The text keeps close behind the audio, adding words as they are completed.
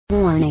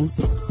Warning.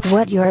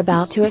 What you're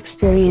about to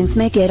experience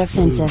may get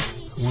offensive,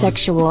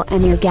 sexual,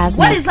 and orgasmic.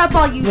 What is up,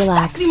 all you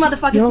Relax. sexy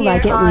motherfuckers? You'll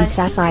like it when on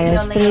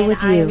Sapphire's Radio through Land.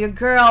 with I you. am your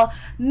girl,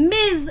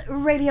 Ms.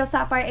 Radio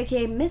Sapphire,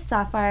 aka Miss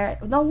Sapphire,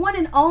 the one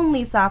and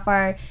only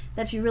Sapphire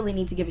that you really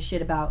need to give a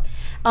shit about.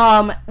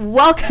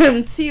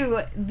 Welcome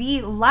to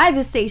the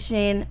live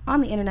station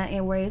on the internet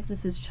airwaves.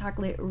 This is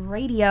Chocolate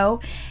Radio,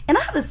 and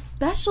I have a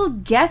special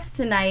guest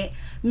tonight,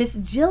 Miss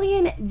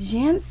Jillian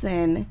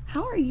Janson.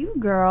 How are you,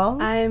 girl?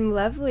 I'm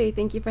lovely.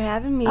 Thank you for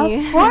having me.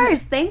 Of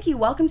course. Thank you.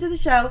 Welcome to the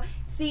show.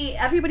 See,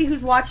 everybody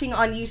who's watching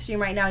on Ustream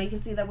right now, you can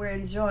see that we're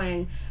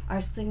enjoying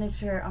our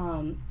signature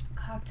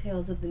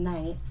cocktails of the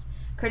night,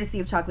 courtesy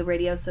of Chocolate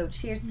Radio. So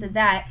cheers to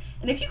that.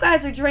 And if you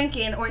guys are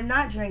drinking or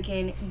not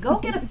drinking, go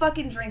get a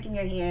fucking drink in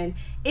your hand.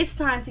 It's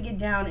time to get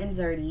down and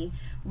dirty.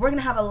 We're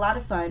going to have a lot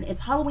of fun.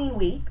 It's Halloween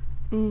week.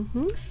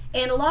 Mm-hmm.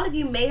 And a lot of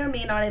you may or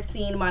may not have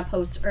seen my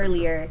post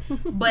earlier,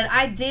 but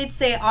I did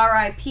say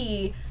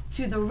R.I.P.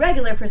 to the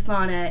regular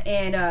persona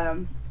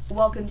and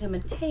welcome to a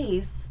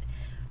taste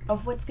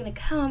of what's going to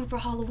come for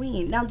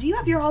Halloween. Now, do you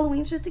have your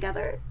Halloween shit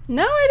together?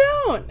 No,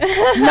 I don't.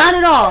 Not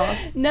at all.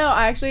 No,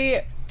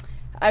 actually,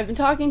 I've been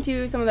talking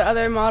to some of the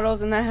other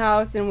models in the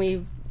house, and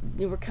we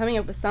were coming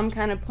up with some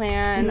kind of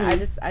plan.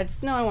 Mm-hmm. I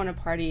just know I want to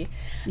party.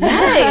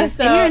 Yes,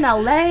 So, and you're in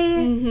LA.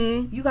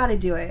 Mm-hmm. You got to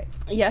do it.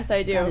 Yes,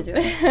 I do. Gotta do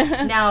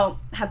it. Now,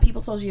 have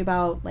people told you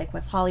about like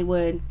West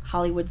Hollywood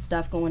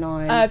stuff going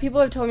on?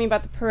 People have told me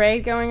about the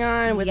parade going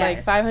on with like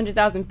Yes.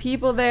 500,000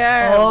 people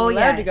there. Oh, I'd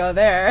love to go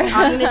there.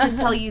 I'm gonna just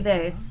tell you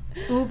this: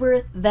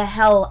 Uber the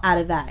hell out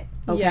of that.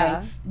 Okay,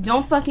 Yeah.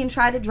 Don't fucking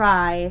try to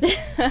drive.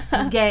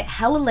 Just get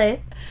hella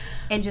lit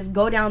and just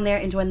go down there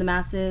and join the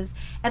masses,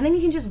 and then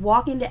you can just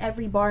walk into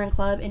every bar and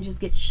club and just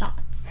get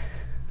shots,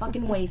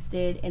 fucking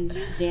wasted, and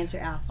just dance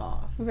your ass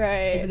off.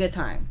 Right. It's a good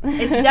time.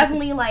 It's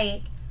definitely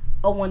like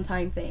a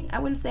one-time thing. I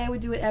wouldn't say I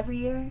would do it every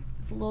year.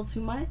 It's a little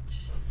too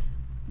much,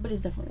 but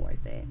it's definitely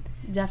worth it.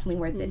 Definitely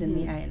worth it in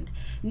the end.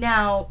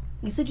 Now,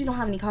 you said you don't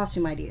have any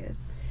costume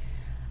ideas.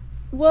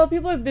 Well,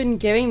 people have been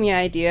giving me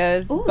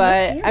ideas, Ooh, let's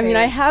but hear I mean, it.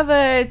 I have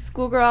a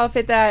schoolgirl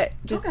outfit that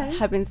just Okay.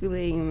 happens to be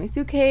laying in my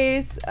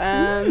suitcase.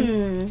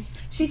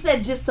 She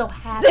said just so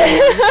happens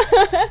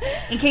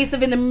in case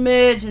of an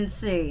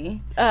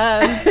emergency.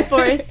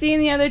 For a scene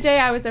the other day,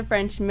 I was a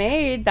French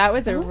maid. That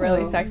was a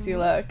really sexy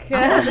look. I'm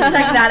gonna have to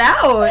check that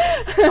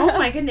out. Oh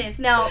my goodness.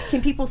 Now,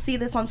 can people see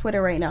this on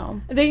Twitter right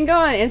now? They can go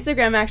on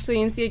Instagram actually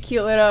and see a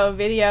cute little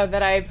video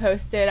that I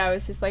posted. I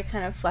was just like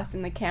kind of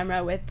fluffing the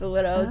camera with the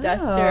little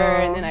duster,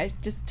 and then I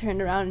just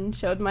turned around and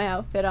showed my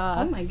outfit off.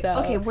 Oh my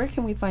god. Okay, where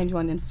can we find you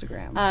on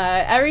Instagram?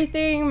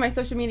 Everything, my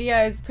social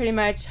media is pretty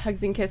much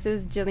hugs and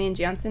kisses, Jillian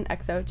Janson,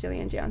 XO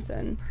Jillian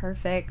Janson.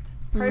 Perfect.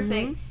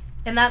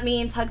 And that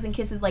means hugs and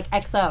kisses like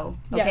XO.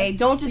 Okay, Yes.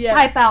 don't just Yes.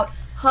 type out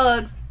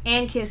hugs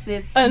and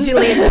kisses,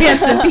 Jillian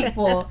Janson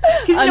people.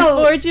 'Cause, you know,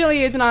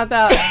 Unfortunately, it's not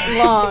that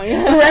long.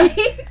 right?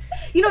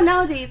 You know,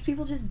 nowadays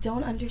people just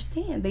don't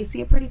understand. They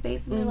see a pretty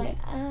face and they're like,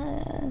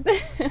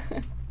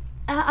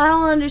 I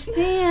don't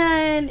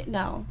understand.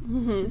 No,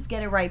 just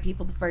get it right,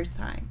 people, the first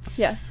time.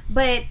 Yes.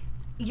 But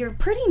you're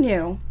pretty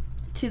new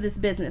to this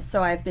business,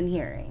 so I've been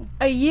hearing.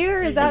 A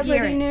year? Is that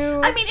pretty new?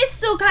 I mean, it's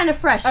still kind of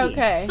freshy.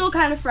 Okay. Still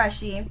kind of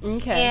freshy.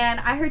 Okay. And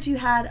I heard you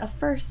had a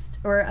first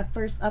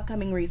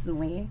upcoming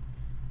recently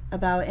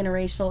about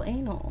interracial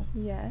anal.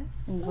 Yes.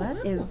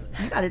 What is...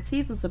 You gotta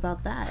tease us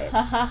about that.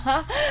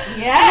 How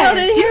Yes!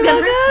 did She's you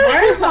gonna know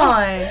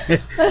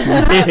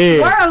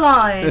swirl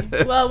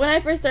on. Well, when I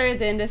first started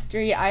the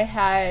industry, I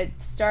had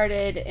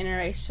started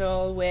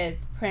interracial with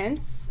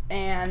Prince,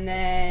 and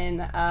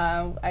then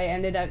I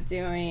ended up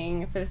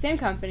doing, for the same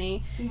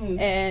company,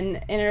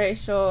 an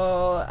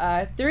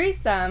interracial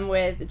threesome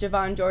with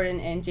Javon Jordan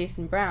and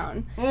Jason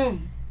Brown.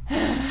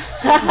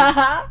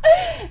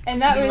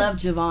 And that We was, love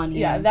Javon.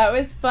 yeah, that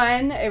was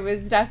fun. It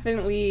was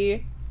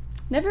definitely...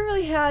 Never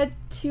really had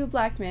two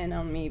black men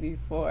on me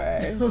before.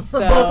 So. Both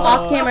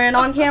off camera and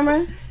on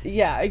camera?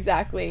 Yeah,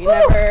 exactly.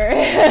 Never.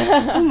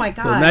 Oh my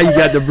god. So now you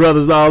got the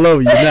brothers all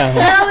over you now.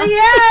 Hell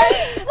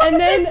yeah! Look And at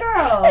then- this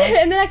girl.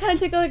 And then I kind of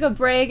took like a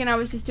break, and I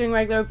was just doing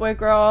regular boy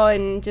girl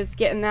and just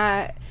getting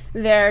that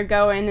there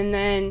going, and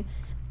then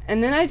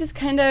I just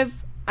kind of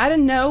out of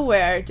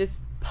nowhere just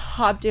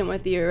popped in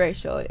with the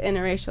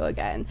interracial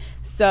again.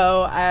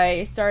 So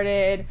I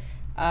started.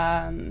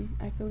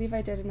 I believe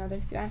I did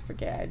another scene. I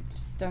forget. I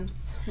just done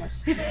so much.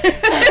 Well,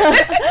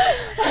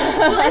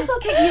 it's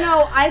okay. You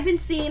know, I've been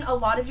seeing a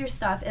lot of your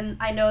stuff, and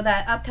I know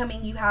that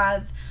upcoming you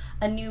have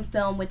a new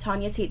film with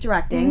Tanya Tate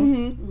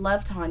directing.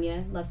 Love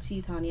Tanya. Love to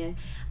you, Tanya.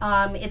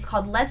 It's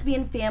called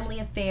Lesbian Family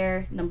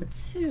Affair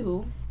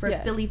 #2 for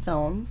Yes. Philly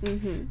Films.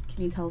 Can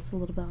you tell us a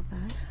little about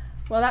that?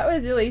 Well, that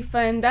was really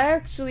fun. That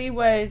actually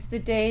was the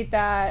day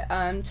that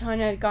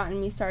Tanya had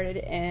gotten me started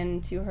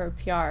into her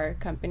PR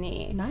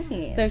company.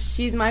 Nice. So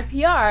she's my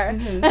PR.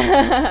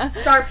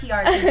 Star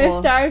PR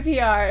people. Star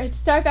PR.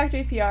 Star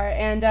Factory PR.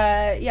 And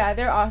yeah,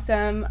 they're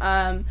awesome.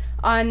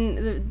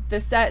 On the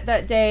set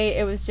that day,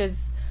 it was just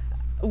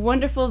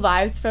wonderful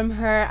vibes from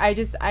her.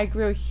 I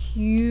grew a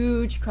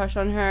huge crush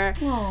on her.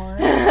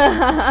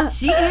 Aww.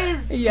 She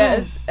is.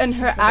 Yes, and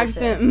her delicious.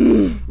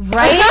 accent,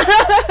 right?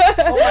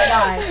 Oh my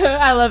god,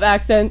 I love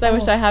accents. I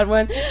wish I had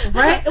one.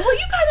 right? Well,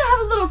 you kind of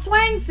have a little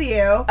twang to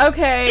you.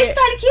 Okay, It's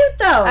kind of cute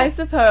though. I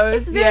suppose.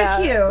 It's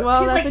very cute. Well,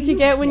 She's that's like, what you "You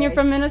get when you're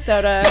from bitch."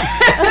 Minnesota.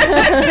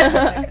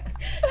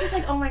 She's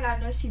like, oh my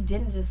god, no, she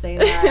didn't just say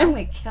that. I'm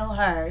gonna kill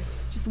her.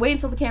 Just wait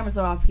until the cameras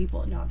are off,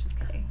 people. No, I'm just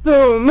kidding.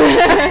 Boom.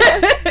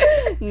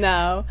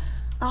 No.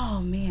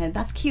 Oh man,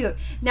 that's cute.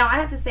 Now I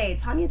have to say,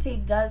 Tanya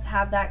Tate does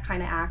have that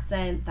kind of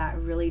accent that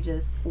really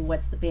just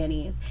wets the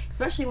panties,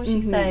 especially when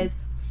she says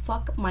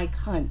 "fuck my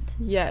cunt."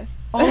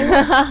 Yes. Oh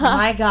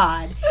my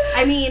god!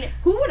 I mean,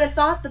 who would have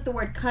thought that the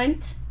word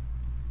 "cunt"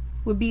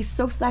 would be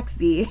so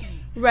sexy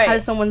Right. out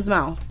of someone's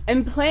mouth?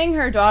 And playing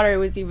her daughter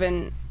was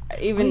even. Oh,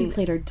 you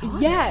played her daughter.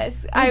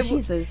 Yes. Oh,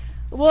 Jesus.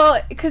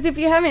 Well, because if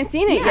you haven't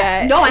seen it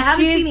yet. No, I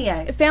haven't she's seen it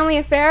yet. Family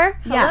Affair.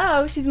 Hello.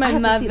 Yeah. She's I my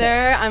have to see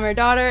mother. I'm her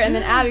daughter. And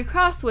then Abby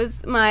Cross was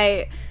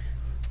my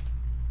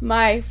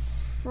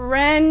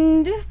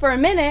friend for a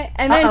minute.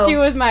 And then she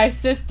was my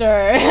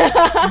sister.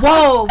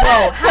 Whoa.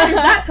 How does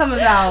that come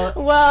about?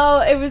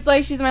 Well, it was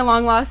like she's my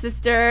long lost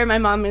sister. My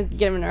mom was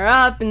giving her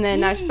up, and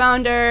then now she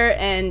found her,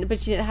 but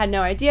she had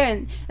no idea.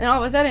 And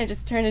all of a sudden, it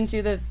just turned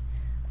into this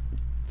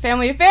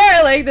family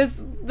affair, like this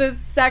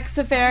sex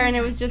affair, and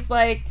it was just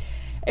like,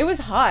 it was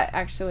hot,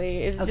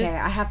 actually. It was Okay, just,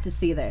 I have to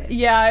see this.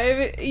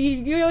 yeah,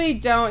 you really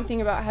don't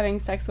think about having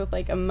sex with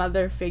like a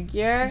mother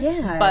figure.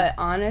 Yeah. But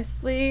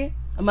honestly,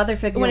 A mother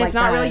figure when like it's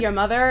not that, really your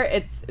mother,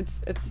 it's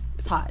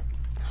hot.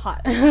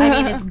 hot. I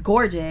mean, it's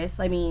gorgeous.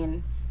 I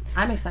mean,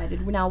 I'm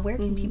excited. Now, where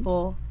can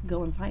people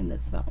go and find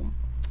this film?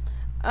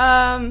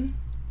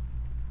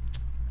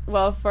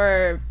 Well,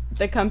 for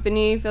the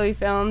company, Philly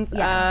Films,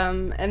 Yeah.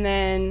 and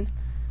then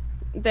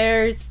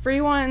there's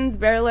free ones,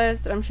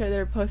 Bearless. I'm sure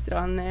they're posted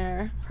on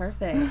there.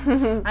 Perfect.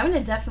 I'm going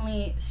to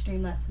definitely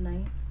stream that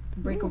tonight.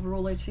 Break a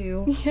rule or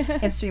two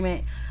and stream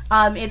it.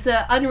 It's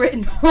an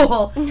unwritten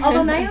rule.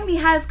 Although Naomi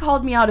has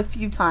called me out a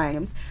few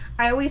times.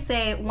 I always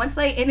say, once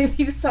I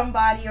interview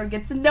somebody or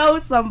get to know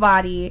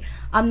somebody,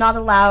 I'm not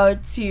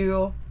allowed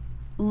to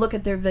look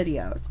at their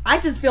videos. I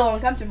just feel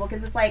uncomfortable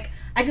because it's like,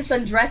 I just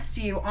undressed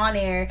you on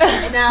air,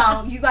 and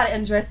now you got to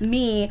undress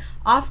me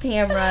off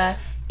camera,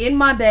 in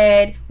my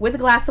bed, with a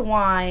glass of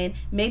wine,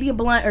 maybe a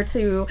blunt or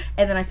two,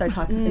 and then I start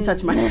talking and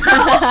touch myself.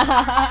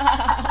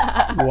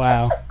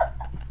 Wow.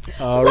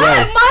 All What,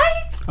 right.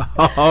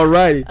 Mike? All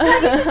righty.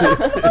 Get yourself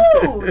in the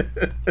mood.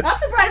 I'm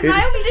surprised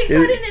Naomi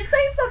didn't cut in and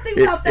say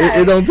something about that.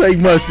 It don't take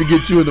much to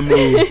get you in the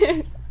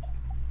mood.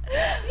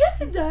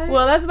 Yes, it does.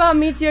 Well, that's about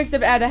me too,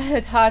 except add a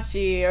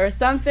Hitachi or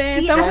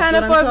something, See, some that's kind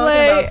of What I'm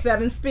talking about, foreplay.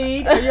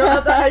 7-speed. Are you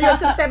up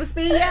to the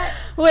 7-speed yet?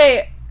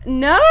 Wait,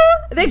 no,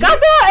 they got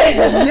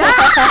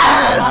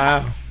that.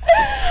 Wow.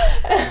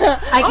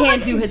 I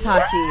can't do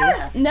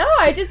Hitachis. No,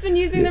 I just been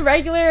using the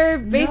regular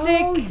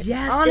basic No,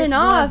 yes, on it's and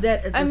one off.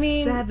 that is I a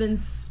mean,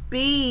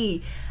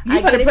 7-speed. You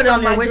I better get put it on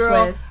from your my wish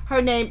girl. list.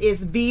 Her name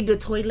is V, the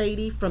toy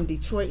lady from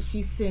Detroit.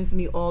 She sends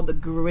me all the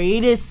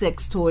greatest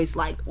sex toys,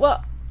 like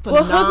well, hook me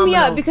up,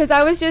 phenomenal. because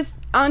I was just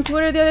on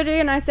Twitter the other day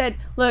and I said,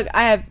 look,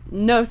 I have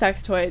no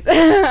sex toys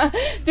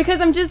because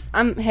I'm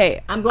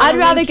I'd gonna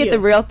rather link get you. the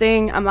real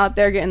thing. I'm out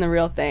there getting the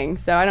real thing,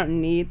 so I don't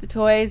need the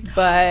toys.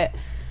 But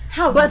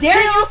How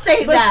dare you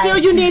say But that? still,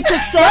 you need to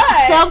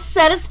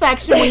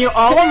self-satisfaction when you're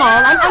all alone.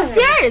 I'm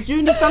serious.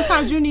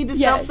 Sometimes you need the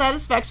Yes.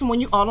 self-satisfaction when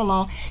you're all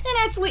alone, and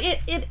actually,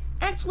 it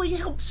actually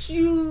helps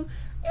you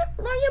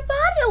learn your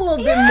body a little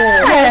bit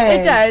more. yes,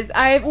 it does.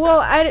 I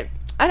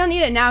don't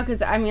need it now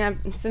because I mean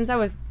since I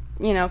was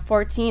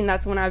 14,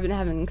 that's when I've been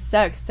having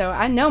sex, so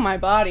I know my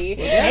body.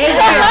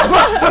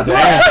 Damn.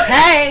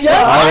 Hey, All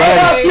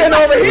right. Shit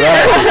over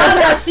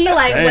here. she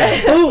like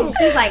Right. boom.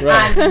 She's like,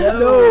 Right. I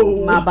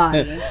know my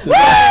body.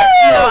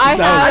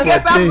 I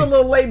guess I was a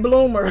little late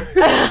bloomer.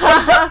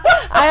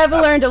 I have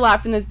learned a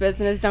lot from this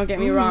business. Don't get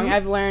me wrong.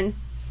 I've learned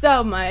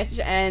so much,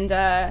 and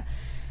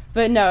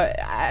but no,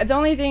 the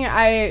only thing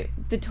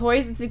the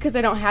toys, it's because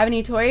I don't have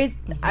any toys.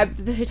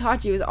 The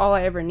Hitachi was all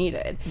I ever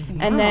needed,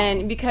 and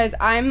then because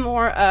I'm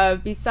more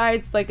of,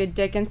 besides like a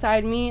dick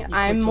inside me,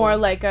 I'm more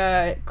like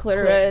a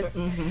clitoris.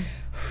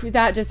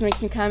 That just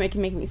makes me come. It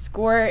can make me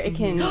squirt. It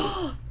can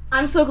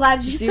I'm so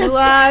glad you do said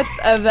lots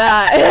of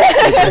that.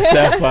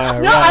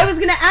 Sapphire, No, right. I was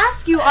gonna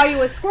ask you, are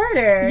you a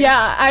squirter?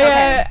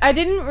 Yeah, I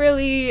didn't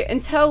really,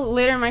 until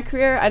later in my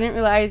career, I didn't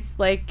realize,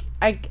 like,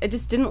 I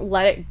just didn't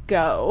let it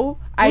go.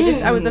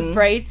 I was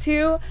afraid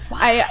to.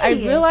 I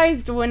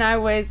realized when I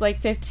was like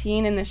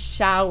 15 in the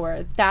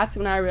shower, that's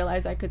when I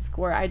realized I could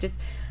squirt. I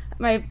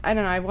don't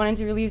know, I wanted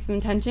to relieve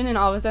some tension, and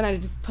all of a sudden I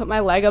just put my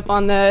leg up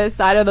on the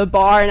side of the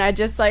bar and I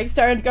just like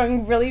started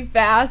going really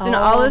fast, and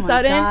all of a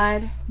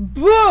sudden,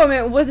 boom,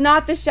 it was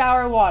not the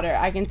shower water.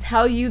 I can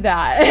tell you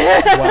that.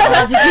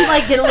 Wow. Did you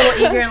like get a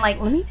little eager and like,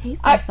 let me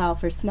taste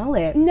myself or smell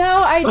it? No,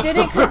 I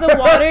didn't, because the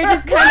water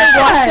just kind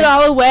of washed it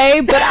all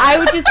away. But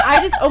I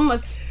just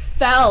almost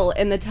fell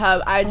in the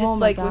tub. I just Oh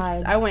my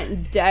God. I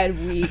went dead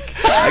weak.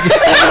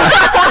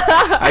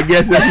 I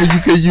guess that's when you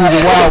could use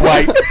a wild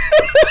wipe.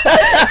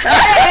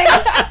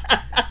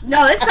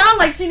 No, it sounds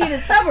like she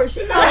needed several.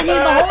 She probably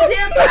needed the whole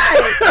damn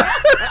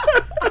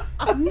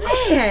thing.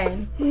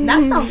 Man,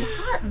 that sounds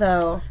hot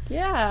though.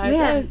 Yeah, it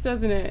Man. does,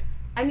 doesn't it?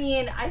 I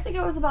mean, I think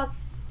I was about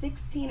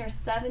 16 or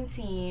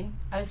 17.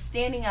 I was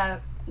standing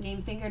up,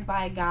 getting fingered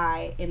by a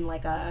guy in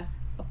like a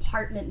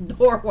apartment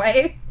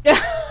doorway.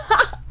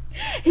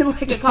 In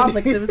like a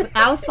complex. It was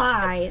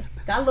outside.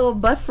 Got a little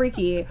butt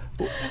freaky.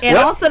 And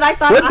all of a sudden I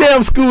thought, What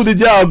damn school did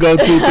y'all go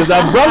to? Because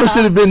our brother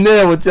should have been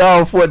there with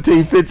y'all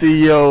 14,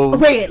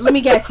 15-year-olds. wait, let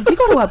me guess. Did you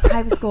go to a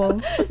private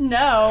school?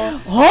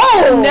 No.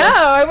 Oh! No,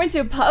 I went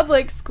to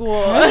public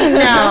school.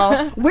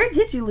 No. Where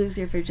did you lose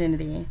your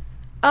virginity?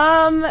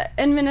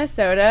 In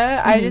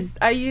Minnesota. I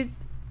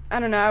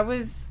don't know, I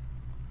was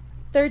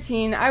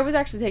 13. I was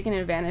actually taken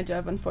advantage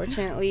of,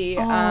 unfortunately.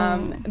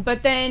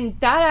 But then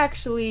that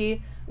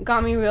actually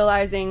got me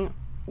realizing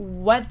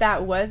what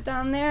that was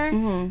down there,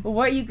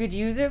 what you could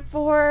use it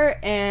for,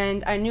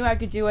 and I knew I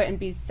could do it and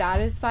be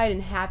satisfied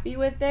and happy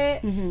with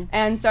it.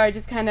 And so I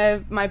just kind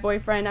of, my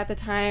boyfriend at the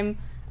time,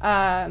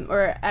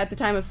 or at the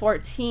time of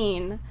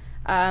 14,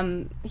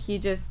 he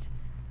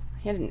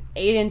had an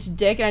 8-inch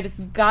dick, and I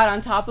just got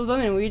on top of him,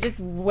 and we just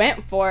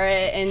went for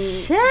it, and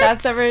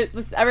that's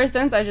ever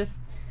since I just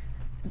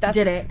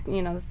Did it.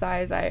 The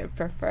size I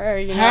prefer,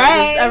 Hey!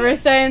 just ever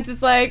since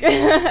it's like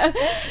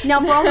Now,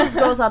 for all those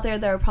girls out there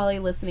that are probably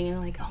listening and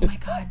like, oh my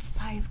God,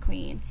 size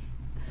queen.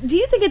 Do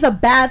you think it's a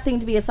bad thing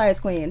to be a size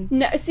queen?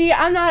 No, see,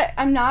 I'm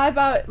not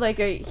about like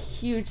a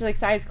huge like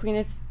size queen.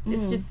 It's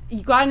just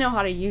you gotta know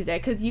how to use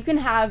it, because you can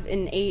have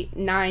an 8,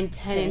 9,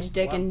 10-inch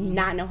dick and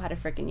not know how to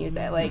freaking use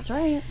it. Like, That's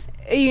right.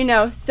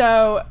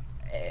 So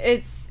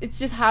it's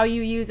just how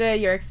you use it,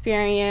 your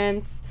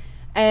experience,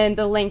 and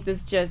the length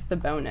is just the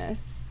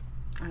bonus.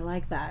 I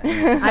like that.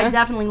 I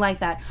definitely like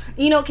that.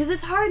 Because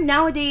it's hard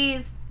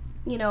nowadays,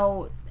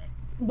 1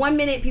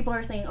 minute people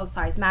are saying, oh,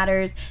 size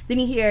matters. Then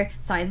you hear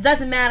size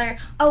doesn't matter.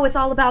 Oh, it's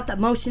all about the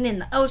motion in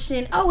the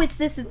ocean. Oh, it's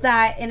this, it's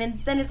that.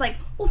 And then it's like,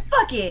 well,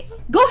 fuck it.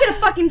 Go get a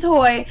fucking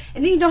toy,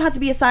 and then you don't have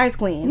to be a size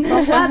queen. So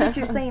I'm glad that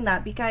you're saying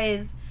that,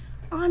 because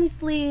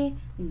honestly,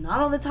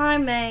 not all the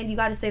time, man. You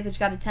got to say that you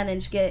got a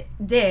 10-inch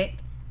dick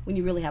when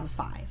you really have a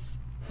 5.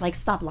 Like,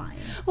 stop lying.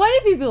 Why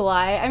do people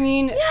lie? I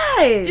mean,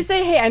 Yes. just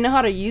say, hey, I know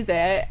how to use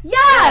it.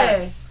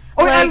 Yes.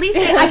 Or at Like- least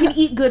say, I can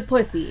eat good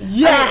pussy.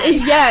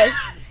 Yes.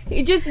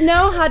 You just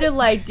know how to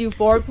like do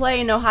foreplay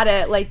and know how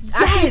to like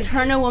actually Yes.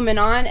 turn a woman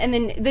on, and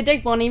then the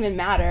dick won't even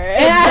matter.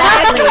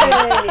 Exactly.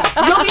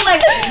 You'll be like,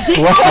 dick.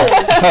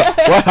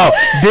 Wow,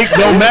 dick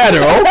don't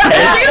matter.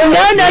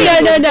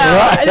 Okay. No.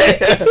 Right.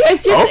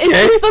 It's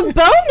just the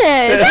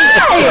bonus.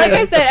 Right. Like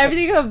I said,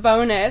 everything's a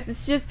bonus.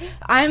 It's just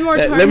I'm more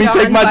turned on Let me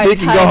take my by dick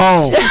and go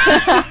home.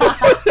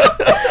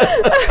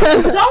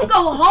 Don't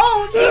go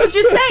home. She was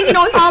just saying,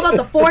 it's all about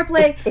the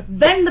foreplay,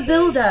 then the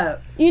build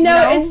up.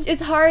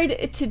 It's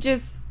hard to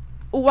just.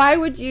 Why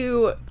would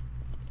you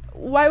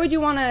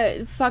want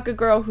to fuck a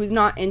girl who's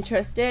not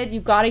interested? You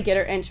got to get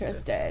her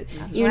interested.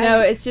 That's you right. know,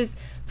 it's just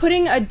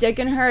putting a dick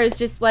in her is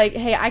just like,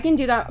 hey, I can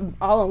do that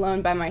all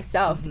alone by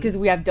myself because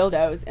we have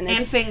dildos and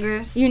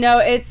fingers.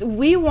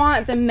 We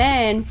want the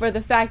men for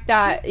the fact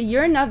that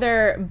you're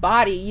another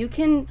body. You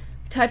can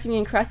touch me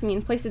and caress me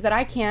in places that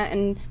I can't,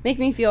 and make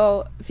me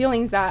feel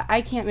feelings that I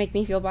can't make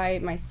me feel by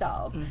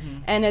myself.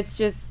 And it's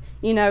just,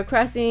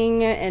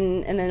 caressing,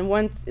 and then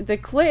once the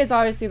clit is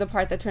obviously the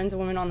part that turns a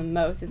woman on the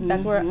most.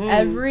 That's where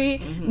every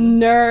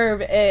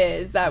nerve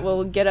is that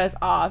will get us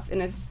off, and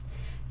it's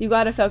you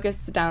got to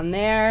focus down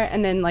there.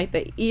 And then like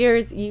the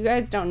ears, you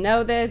guys don't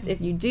know this.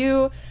 If you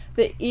do,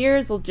 the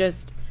ears will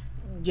just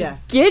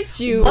get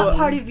you. What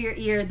part of your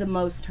ear the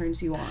most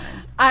turns you on?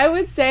 I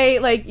would say,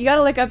 like, you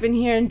gotta look up in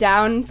here and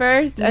down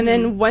first, and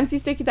then once you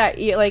stick that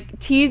ear, like,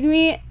 tease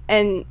me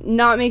and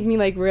not make me,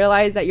 like,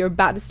 realize that you're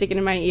about to stick it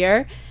in my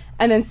ear,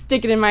 and then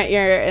stick it in my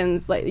ear, and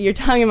it's, like, your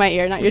tongue in my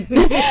ear, not your...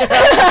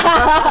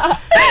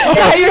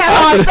 Yeah, you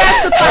have to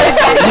specify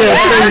that.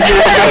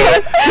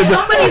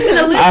 Somebody's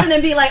gonna listen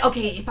and be like,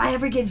 okay, if I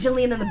ever get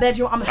Jillian in the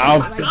bedroom, I'm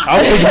gonna stick I'll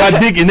stick my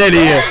dick in that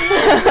ear.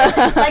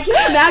 Like, can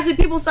you imagine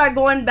people start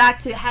going back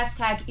to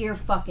hashtag ear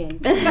fucking?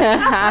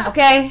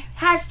 Okay?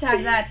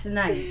 Hashtag that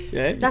tonight.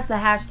 Yeah. That's the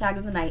hashtag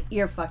of the night.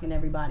 Ear fucking,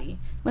 everybody.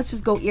 Let's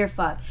just go ear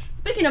fuck.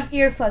 Speaking of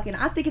ear fucking,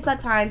 I think it's that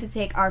time to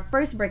take our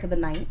first break of the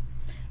night.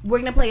 We're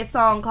going to play a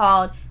song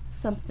called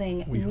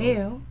Something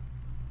New.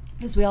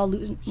 Because we all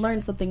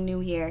learn something new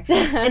here.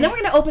 And then we're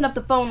going to open up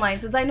the phone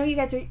lines, because I know you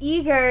guys are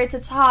eager to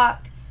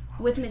talk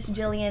with Miss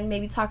Jillian.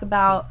 Maybe talk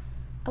about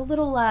a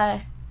little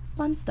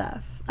fun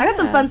stuff. I got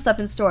some fun stuff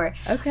in store.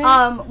 Okay.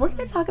 We're going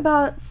to talk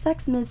about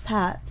sex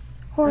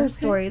mishaps, horror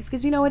stories,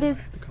 because it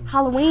is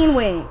Halloween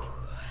week.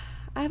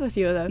 I have a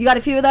few of those. You got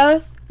a few of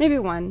those? Maybe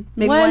one.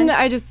 Maybe one?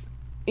 I just...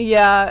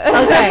 Yeah.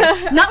 Okay.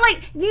 Not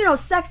like,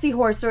 sexy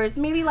horror stories.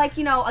 Maybe like,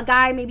 a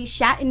guy maybe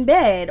shat in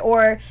bed,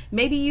 or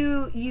maybe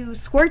you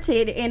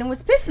squirted and it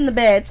was piss in the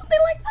bed. Something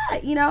like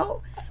that, We're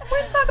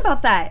going to talk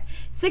about that.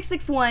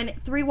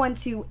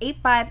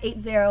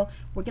 661-312-8580.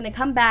 We're going to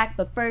come back,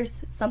 but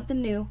first,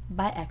 Something New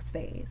by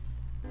X-Phase.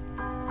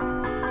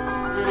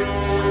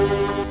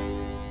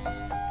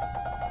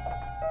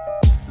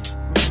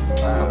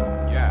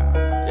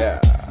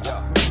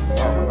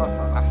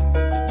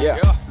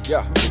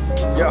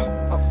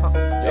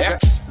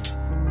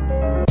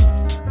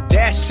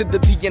 Dash to the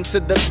B and to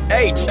the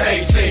H.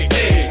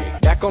 A-C-E.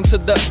 Back onto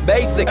the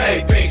basic.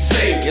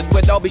 ABC is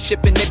what I'll be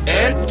shipping it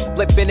in,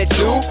 flipping it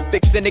to,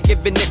 fixing it,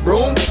 giving it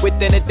room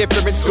within a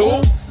different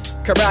school.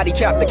 Karate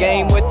chop the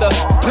game with the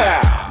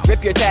pow.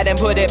 Rip your tat and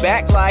put it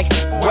back like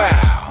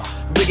wow.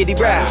 Wiggity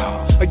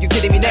brow. Are you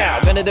kidding me now?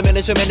 Gonna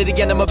diminish a minute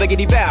again, I'm a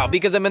biggity vow,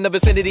 because I'm in the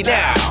vicinity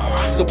now.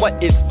 So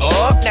what is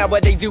up?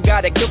 Nowadays you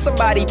gotta kill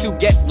somebody to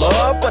get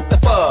love. What the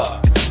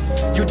fuck?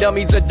 You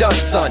dummies are done,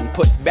 son.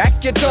 Put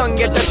back your tongue,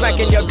 get the smack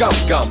in your gum.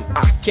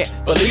 I can't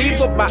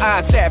believe what my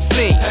eyes have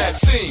seen.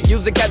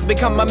 Music has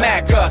become a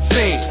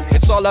magazine.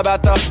 It's all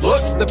about the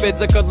looks, the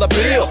physical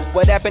appeal.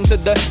 What happened to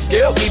the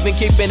skill? Even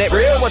keeping it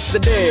real, what's the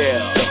deal?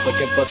 Just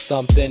looking for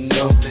something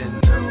new.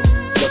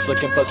 Just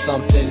looking for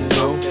something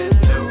new.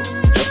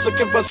 Just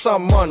looking for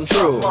someone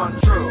true.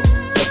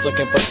 Just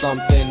looking for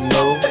something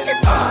new.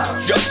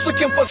 Just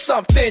looking for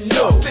something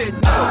new.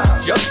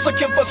 Just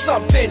looking for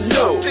something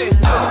new.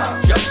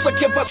 Just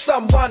looking for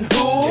someone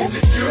who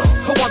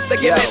wants to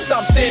give me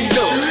something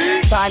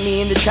new. Find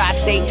me in the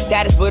tri-state,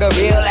 that is where the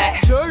real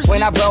at.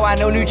 When I blow, I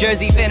know New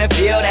Jersey finna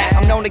feel that.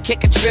 I'm known to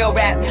kick a drill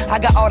rap, I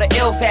got all the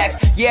ill facts.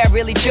 Yeah, I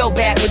really chill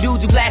back with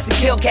dudes who blast and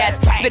kill cats.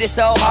 Spit it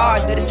so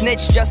hard that a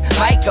snitch just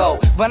might go.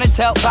 Run and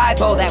tell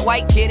Bible, that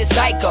white kid is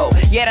psycho.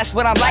 Yeah, that's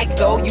what I'm like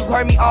though, you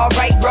heard me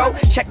alright bro.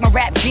 Check my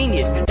rap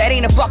genius, that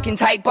ain't a fucking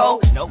typo.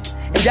 Nope.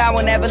 And I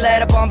will never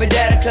let up on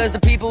vendetta, cause the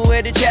people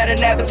with the cheddar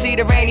never see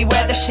the rainy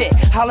weather. Shit,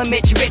 I'll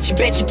admit you rich,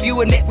 bitch, if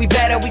you admit we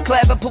better. We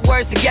clever, put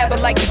words together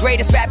like the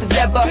greatest rappers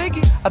ever.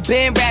 I've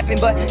been rapping,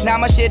 but now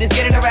my shit is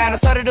getting around. I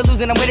started to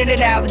lose and I'm winning it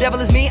now. The devil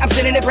is me, I'm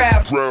sitting it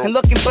proud. And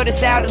looking for the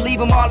sound to leave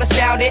them all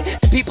astounded.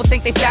 The people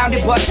think they found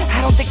it, but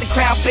I don't think the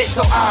crown fits,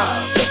 so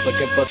I'm just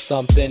looking for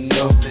something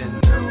new.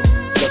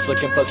 Just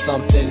looking for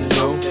something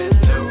new.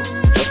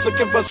 Just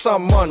looking for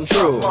someone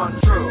true.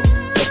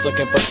 Just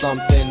looking for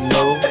something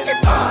new.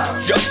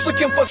 Just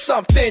looking for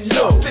something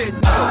new.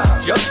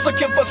 Just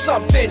looking for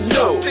something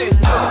new.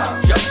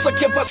 Just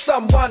looking for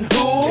someone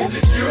who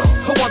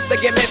wants to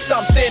give me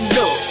something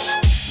new.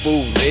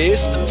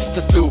 Foolish,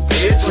 the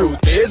stupid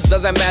truth is,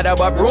 doesn't matter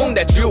what room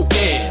that you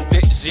in.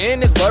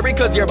 Vision is blurry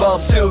cause your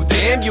bulb's too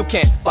dim. You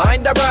can't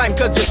find a rhyme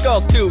cause your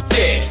skull's too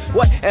thin.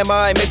 What am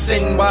I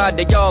missing? Why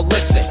do y'all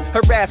listen?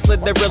 Her ass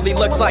literally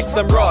looks like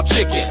some raw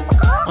chicken.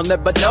 I'll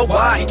never know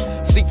why.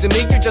 See, to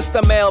me you're just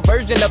a male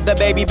version of the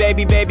baby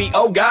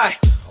oh guy.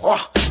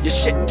 Oh, you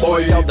shit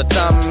boy all the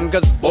time,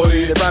 cause boy,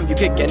 the rhyme you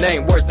kicking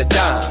ain't worth a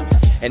dime.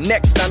 And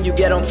next time you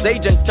get on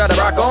stage and try to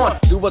rock on,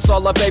 do us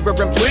all a favor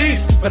and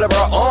please put a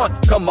bra on.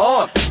 Come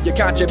on, your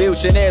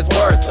contribution is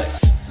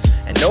worthless,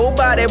 and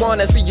nobody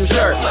wanna see you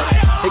shirtless.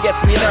 It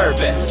gets me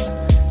nervous.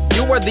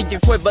 You are the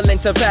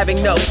equivalent of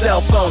having no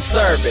cell phone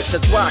service.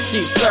 That's why I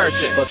keep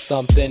searching for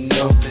something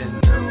new.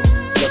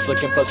 Just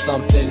looking for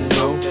something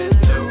new.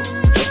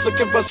 Just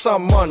looking for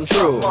someone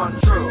true.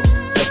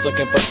 Just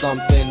looking for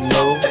something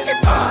new.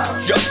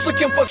 Just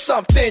looking for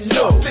something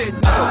new.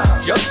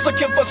 Just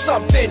looking for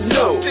something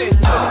new.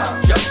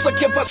 Just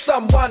looking for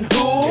someone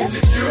who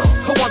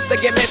wants to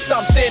give me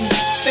something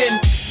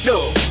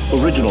new.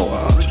 Original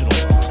art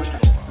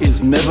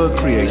is never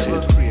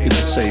created in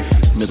the safe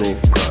middle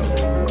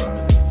ground,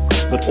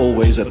 but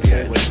always at the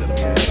edge.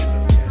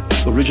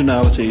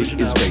 Originality is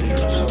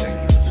dangerous.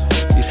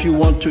 If you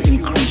want to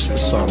increase the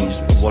sum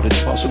of what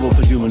is possible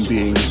for human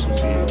beings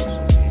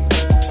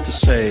to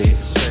say,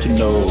 to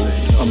know,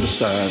 to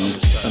understand,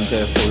 and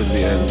therefore in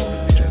the end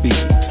to be,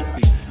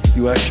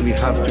 you actually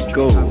have to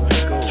go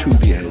to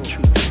the edge,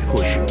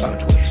 push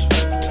outwards.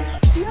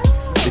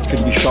 It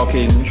can be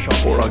shocking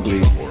or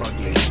ugly,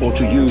 or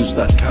to use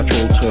that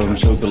catch-all term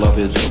so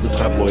beloved of the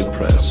tabloid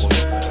press,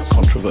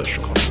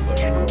 controversial.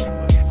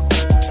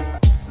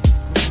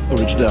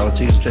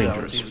 Originality is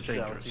dangerous.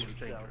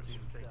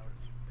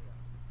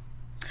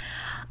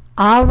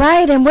 All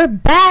right, and we're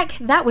back.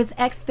 That was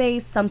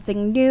X-Phase,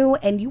 Something New,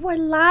 and you are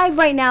live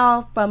right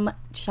now from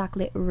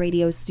Chocolate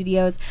Radio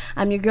Studios.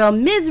 I'm your girl,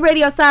 Ms.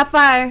 Radio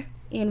Sapphire,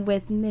 and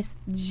with Miss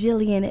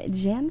Jillian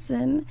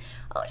Janson.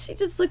 Oh, she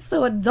just looks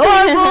so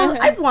adorable.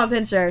 I just want to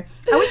pinch her.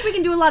 I wish we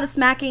can do a lot of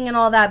smacking and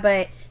all that,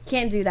 but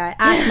can't do that.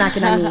 Ass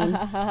smacking, I mean.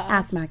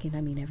 Ass smacking,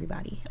 I mean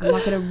everybody. I'm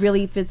not going to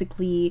really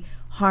physically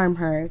harm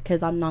her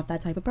because I'm not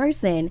that type of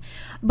person.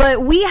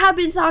 But we have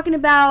been talking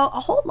about a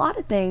whole lot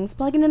of things,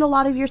 plugging in a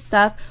lot of your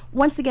stuff.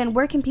 Once again,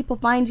 where can people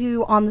find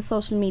you on the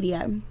social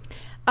media?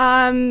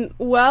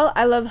 Well,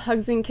 I love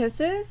hugs and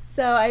kisses,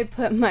 so I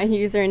put my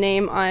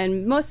username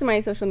on most of my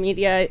social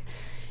media,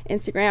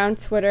 Instagram,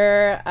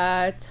 Twitter,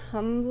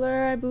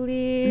 Tumblr, I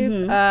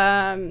believe.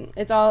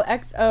 It's all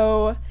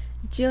XO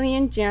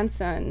Jillian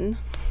Janson.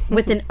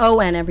 With an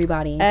O-N,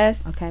 everybody.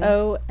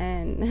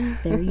 S-O-N.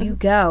 There you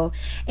go.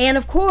 And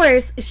of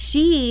course,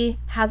 she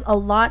has a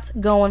lot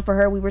going for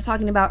her. We were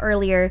talking about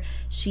earlier,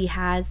 she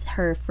has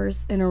her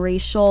first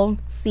interracial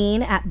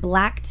scene at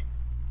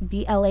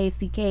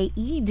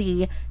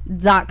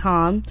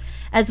BlackED.com,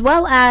 as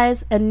well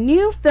as a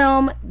new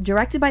film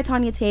directed by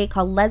Tanya Tate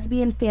called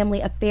Lesbian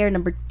Family Affair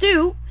number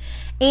 2.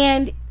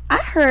 And I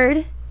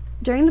heard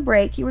during the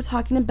break you were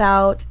talking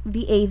about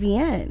the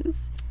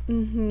AVNs.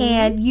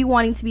 And you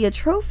wanting to be a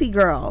trophy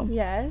girl.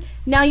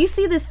 Yes. Now you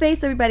see this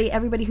face, everybody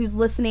who's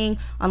listening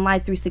on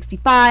Live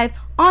 365,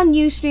 on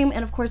Ustream,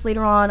 and of course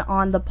later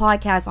on the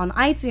podcast on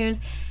iTunes,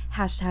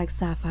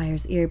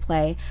 #Sapphire's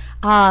Earplay.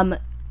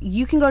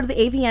 You can go to the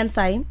AVN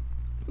site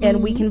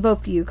and we can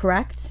vote for you,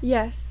 correct?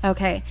 Yes.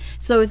 Okay.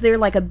 So is there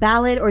like a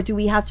ballot, or do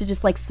we have to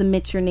just like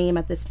submit your name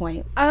at this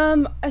point? See,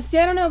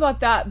 I don't know about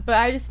that, but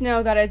I just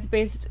know that it's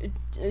based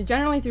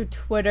generally through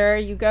Twitter.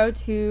 You go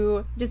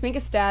to, just make a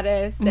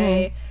status,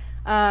 say,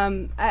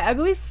 I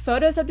believe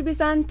photos have to be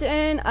sent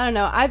in. I don't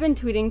know. I've been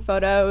tweeting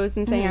photos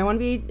and saying I want to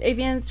be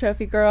AVN's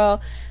trophy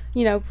girl.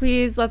 You know,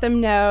 please let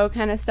them know,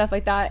 kind of stuff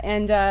like that.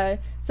 And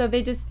so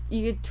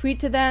you tweet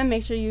to them.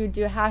 Make sure you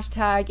do a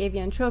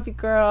 #AVN trophy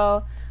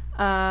girl.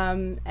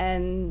 And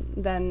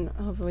then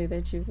hopefully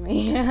they choose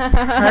me.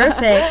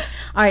 Perfect.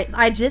 All right.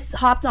 I just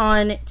hopped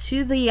on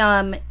to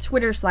the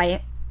Twitter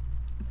site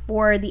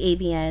for the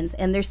AVNs,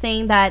 and they're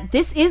saying that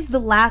this is the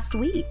last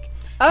week.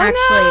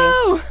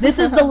 Oh, no! This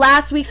is the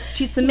last week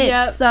to submit.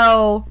 Yep.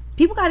 So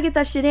people got to get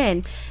that shit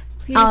in.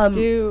 Please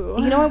do.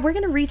 You know what? We're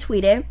going to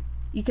retweet it.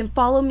 You can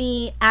follow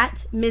me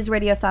at Ms.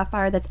 Radio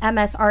Sapphire. That's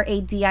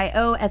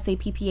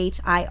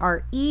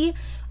MsRadioSapphiре.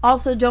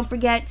 Also, don't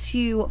forget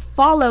to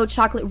follow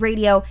Chocolate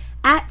Radio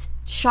at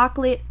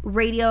Chocolate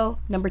Radio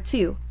number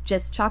 2.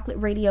 Just Chocolate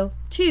Radio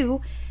 2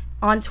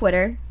 on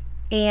Twitter.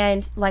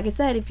 And like I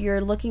said, if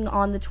you're looking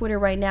on the Twitter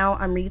right now,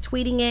 I'm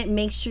retweeting it.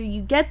 Make sure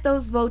you get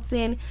those votes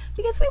in,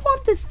 because we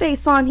want this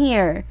face on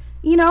here.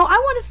 You know, I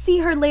want to see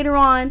her later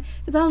on,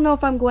 because I don't know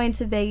if I'm going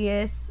to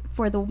Vegas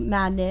for the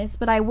madness,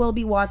 but I will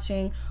be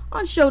watching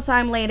on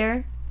Showtime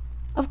later.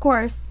 Of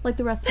course, like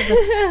the rest of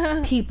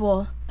us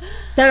people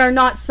that are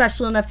not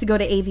special enough to go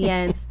to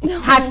AVNs.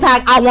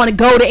 #I want to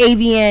go to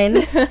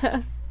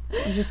AVNs.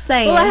 I'm just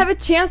saying. Well, I have a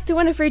chance to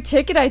win a free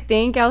ticket, I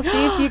think. I'll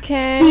see if you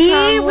can See,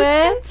 come we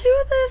can with.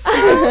 do this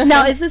now.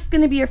 Now, is this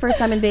going to be your first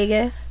time in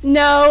Vegas?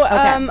 No,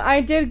 Okay.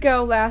 I did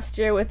go last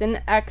year with an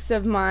ex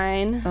of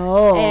mine.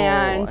 Oh.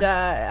 And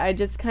I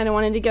just kind of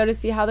wanted to go to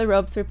see how the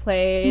ropes were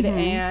played,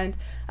 and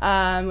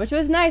which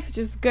was nice, which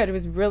was good. It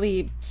was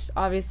really,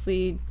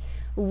 obviously,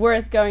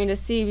 worth going to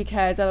see,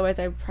 because otherwise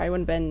I probably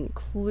wouldn't have been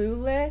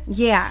clueless.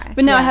 Yeah.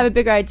 But now I yeah. have a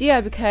bigger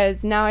idea,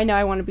 because now I know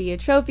I want to be a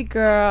trophy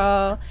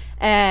girl.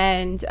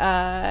 And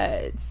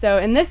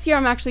and this year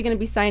I'm actually going to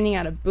be signing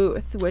at a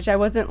booth, which I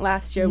wasn't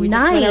last year. We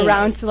just went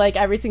around to like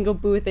every single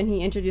booth, and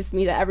he introduced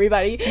me to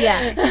everybody.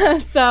 Yeah.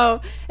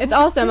 So it's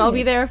awesome. I'll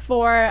be there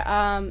for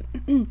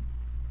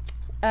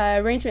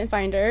Arrangement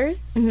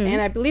Finders,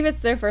 and I believe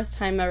it's their first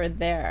time ever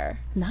there.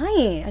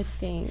 Nice. I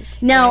think.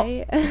 Now,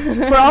 right?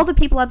 for all the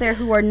people out there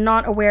who are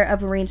not aware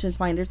of Arrangement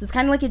Finders, it's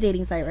kind of like a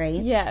dating site,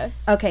 right?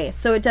 Yes. Okay,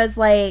 so it does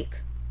like...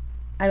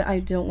 I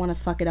don't want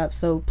to fuck it up,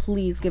 so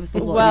please give us a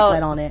little Well,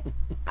 insight on it.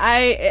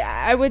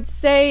 I would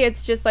say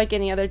it's just like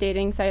any other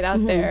dating site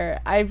out there.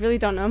 I really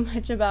don't know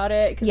much about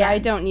it, because I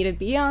don't need to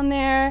be on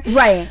there.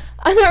 Right.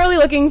 I'm not really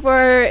looking for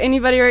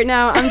anybody right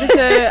now. I'm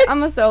just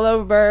I'm a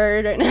solo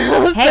bird right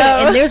now. Hey, so.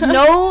 and there's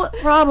no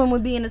problem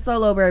with being a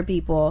solo bird,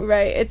 people.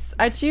 Right.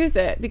 I choose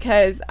it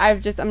because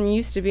I'm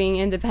used to being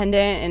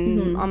independent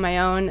and on my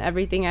own.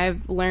 Everything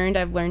I've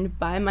learned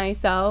by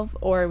myself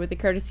or with the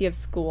courtesy of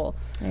school.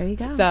 There you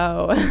go.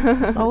 So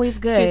it's always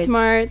good. Street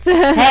smarts.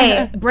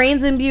 Hey,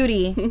 brains and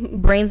beauty.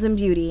 Brains and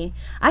beauty.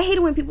 I hate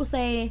it when people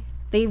say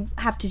they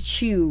have to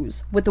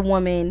choose with a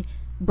woman,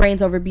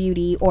 brains over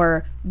beauty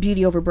or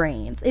beauty over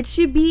brains. It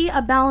should be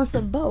a balance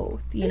of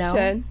both, you know?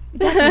 Should.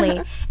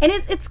 Definitely. And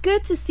it's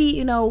good to see,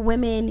 you know,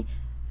 women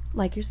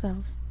like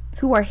yourself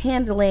who are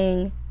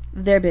handling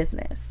their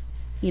business,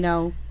 you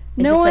know?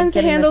 and No just, like, one's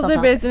getting handled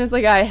herself their out. business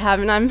like I have,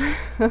 and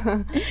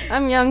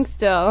I'm young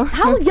still.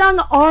 How young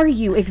are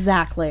you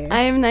exactly?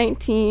 I am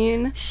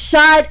 19.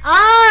 Shut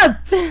up!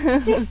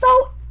 She's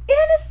so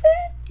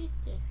innocent.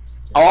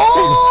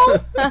 Oh,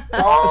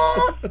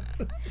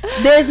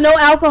 there's no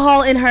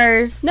alcohol in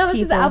hers. No, this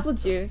people. is apple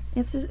juice.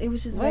 It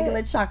was just What?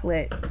 regular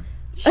chocolate.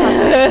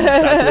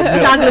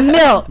 Chocolate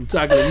milk.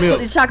 Chocolate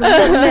milk.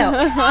 Chocolate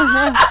milk.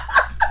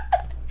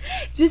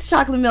 Just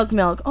chocolate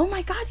milk. Oh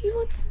my God, you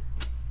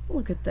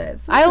look at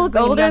this. I look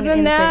Just being older young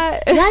and than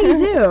innocent. that. Yeah, you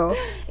do.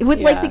 With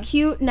like the Yeah.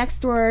 cute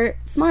next door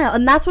smile,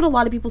 and that's what a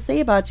lot of people say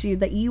about you,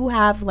 that you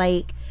have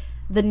like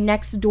the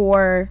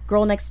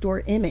girl next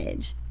door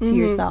image to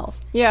yourself.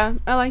 Yeah,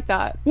 I like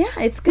that. Yeah,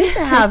 it's good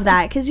to have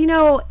that, because you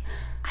know,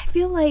 I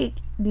feel like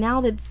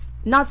now that's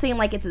not saying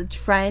like it's a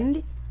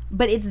trend,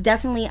 but it's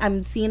definitely,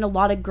 I'm seeing a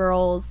lot of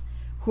girls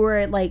who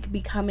are like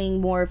becoming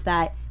more of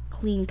that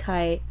clean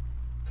cut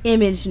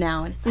image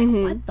now, and it's like,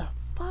 what the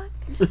fuck?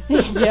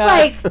 It's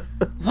like,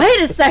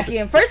 wait a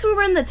second. First we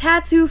were in the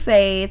tattoo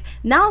phase.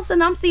 Now all of a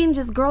sudden I'm seeing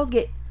just girls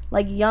get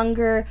like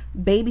younger,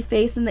 baby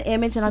face in the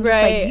image, and I'm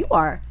just like, you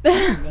are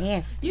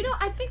nasty. You know,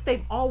 I think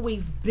they've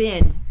always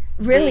been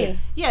really there.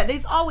 Yeah,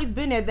 they've always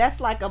been there. That's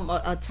like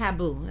a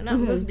taboo.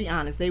 And let's be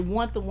honest, they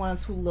want the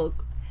ones who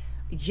look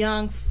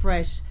young,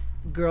 fresh,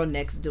 girl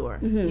next door,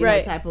 you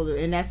know, type of,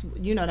 and that's,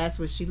 you know, that's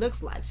what she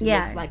looks like. She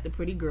looks like the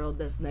pretty girl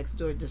that's next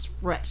door, just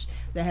fresh,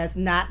 that has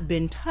not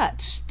been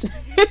touched.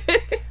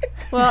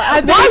 Well,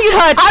 I've been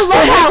touched.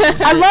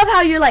 I love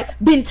how you're like,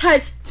 been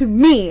touched to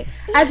me,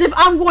 as if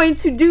I'm going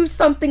to do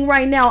something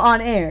right now on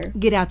air.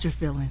 Get out your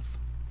feelings.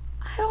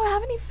 I don't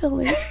have any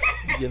feelings.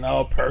 Getting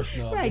all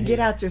personal. Right,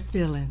 get out your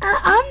feelings.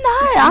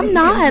 I'm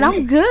not.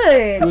 I'm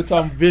good. We're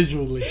talking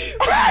visually.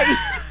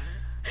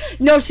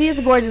 No, she is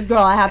a gorgeous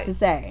girl, I have to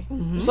say.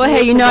 Mm-hmm. Well,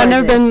 hey, you know, I've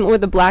never been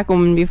with a black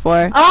woman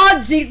before.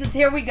 Oh, Jesus,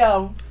 here we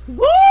go.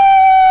 Woo!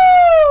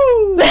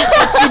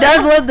 She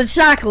does love the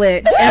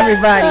chocolate,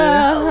 everybody.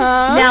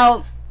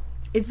 Now,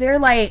 is there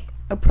like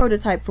a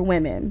prototype for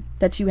women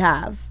that you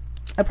have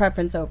a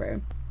preference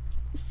over?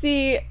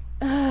 See,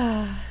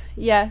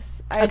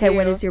 yes, I do. Okay,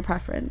 what is your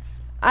preference?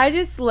 I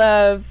just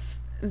love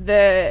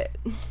the,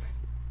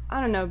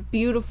 I don't know,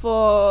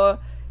 beautiful,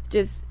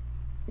 just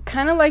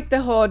kind of like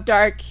the whole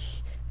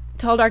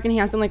tall, dark, and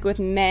handsome, like with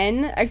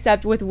men,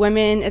 except with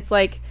women, it's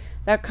like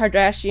that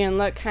Kardashian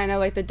look, kind of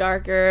like the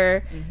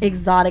darker,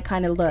 exotic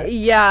kind of look.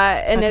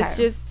 Yeah, and it's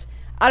just,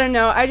 I don't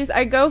know,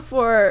 I go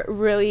for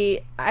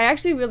really, I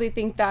actually really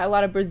think that a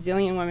lot of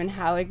Brazilian women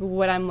have like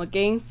what I'm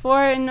looking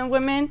for in a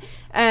woman,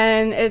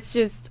 and it's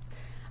just,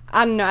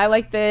 I don't know, I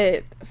like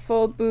the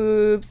full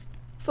boobs,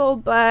 full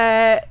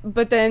butt,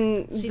 but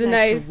then she the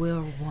likes nice a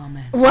real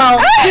woman. Well,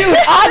 dude,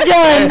 I'm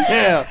done.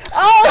 Yeah.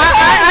 Oh,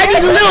 I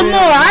need a little more.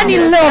 I need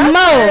a little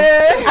more.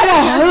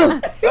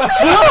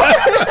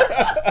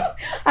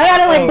 I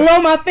gotta like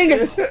blow my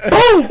fingers.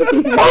 Boom,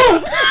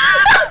 boom.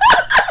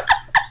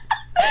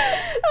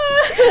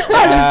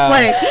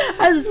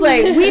 I just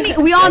play.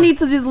 We all need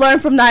to just learn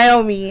from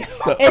Naomi.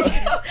 Which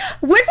I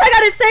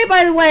gotta say,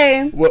 by the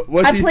way,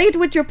 I played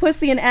with your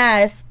pussy and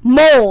ass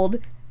mold.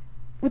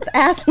 With the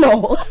ass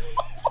mold.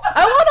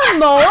 I want a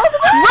mold.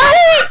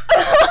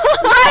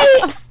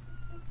 Right.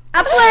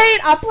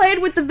 I played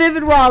with the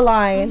Vivid Raw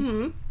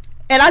line,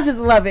 and I just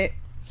love it.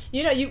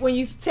 You know, when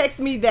you text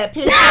me that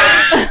picture,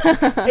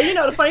 and you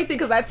know the funny thing,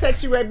 because I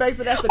text you right back,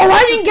 so that's the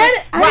I didn't get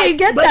it. I didn't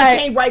get but that. But it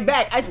came right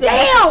back. I said,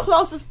 that's the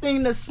closest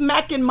thing to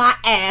smacking my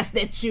ass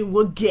that you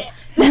will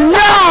get. No.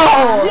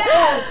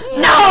 Yes.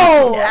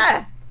 No.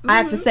 Yeah. I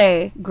have to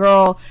say,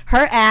 girl,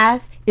 her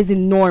ass is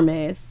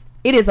enormous.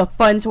 It is a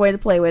fun toy to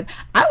play with.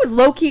 I was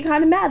low-key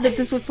kind of mad that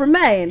this was for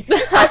men. I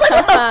was like,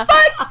 what the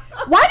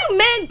fuck? Why do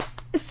men...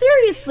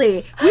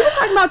 Seriously. We were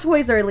talking about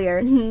toys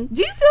earlier. Do you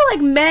feel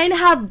like men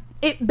have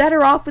it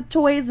better off with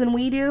toys than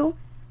we do?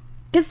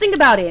 Because think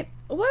about it.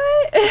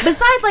 What?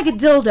 Besides like a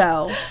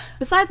dildo,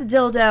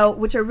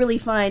 which are really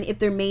fun if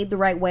they're made the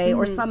right way,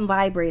 or some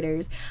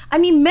vibrators. I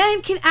mean,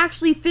 men can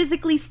actually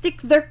physically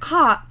stick their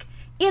cock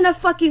in a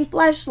fucking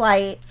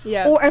fleshlight.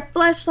 Yeah. Or a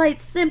fleshlight,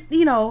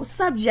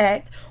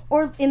 subject.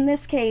 Or in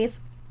this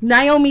case,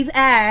 Naomi's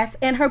ass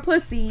and her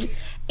pussy,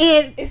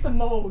 and it's a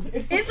mold.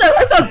 It's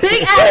a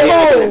big ass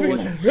mold.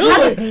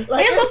 Really?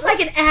 It looks like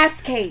an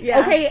ass cake. Yeah.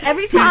 Okay,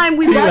 every time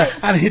we run it,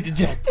 I done hit the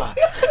jackpot.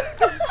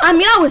 I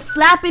mean, I was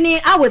slapping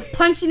it, I was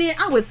punching it,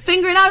 I was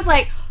fingering. I was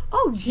like,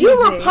 oh Jesus! You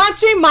were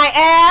punching my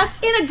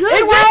ass in a good way.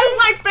 It wasn't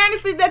like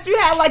fantasy that you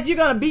had, like you're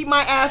gonna beat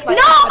my ass. Like,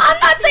 no, I'm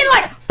not saying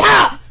like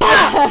bah,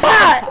 bah,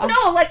 bah.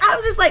 No, like I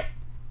was just like,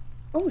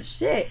 oh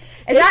shit.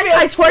 And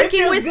I tried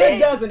twerking with good, it.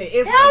 Doesn't it?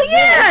 It's hell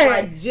yeah. It's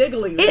like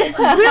jiggly. It's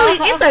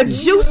a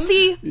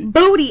juicy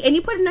booty. And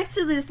you put it next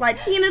to this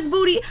like Tina's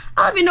booty.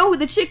 I don't even know who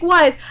the chick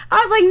was. I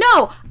was like,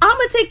 no, I'm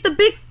gonna take the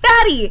big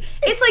fatty.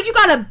 It's like you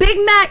got a Big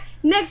Mac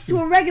next to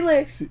a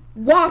regular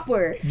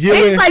Whopper.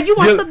 Jillian, it's like you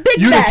want the Big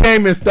you Mac. You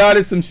came and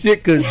started some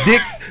shit because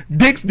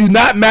dicks do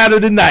not matter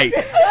tonight.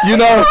 You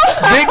know,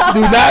 dicks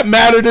do not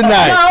matter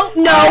tonight.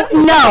 No.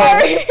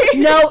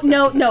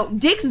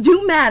 Dicks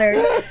do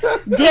matter.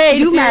 Dicks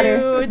do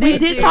matter. We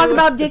did talk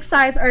about dick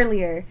size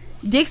earlier.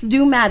 Dicks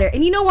do matter.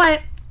 And you know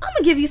what? I'm going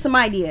to give you some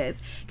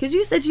ideas. Because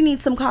you said you need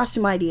some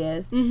costume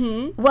ideas.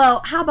 Well,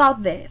 how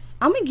about this?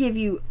 I'm going to give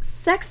you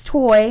sex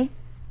toy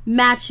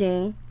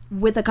matching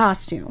with a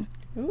costume.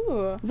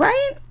 Ooh.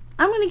 Right?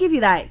 I'm going to give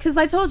you that. Because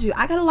I told you,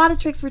 I got a lot of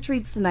tricks for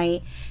treats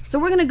tonight. So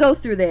we're going to go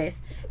through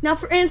this. Now,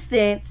 for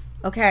instance,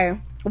 okay,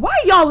 why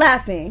are y'all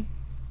laughing?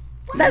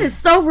 That is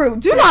so rude.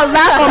 Do not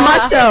laugh on my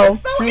show.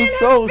 She's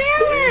so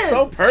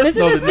personal. This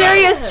is a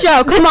serious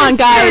show. Come on,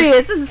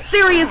 guys. This is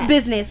serious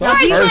business. So now,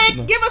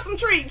 give us some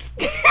treats.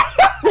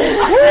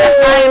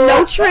 I am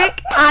no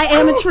trick. I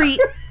am a treat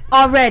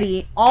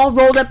already. All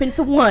rolled up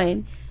into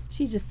one.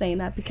 She's just saying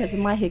that because of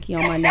my hickey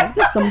on my neck.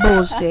 This is some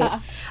bullshit.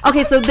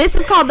 Okay, so this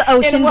is called the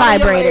Ocean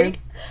Vibrator.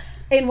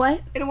 And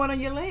what? And one on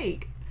your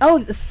leg.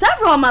 Oh,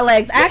 several on my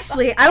legs.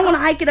 Actually, I don't want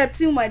to hike it up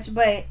too much,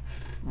 but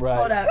Right.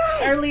 Hold up.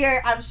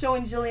 Earlier, I'm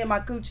showing Jillian my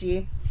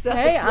coochie.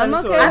 Hey, I'm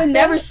okay. I've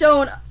never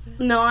shown.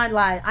 No, I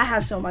lied. I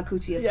have shown my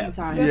coochie a few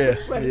times.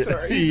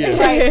 Yeah.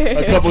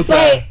 A couple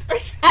times.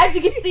 But as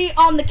you can see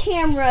on the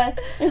camera,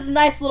 there's a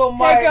nice little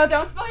mark. Hey, girl,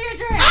 don't spill your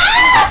drink.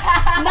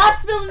 Not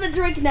spilling the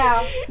drink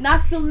now.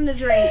 Not spilling the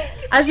drink.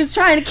 I was just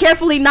trying to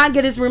carefully not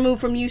get us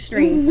removed from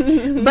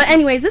Ustream. But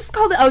anyways, this is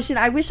called the Ocean.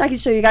 I wish I could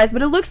show you guys,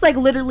 but it looks like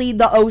literally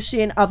the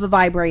ocean of a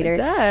vibrator. It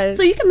does.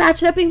 So you can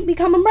match it up and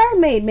become a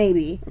mermaid,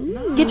 maybe.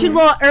 Nice. Get your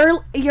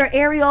little your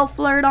Ariel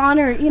flirt on,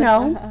 or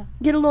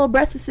get a little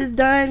breast assist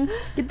done.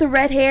 Get the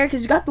red hair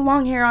because you got the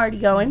long hair already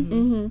going.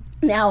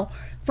 Mm-hmm. Now,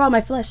 for all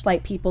my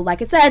fleshlight people,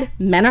 like I said,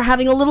 men are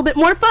having a little bit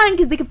more fun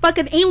because they can fuck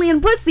an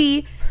alien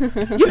pussy. You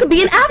could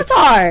be an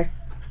avatar.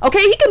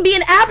 Okay, he can be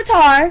an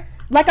avatar.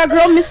 Like our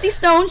girl Misty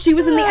Stone, she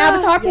was in the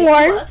Avatar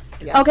porn.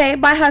 Yes. Okay,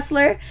 by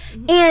Hustler.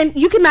 Mm-hmm. And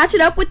you can match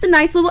it up with the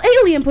nice little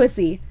alien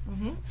pussy.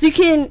 Mm-hmm. So you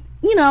can,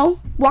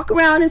 walk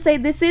around and say,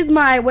 this is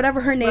my, whatever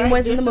her name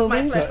was in the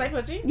movie. This is my fleshlight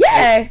pussy?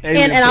 Yeah.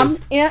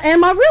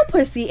 And my real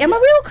pussy and my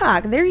real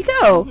cock. There you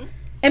go. Mm-hmm.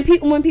 And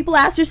when people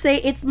ask her, say,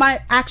 it's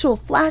my actual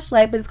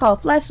flashlight, but it's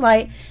called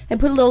fleshlight, and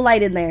put a little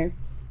light in there.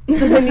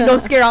 So then you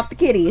don't scare off the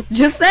kitties.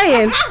 Just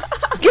saying.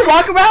 You can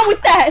walk around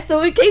with that.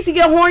 So in case you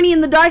get horny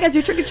in the dark as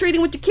you're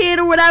trick-or-treating with your kid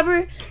or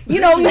whatever, you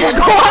can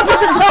go off in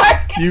the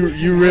dark.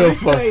 You real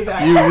fuck.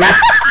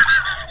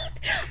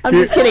 I'm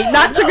just kidding.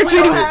 Not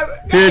trick-or-treating.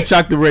 Here,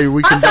 Chocolate Ray.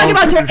 I'm talking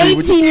about your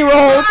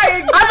 18-year-old.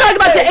 I'm talking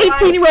about your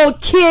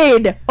 18-year-old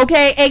kid.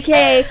 Okay?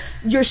 A.K.A.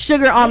 your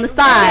sugar on the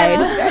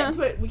side.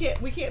 We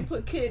can't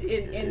put kid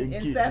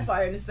and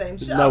Sapphire in the same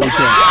shot. No, we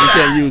can't. We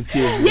can't use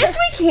kids. Yes,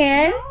 we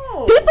can.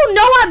 No. People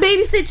know I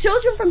babysit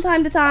children from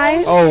time to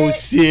time. Oh,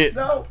 shit.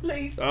 No,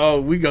 please. Oh,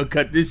 we gonna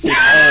cut this shit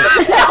off.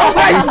 No,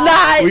 we're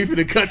not. We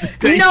finna cut the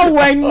station. No,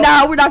 we're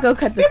not. We're not gonna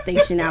cut the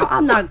station out.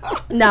 I'm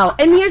not. No.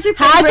 And here's your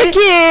favorite. Hide your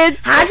kids.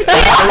 Hide your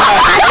kids.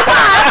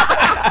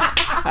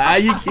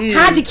 Hide your kids.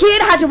 Hide your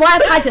kid. Hide your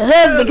wife. Hide your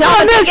husband.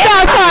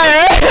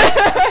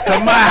 Come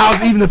to my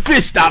house, even the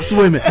fish stop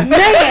swimming. Man,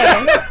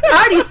 I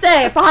already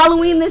said for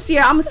Halloween this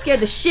year, I'm gonna scare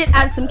the shit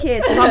out of some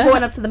kids because I'm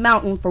going up to the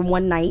mountain for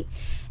one night.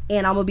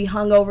 And I'm gonna be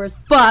hungover as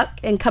fuck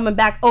and coming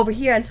back over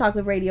here on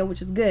Chocolate Radio,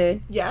 which is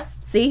good. Yes.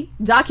 See?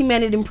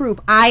 Documented and proof.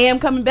 I am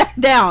coming back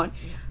down.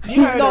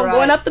 You heard I'm right.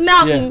 going up the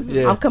mountain.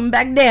 Yeah. I'm coming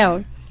back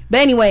down.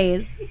 But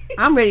anyways,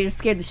 I'm ready to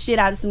scare the shit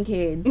out of some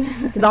kids.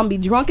 Because I'm gonna be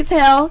drunk as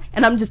hell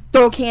and I'm just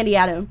throw candy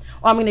at them.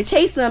 Or I'm gonna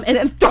chase them and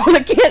then throw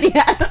the candy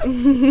at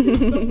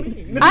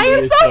them. I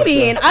am so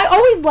mean. I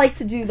always like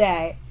to do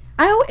that.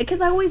 Because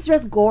I always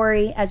dress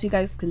gory, as you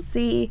guys can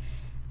see.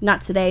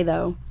 Not today,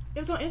 though. It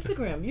was on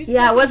Instagram. It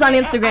was on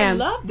Instagram. I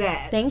love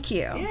that. Thank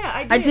you.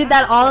 Yeah, I did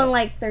that all in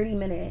like 30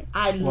 minutes.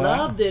 I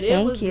loved it.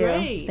 It was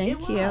great.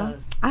 Thank you.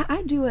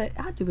 I do it.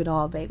 I do it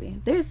all, baby.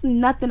 There's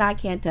nothing I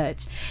can't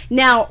touch.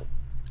 Now,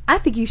 I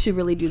think you should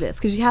really do this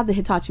because you have the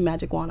Hitachi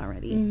magic wand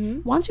already. Mm-hmm.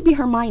 Why don't you be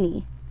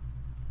Hermione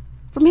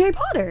from Harry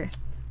Potter?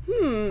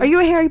 Are you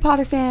a Harry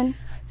Potter fan?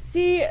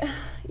 See,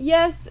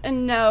 yes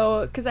and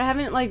no, because I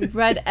haven't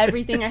read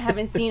everything. I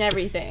haven't seen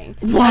everything.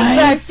 What? But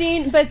I've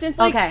seen, but since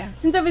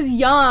since I was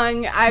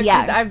young,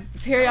 I've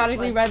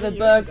periodically read the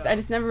books. I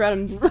just never read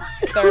them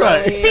thoroughly.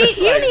 Right. See,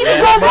 you need to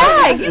go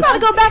back. You gotta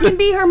go back and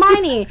be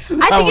Hermione.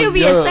 I think it would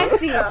be a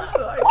sexy.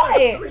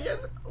 What?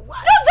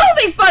 Don't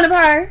make fun of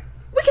her.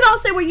 We can all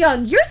say we're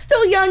young. You're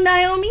still young,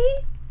 Naomi.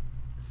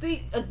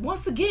 See,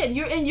 once again,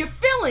 you're in your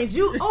feelings.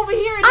 You over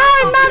here.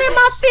 I'm not in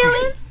my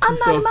feelings. I'm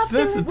not in my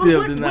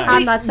feelings.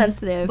 I'm not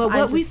sensitive. But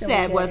what we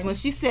said was when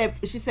she said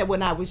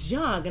when I was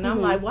young, and I'm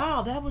like,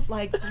 wow, that was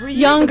like 3 years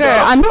younger.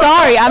 ago. I'm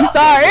sorry.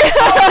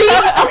 See,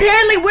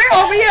 apparently we're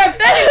over here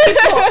offending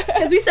people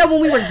because we said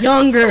when we were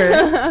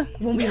younger.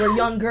 When we were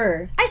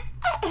younger.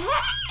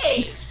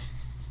 Hey,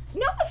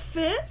 no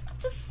offense.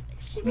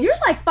 You're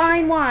like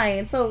fine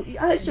wine, so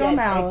hush your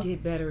mouth. I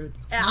get better.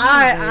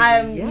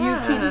 You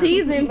keep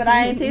teasing, but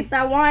I ain't taste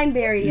that wine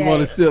berry yet. You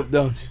want a sip,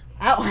 don't you?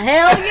 Oh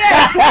hell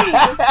yeah,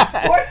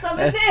 please. Pour some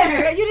in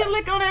there. You didn't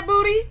lick on that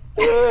booty?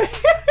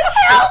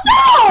 Hell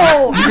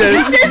no!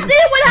 You should have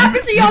seen what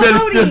happened to your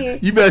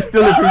booty. You better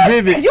steal it from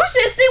Vivid. You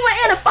should have seen what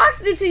Anna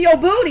Fox did to your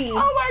booty. Oh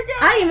my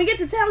god! I didn't even get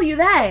to tell you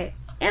that.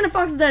 Anna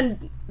Fox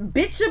done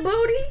bit your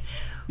booty.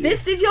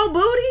 Fisted your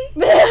booty.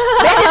 They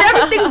did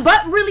everything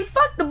but really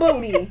fuck the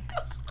booty.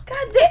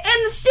 God damn,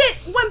 and the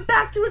shit went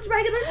back to its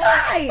regular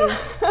size.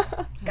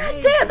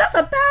 God damn, that's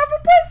a powerful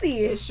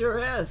pussy. It sure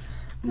is.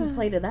 I'm gonna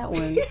play to that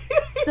one.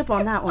 Sip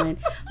on that one.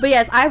 But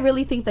yes, I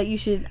really think that you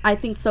should. I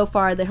think so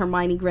far the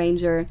Hermione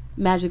Granger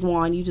magic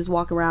wand, you just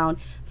walk around,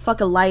 fuck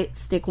a light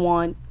stick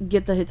wand,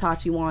 get the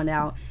Hitachi wand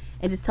out,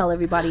 and just tell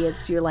everybody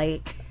it's your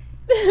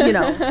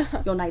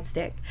your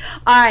nightstick.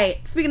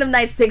 Alright, speaking of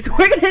nightsticks,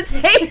 we're gonna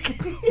take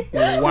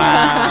we're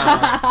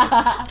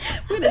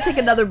gonna take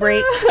another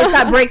break. It's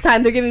not break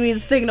time, they're giving me the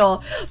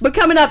signal. But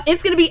coming up,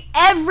 it's gonna be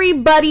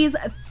everybody's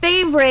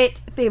favorite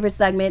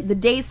segment, the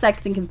Day's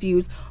Sexed and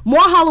Confused.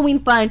 More Halloween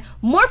fun,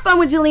 more fun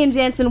with Jillian and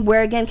Janson.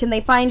 Where again can they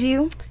find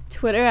you?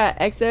 Twitter at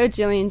XO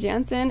Jillian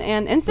Janson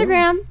and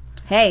Instagram.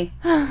 Hey,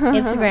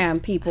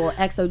 Instagram people,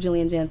 XO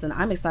Jillian Janson.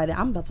 I'm excited.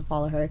 I'm about to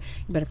follow her.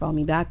 You better follow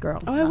me back, girl.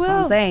 Oh, That's I will. what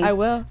I'm saying. I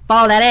will.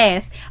 Follow that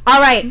ass.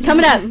 All right,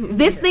 coming up.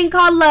 This Thing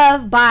Called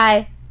Love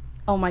by,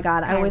 oh my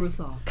God,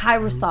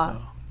 Kyra Saw.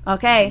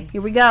 Okay,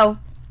 here we go.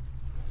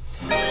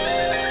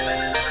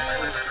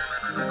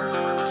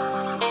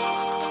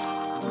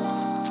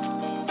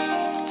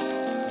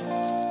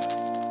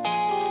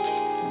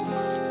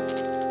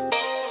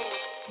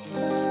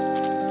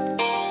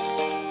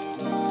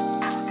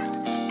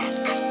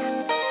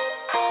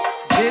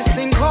 This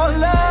thing called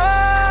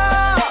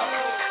love,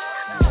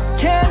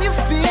 can you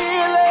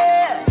feel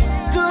it?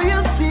 Do you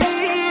see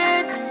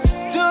it?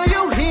 Do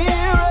you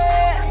hear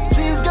it?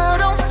 Please girl,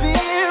 don't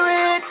fear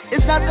it.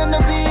 It's nothing to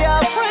be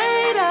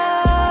afraid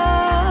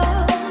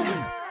of.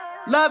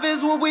 Love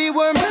is what we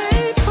were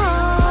made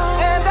from.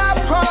 And I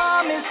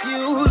promise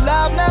you,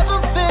 love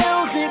never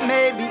fails. It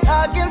may be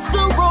against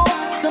the rope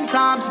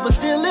sometimes, but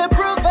still it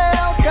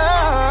prevails,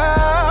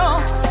 girl.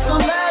 So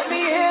let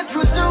me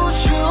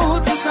introduce you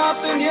to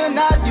something you're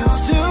not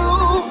used to,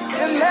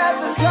 and let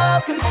this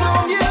love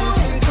consume you. This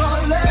thing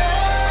called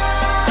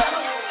love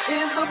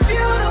is a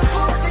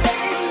beautiful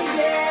thing,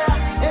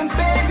 yeah. And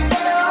baby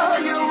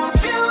girl, you're a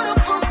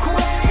beautiful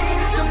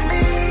queen to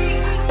me.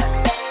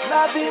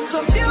 Love is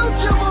a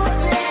mutual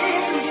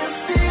thing, you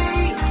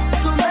see.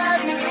 So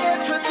let me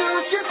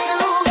introduce you to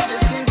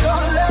this thing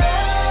called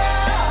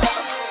love.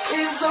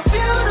 Is a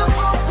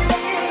beautiful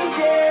thing,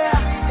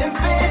 yeah. And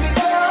baby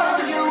girl,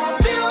 you're a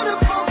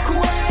beautiful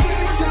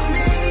queen to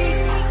me.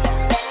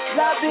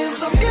 Love is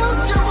a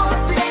mutual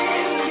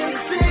thing, you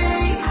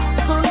see.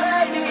 So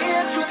let me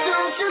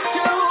introduce you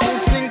to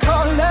this thing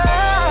called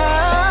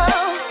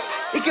love.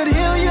 It could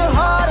heal your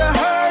heart or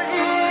hurt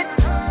it,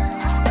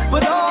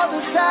 but all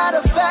the side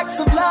effects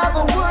of love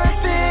are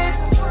worth it.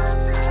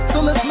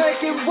 So let's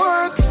make it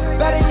work.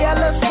 Better yet,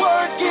 let's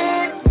work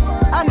it.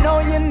 I know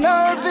you're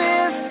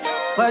nervous,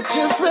 but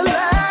just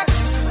relax.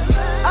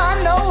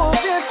 I know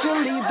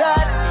eventually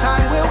that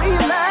time will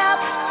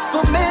elapse,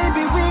 but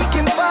maybe we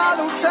can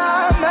follow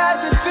time as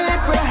it fit,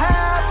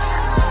 perhaps.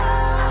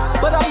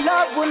 But our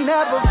love will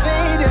never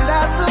fade, and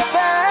that's a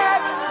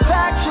fact.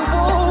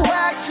 Factual,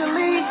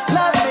 actually,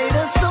 love made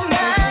us a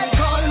match.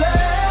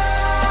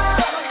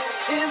 Love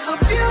is a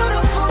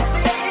beautiful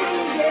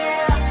thing,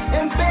 yeah.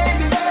 And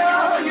baby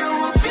girl,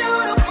 you're a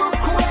beautiful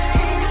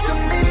queen to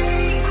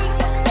me.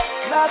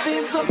 Love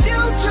is a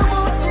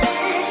mutual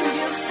thing,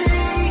 you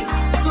see.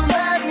 So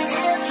let me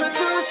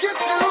introduce you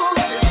to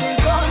this thing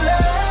called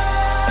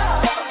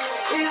love.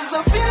 Is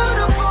a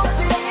beautiful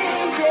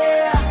thing,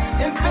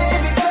 yeah. And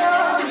baby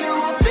girl,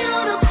 you're a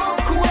beautiful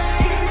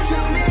queen to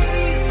me.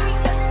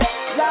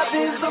 Love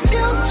is a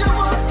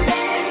mutual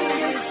thing,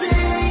 you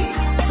see.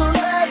 So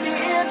let me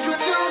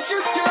introduce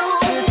you to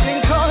this thing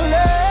called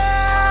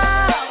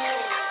love.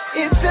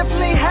 It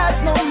definitely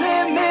has no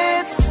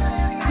limits.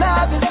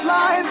 Love is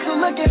blind, so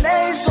look at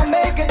age don't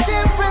make a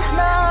difference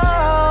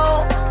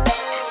now.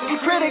 The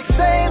critics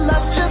say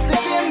love's just a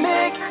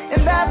gimmick,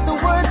 and that the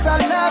words I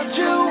loved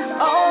you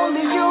are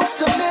only used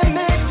to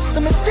mimic the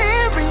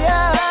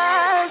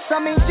mysterious. I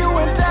mean you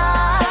and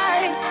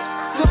I.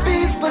 To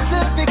be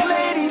specific,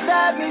 lady,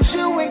 that means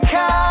you and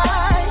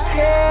Kai.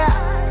 Yeah,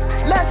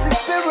 let's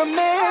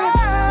experiment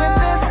with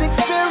this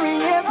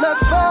experience.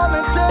 Let's fall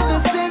into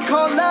this thing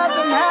called love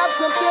and have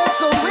something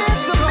so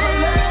intimate.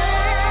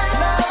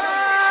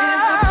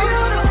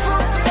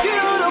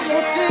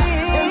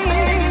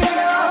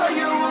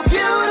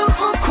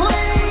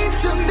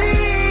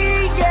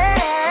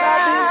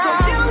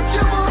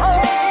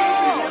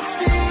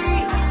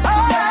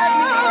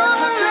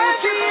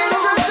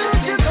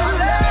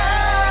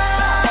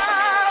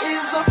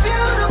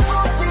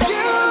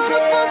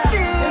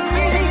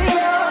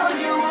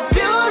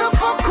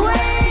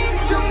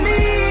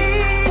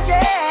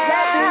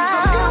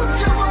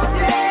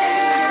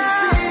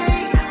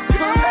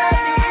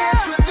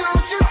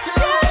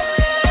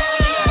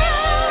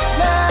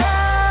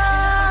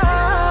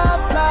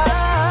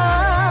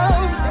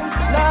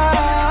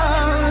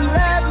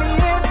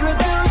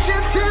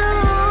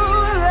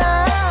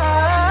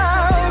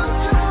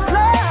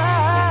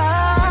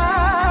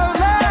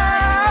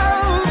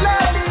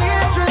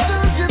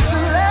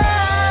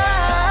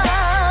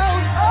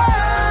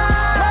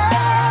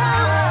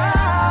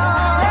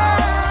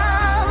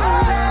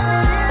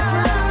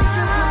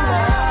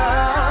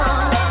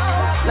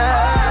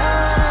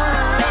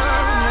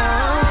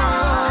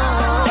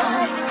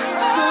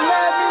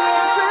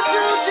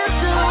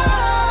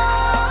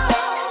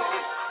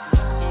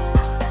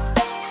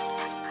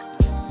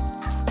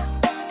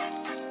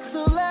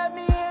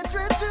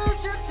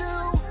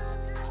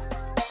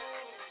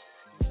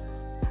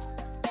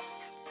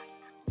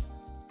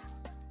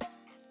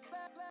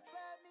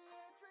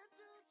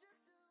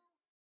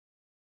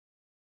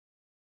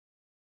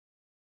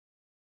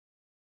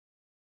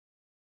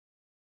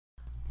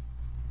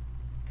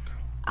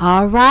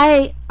 All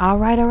right.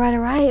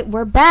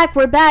 We're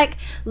back.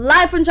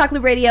 Live from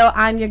Chocolate Radio.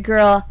 I'm your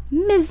girl,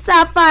 Miss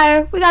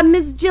Sapphire. We got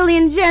Miss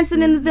Jillian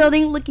Janson in the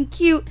building, looking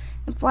cute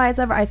and fly as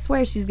ever. I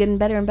swear she's getting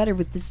better and better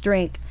with this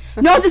drink.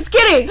 No, I'm just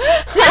kidding.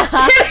 Just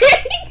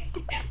kidding.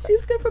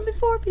 She's good from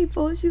before,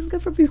 people. She's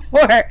good from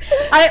before.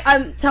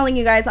 I'm telling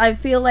you guys, I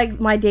feel like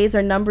my days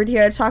are numbered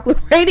here at Chocolate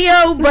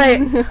Radio, but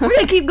we're going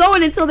to keep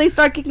going until they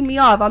start kicking me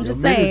off. I'm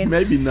just saying.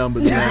 Maybe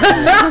numbered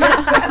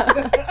now.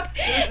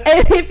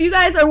 And if you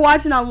guys are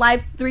watching on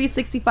Live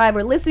 365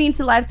 or listening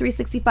to Live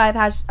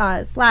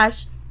 365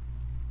 slash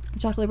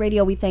Chocolate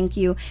Radio, we thank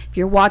you. If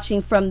you're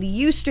watching from the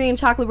Ustream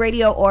Chocolate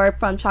Radio or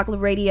from Chocolate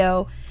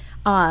Radio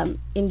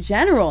in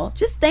general,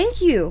 just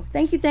thank you.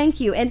 And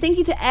thank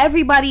you to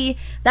everybody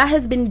that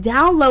has been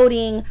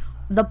downloading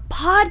the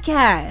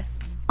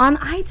podcast on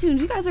iTunes.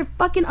 You guys are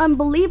fucking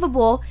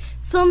unbelievable.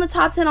 Still in the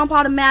top 10 on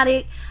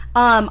Podomatic.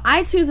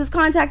 iTunes is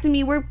contacting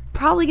me. We're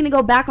probably gonna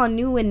go back on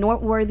New and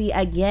Noteworthy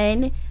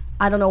again.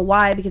 I don't know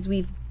why, because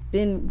we've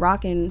been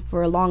rocking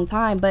for a long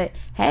time, but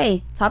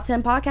hey, top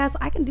 10 podcasts,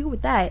 I can do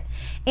with that.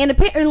 And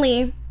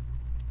apparently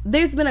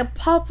there's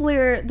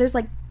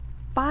like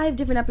 5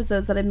 different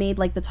episodes that have made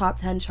like the top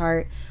 10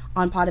 chart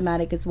on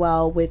Podomatic as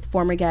well, with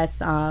former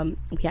guests.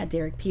 We had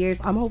Derek Pierce.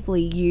 I'm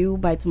hopefully you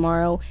by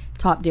tomorrow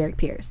top Derek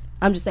Pierce.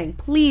 I'm just saying,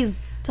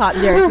 please top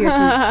Derek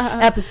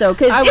Pierce's episode,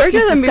 because I worked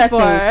with him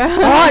before.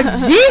 Oh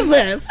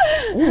Jesus!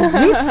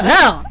 Do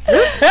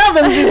tell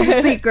them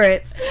juicy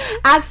secrets.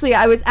 Actually,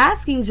 I was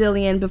asking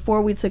Jillian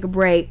before we took a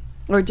break,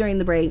 or during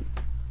the break,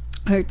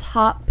 her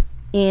top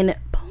in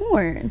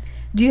porn.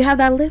 Do you have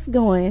that list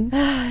going?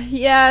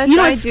 Yes, you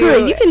know what, screw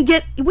it. We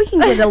can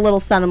get a little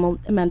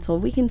sentimental.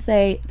 We can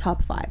say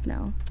top 5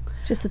 now,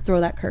 just to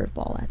throw that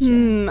curveball at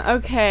you.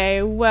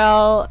 Okay,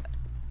 well,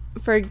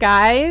 for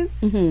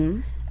guys,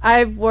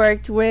 I've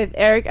worked with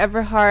Eric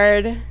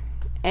Everhard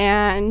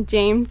and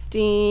James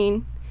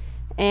Dean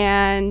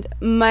and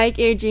Mike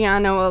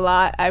Adriano a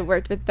lot. I've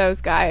worked with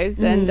those guys,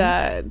 and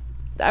I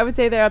would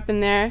say they're up in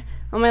there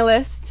on my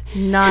list.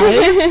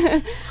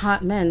 Nice.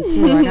 Hot men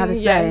too, I gotta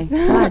say. Yes.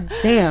 God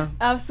damn.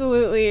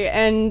 Absolutely,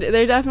 and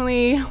they're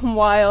definitely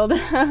wild.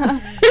 I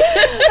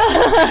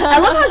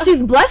love how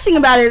she's blushing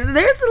about it.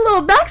 There's a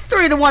little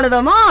backstory to one of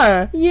them,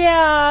 huh?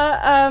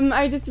 Yeah,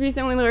 I just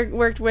recently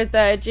worked with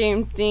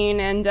James Dean,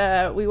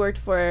 and we worked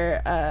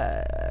for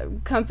a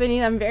company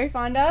that I'm very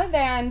fond of,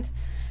 and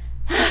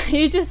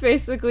he just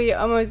basically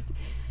almost...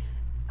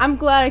 I'm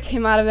glad I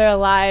came out of there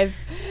alive.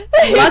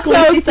 Luckily,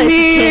 she said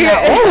she came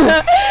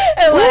out.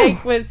 And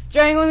like was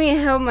strangling me,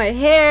 held my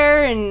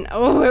hair, and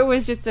it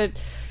was just a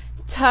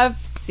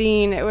tough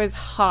scene. It was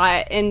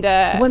hot, and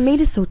what made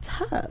it so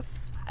tough?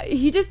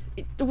 He just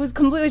was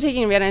completely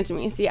taking advantage of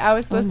me. See, I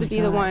was supposed to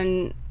be the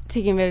one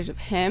taking advantage of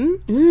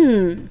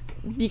him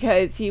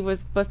because he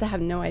was supposed to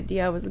have no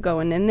idea I was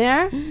going in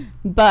there,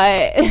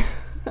 but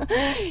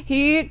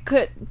he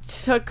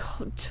took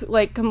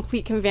like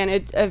complete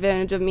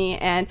advantage of me,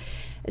 and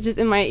just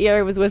in my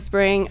ear was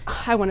whispering,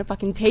 I want to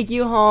fucking take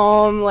you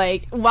home,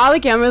 like while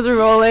the cameras were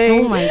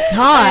rolling. Oh my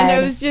god. And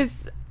it was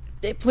just,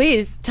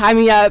 please tie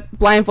me up,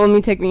 blindfold me,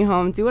 take me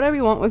home, do whatever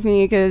you want with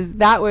me, because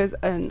that was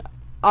an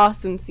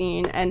awesome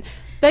scene. And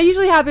that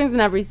usually happens in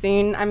every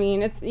scene. I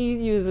mean,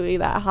 he's usually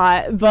that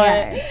hot,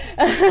 but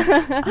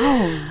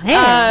oh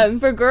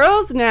man. For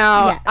girls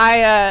now,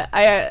 yes.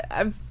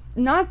 I've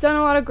not done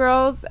a lot of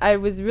girls. I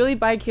was really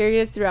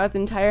bi-curious throughout the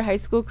entire high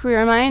school career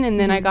of mine, and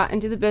then I got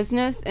into the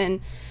business, and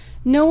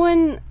no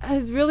one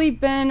has really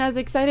been as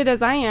excited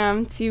as I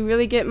am to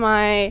really get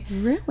I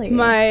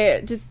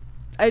just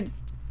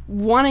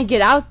want to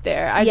get out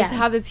there. I just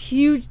have this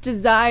huge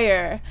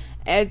desire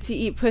to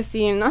eat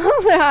pussy and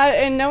all that,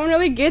 and no one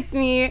really gets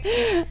me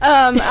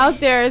out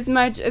there as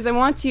much as I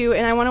want to.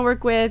 And I want to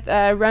work with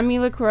Remy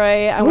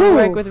LaCroix. I want to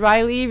work with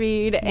Riley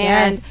Reid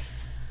and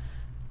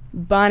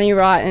Bonnie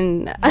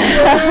Rotten.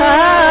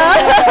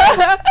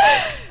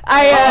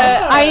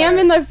 I am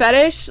into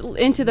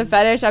the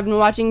fetish. I've been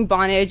watching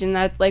bondage, and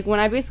that's like when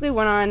I basically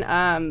went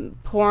on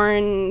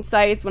porn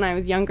sites when I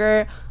was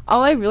younger,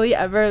 all I really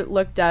ever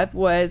looked up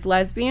was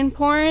lesbian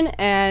porn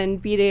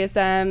and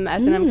BDSM,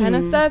 S&M kind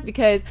of stuff,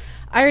 because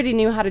I already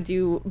knew how to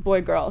do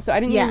boy-girl, so I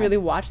didn't even really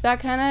watch that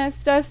kind of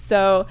stuff.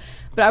 So,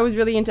 but I was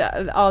really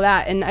into all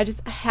that, and I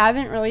just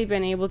haven't really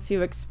been able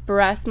to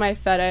express my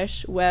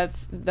fetish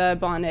with the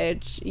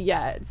bondage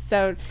yet.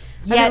 So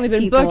I've only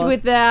been booked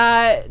with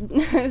that,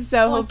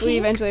 so hopefully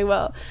eventually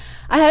will.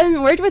 I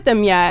haven't worked with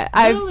them yet.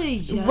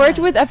 Really? I've worked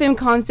with FM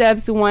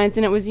Concepts once,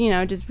 and it was,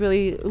 just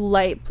really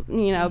light,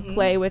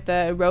 play with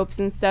the ropes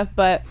and stuff,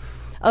 but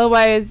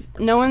otherwise,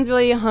 no one's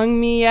really hung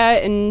me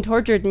yet and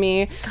tortured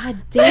me.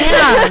 God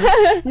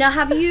damn. Now,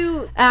 have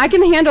you... I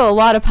can handle a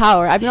lot of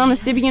power. I've been on the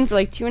Sibian for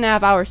like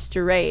 2.5 hours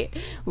straight.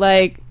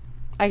 Like,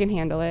 I can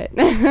handle it.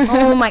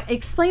 Oh my...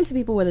 Explain to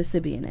people what a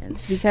Sibian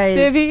is, because...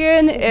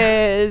 Sibian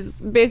is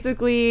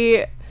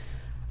basically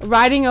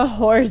riding a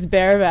horse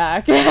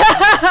bareback.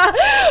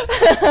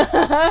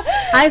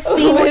 I've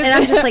seen it, and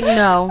I'm just like,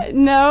 no.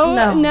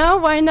 No,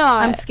 why not?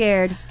 I'm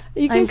scared.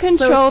 You can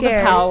control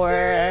the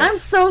power. I'm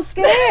so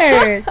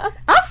scared.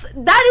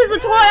 That is the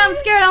toy I'm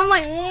scared. I'm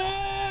like,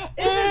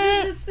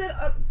 just sit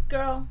up,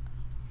 girl.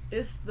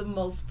 It's the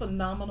most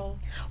phenomenal.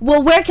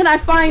 Well, where can I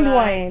find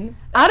one?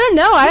 I don't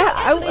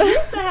know. They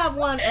used to have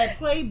one at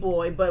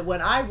Playboy, but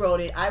when I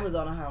wrote it, I was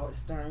on a Howard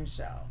Stern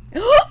show.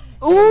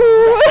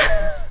 Ooh.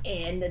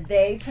 And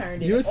they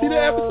turned it. You see the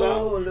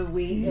episode?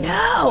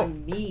 No.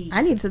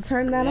 I need to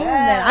turn that on.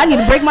 Then I need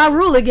to break my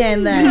rule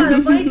again. Then. You know,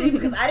 the funny thing,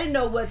 because I didn't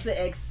know what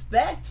to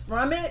expect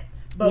from it,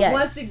 but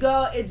once you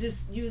go, it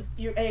just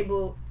you're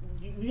able.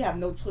 You have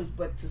no choice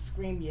but to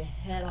scream your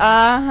head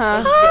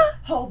off. Your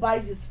whole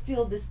body just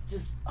feel this,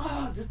 just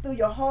through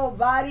your whole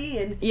body,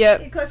 and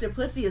because your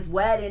pussy is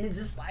wet, and it's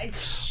just like.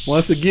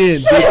 Once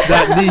again, dicks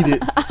not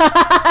needed.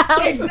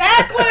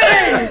 Exactly.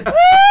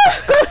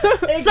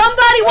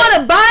 Somebody want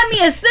to buy me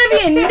a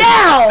Sybian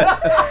now?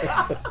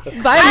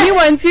 Buy me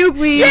one too,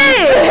 please.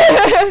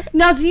 Shit.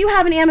 Now, do you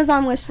have an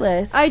Amazon wish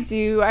list? I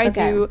do. I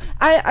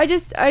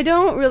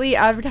don't really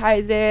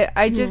advertise it.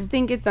 I just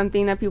think it's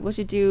something that people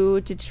should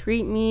do to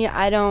treat me.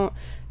 I don't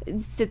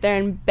sit there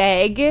and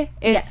beg.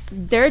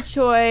 It's their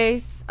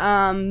choice.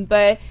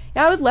 But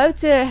I would love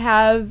to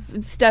have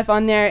stuff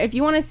on there. If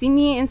you want to see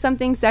me in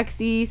something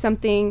sexy,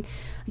 something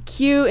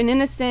cute and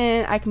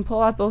innocent, I can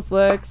pull out both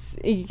looks.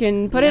 You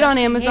can put it on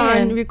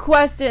Amazon,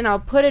 request it, and I'll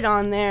put it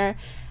on there.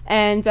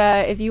 And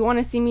if you want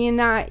to see me in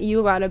that,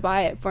 you gotta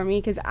buy it for me,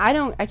 because I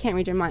can't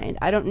read your mind.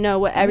 I don't know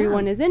what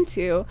everyone is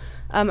into.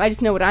 I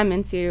just know what I'm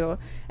into,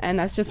 and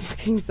that's just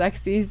looking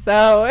sexy,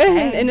 so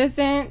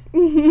innocent.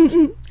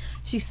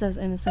 She says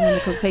innocent in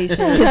the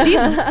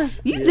quotation.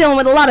 You dealing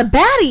with a lot of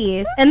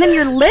baddies, and then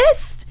your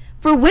list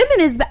for women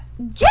is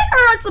get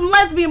her some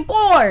lesbian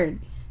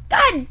porn.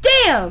 God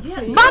damn,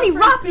 Bonnie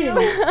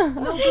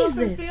Robbins.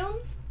 Jesus.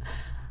 Films?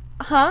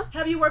 Huh?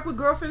 Have you worked with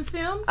Girlfriends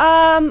Films?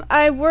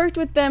 I worked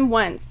with them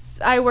once.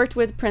 I worked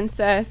with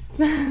Princess.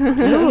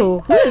 Ooh,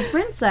 who is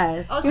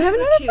Princess? Oh, she's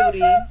a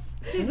cutie.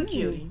 She's a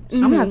cutie.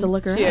 I'm gonna have to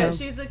look her up.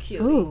 She's a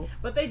cutie. Ooh.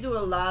 But they do a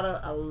lot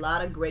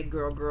of great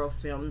girl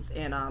films,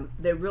 and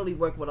they really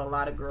work with a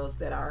lot of girls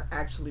that are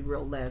actually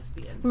real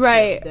lesbians.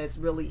 Right. That's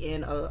really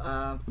in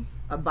a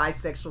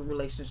bisexual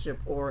relationship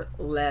or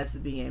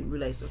lesbian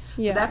relationship.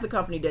 So that's a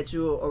company that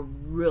you'll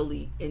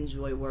really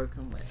enjoy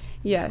working with.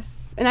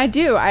 Yes, and I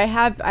do.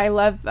 I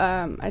love.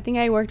 I think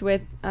I worked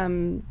with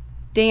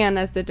Dan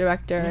as the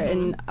director,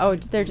 and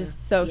they're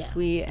just so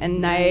sweet and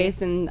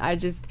nice, and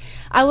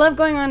I love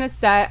going on a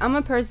set. I'm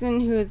a person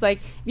who's like,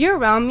 if you're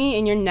around me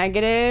and you're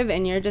negative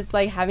and you're just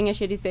like having a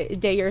shitty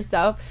day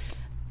yourself,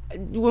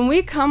 when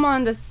we come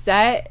on the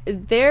set,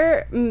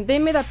 they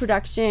made that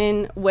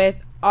production with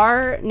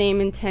our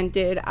name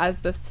intended as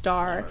the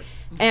star,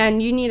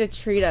 and you need to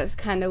treat us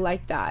kind of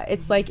like that.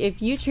 It's like, if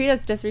you treat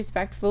us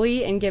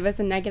disrespectfully and give us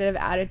a negative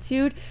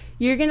attitude,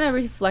 you're gonna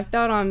reflect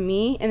that on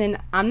me, and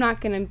then I'm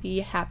not gonna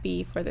be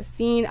happy for the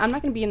scene. I'm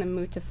not gonna be in the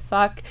mood to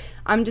fuck.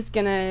 I'm just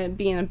gonna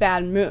be in a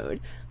bad mood.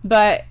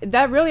 But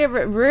that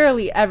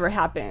rarely ever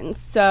happens.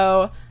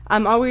 So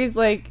I'm always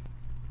like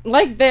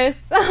this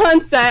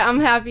on set.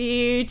 I'm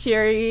happy,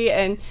 cheery,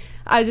 and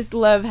I just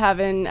love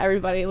having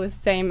everybody the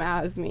same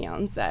as me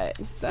on set.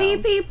 So. See,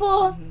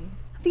 people,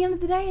 at the end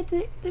of the day,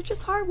 they're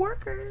just hard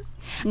workers.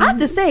 I have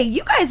to say,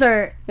 you guys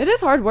are... It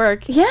is hard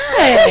work.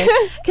 Yeah.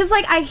 Because,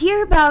 like, I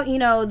hear about,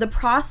 the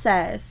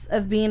process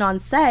of being on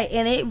set,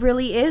 and it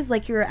really is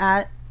like you're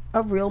at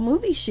a real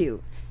movie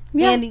shoot.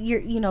 Yeah. And,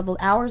 the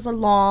hours are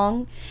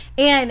long.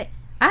 And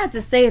I have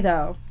to say,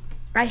 though,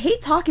 I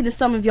hate talking to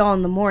some of y'all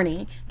in the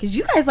morning, because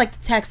you guys like to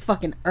text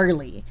fucking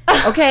early,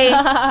 okay?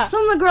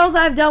 Some of the girls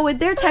I've dealt with,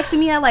 they're texting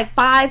me at like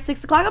 5,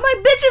 6 o'clock. I'm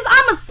like, bitches,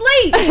 I'm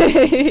asleep.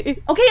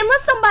 Okay,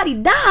 unless somebody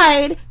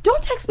died,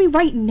 don't text me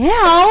right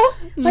now.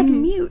 Like,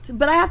 mute.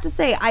 But I have to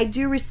say, I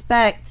do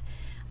respect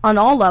on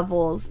all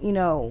levels,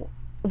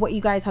 what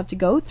you guys have to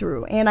go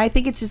through. And I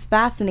think it's just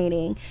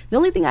fascinating. The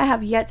only thing I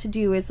have yet to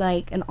do is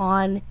like an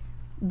on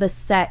the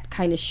set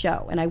kind of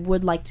show, and I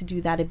would like to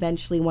do that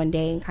eventually one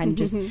day, and kind of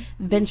just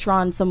venture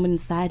on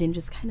someone's side and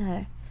just kind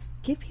of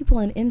give people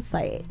an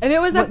insight. If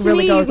it was up to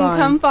me, you can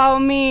come follow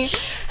me.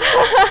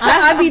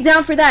 I'd be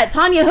down for that.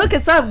 Tanya, hook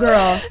us up,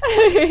 girl.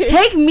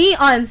 Take me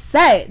on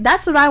set.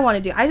 That's what I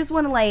want to do. I just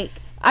want to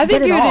I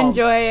think you would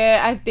enjoy it.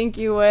 I think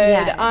you would.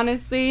 Yeah.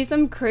 Honestly,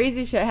 some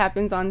crazy shit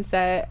happens on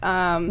set.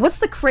 What's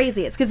the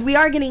craziest? Because we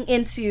are getting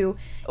into,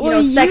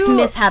 sex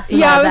mishaps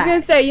and all that. Yeah, I was going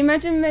to say, you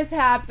mentioned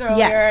mishaps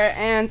earlier,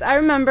 and I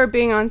remember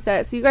being on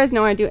set, so you guys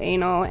know I do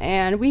anal,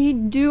 and we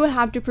do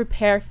have to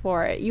prepare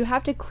for it. You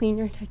have to clean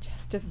your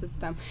digestive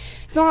system.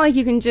 It's not like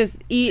you can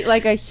just eat,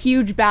 a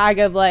huge bag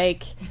of,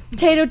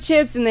 potato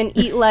chips and then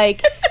eat,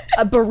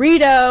 a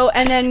burrito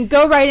and then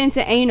go right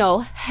into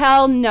anal.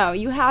 Hell no.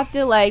 You have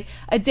to,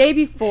 a day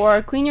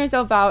before, clean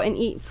yourself out and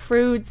eat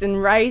fruits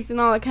and rice and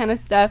all that kind of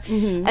stuff.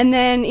 And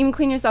then even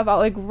clean yourself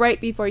out, right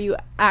before you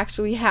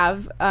actually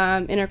have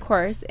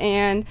intercourse.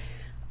 And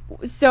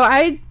so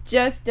I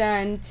just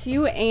done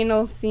 2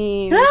 anal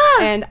scenes,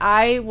 and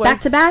I was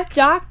back-to-back?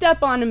 Stocked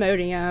up on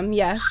Imodium,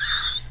 yes.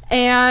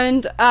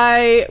 And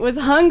I was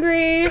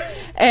hungry,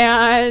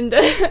 and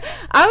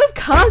I was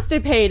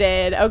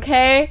constipated,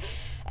 okay?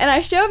 And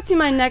I show up to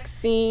my next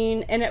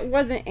scene, and it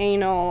wasn't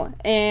anal.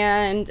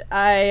 And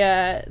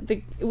I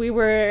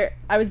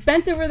was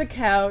bent over the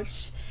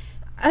couch.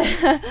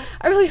 I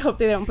really hope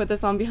they don't put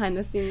this on behind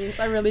the scenes.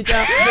 I really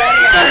don't.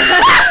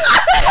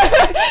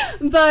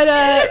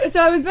 But so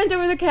I was bent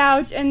over the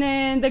couch, and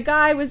then the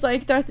guy was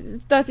like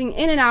thrusting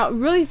in and out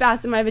really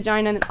fast in my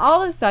vagina, and then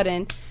all of a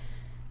sudden,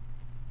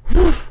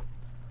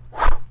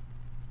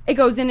 it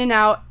goes in and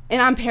out,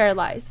 and I'm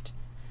paralyzed.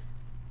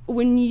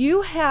 When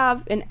you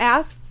have an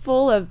ass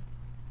full of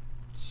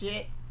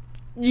shit,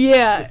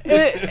 yeah,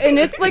 and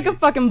it's like a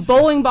fucking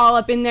bowling ball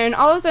up in there, and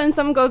all of a sudden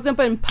someone goes up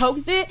and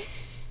pokes it,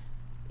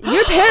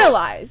 you're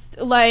paralyzed.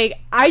 Like,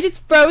 I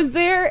just froze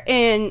there,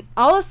 and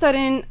all of a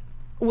sudden,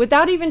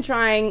 without even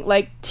trying,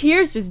 like,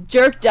 tears just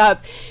jerked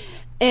up,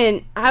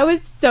 and I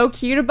was so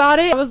cute about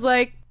it. I was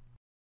like,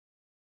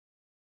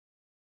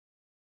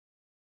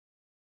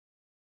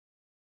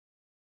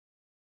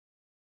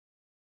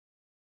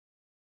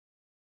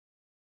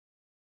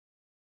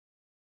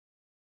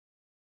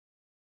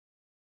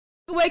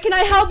 wait, can I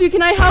help you?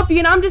 Can I help you?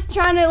 And I'm just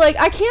trying to, like,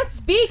 I can't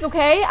speak,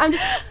 okay? I'm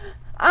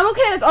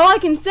okay, that's all I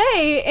can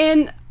say,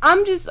 and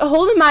I'm just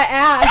holding my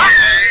ass,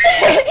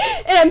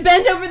 and I'm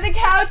bent over the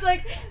couch,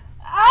 like,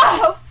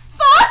 oh,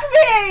 fuck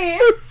me!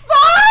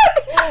 Fuck!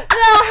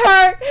 That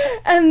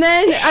hurt! And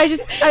then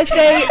I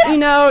say, you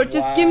know,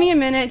 just give me a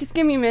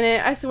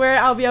minute, I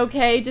swear I'll be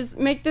okay, just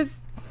make this,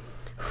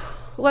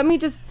 let me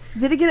just...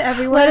 Did it get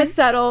everywhere? Let it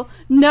settle.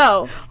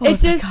 No. Oh, it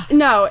just,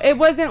 no, it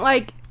wasn't,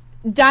 like,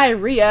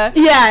 diarrhea.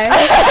 Yeah.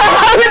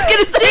 I was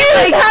gonna say,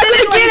 like, how did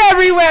it get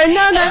everywhere?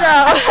 No.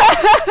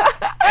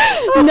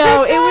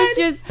 No, it was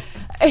just,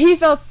 he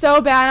felt so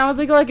bad, and I was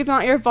like, look, it's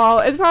not your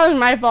fault. It's probably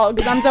my fault,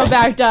 because I'm so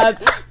backed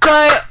up.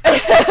 But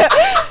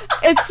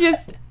it's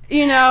just,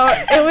 you know,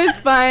 it was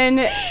fun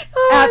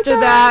after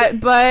that.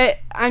 But,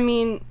 I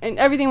mean, and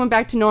everything went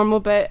back to normal,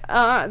 but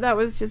that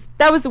was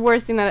the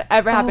worst thing that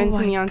ever happened to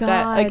me on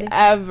set. Like,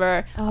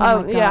 ever.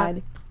 Oh, my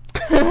God.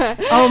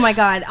 Oh, my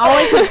God. All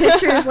I can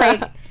picture is,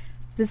 like,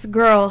 this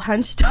girl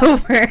hunched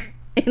over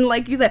and,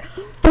 like you said,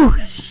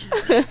 whoosh.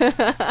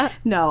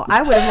 No,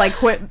 I would have, like,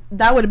 quit.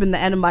 That would have been the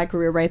end of my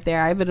career right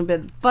there. I would have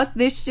been, fuck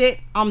this shit.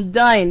 I'm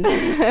done.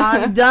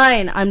 I'm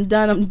done.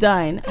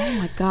 Oh,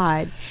 my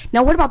God.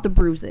 Now, what about the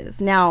bruises?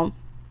 Now,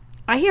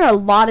 I hear a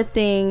lot of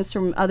things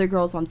from other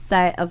girls on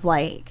set of,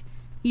 like,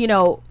 you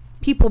know,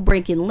 people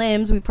breaking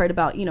limbs. We've heard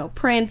about, you know,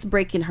 Prince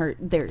breaking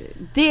their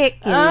dick.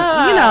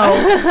 And, you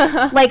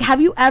know, like,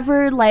 have you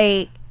ever,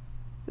 like,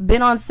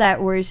 been on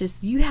set where it's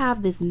just you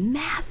have this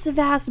massive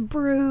ass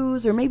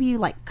bruise, or maybe you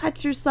like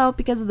cut yourself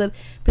because of the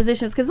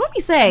positions? Because let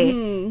me say,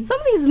 some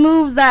of these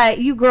moves that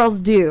you girls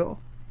do,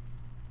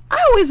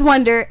 I always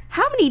wonder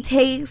how many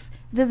takes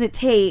does it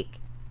take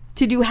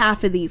to do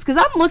half of these? Because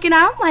I'm looking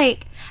at, I'm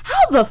like,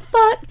 how the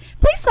fuck?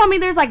 Please tell me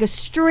there's like a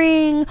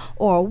string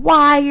or a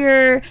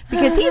wire,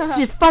 because he's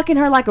just fucking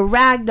her like a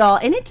rag doll,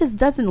 and it just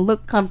doesn't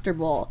look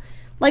comfortable.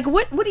 Like,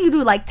 what do you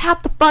do? Like,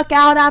 tap the fuck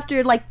out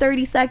after, like,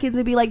 30 seconds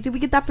and be like, did we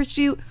get that for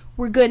shoot?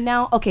 We're good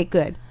now? Okay,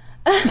 good.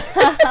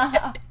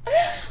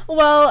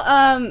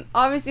 Well,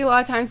 obviously, a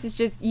lot of times it's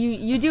just,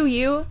 you do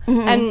you,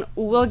 and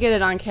we'll get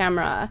it on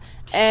camera.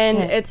 And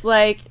it's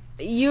like,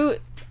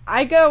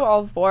 I go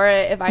all for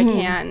it if I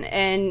can.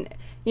 And,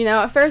 you know,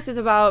 at first it's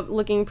about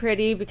looking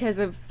pretty, because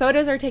the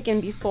photos are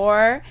taken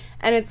before,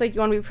 and it's like,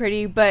 you want to be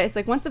pretty. But it's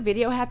like, once the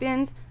video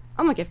happens,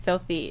 I'm gonna get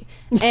filthy.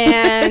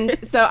 And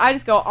so I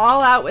just go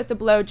all out with the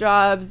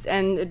blowjobs,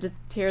 and it just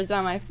tears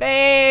down my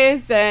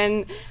face.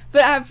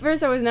 But at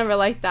first I was never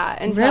like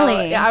that until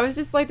I was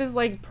just like this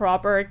like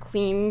proper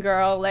clean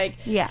girl. Like,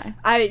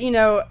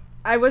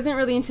 I wasn't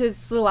really into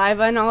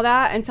saliva and all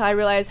that until I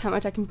realized how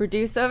much I can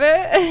produce of it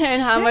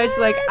and how much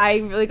like I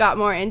really got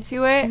more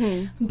into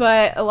it.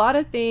 But a lot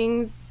of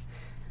things,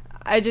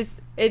 I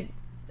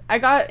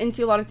got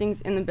into a lot of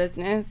things in the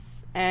business.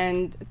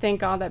 And thank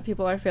God that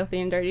people are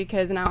filthy and dirty,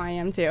 because now I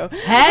am too.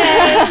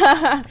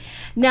 Hey!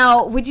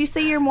 Now, would you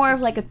say you're more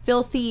of like a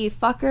filthy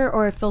fucker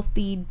or a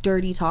filthy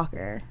dirty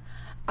talker?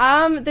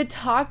 The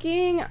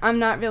talking, I'm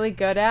not really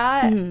good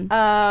at.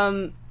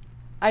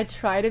 I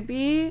try to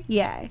be.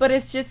 Yeah. But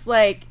it's just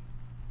like,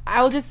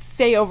 I'll just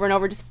say over and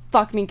over, just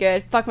fuck me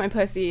good, fuck my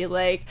pussy.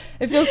 Like,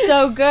 it feels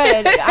so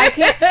good.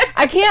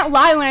 I can't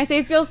lie when I say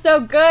it feels so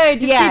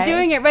good. Just keep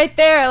doing it right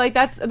there. Like,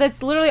 that's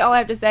literally all I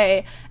have to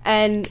say.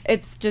 And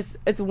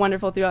it's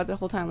wonderful throughout the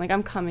whole time. Like,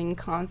 I'm coming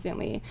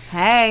constantly.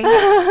 Hey.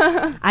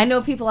 I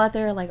know people out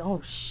there are like,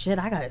 oh shit,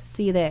 I gotta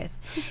see this.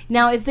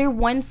 Now, is there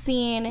one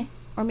scene,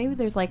 or maybe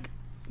there's like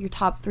your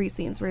top 3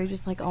 scenes where you're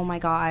just like, oh my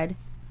God,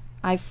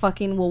 I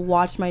fucking will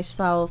watch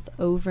myself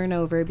over and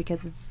over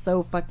because it's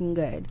so fucking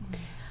good?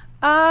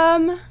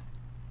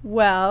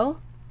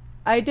 Well,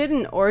 I did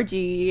an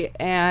orgy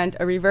and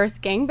a reverse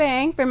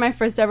gangbang for my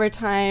first ever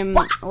time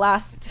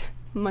last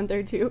month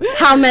or 2.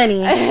 How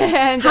many?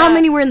 And, how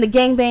many were in the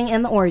gangbang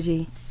and the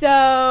orgy?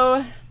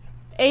 So,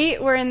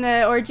 8 were in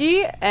the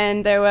orgy,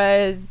 and there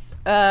was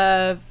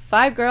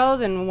 5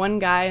 girls and 1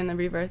 guy in the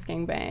reverse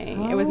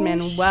gangbang. It was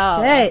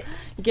Manuel. Shit.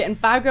 Getting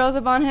 5 girls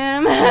up on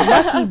him.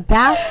 Lucky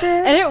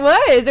bastard. And it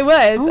was.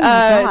 Oh my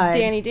God.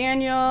 Danny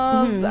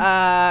Daniels,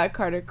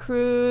 Carter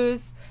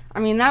Cruz. I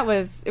mean, it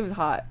was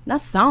hot.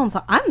 That sounds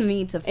hot. I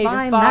need to Adrian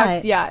find Fox,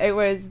 that. yeah, it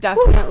was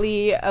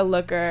definitely a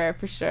looker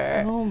for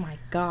sure. Oh my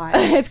God.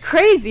 It's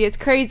crazy. It's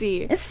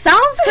crazy. It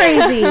sounds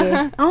crazy.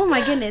 Oh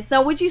my goodness.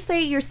 So would you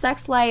say your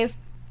sex life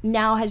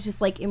now has just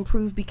like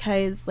improved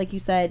because, like you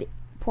said,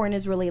 porn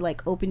has really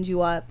like opened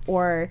you up,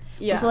 or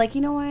is it like,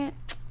 you know what,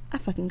 I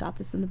fucking got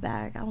this in the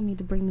bag, I don't need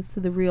to bring this to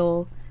the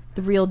real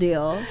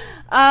deal?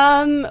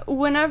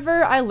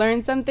 Whenever I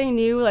learn something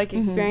new, like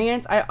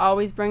experience, I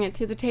always bring it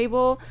to the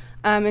table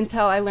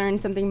until I learn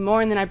something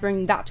more, and then I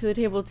bring that to the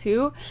table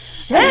too.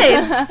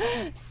 Shit.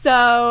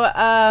 So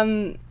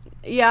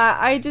yeah,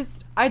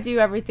 I do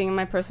everything in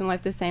my personal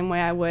life the same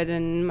way I would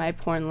in my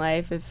porn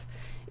life. If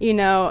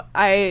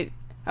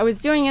I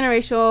was doing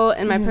interracial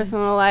in my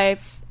personal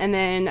life, and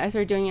then I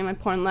started doing it in my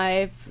porn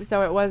life,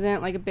 so it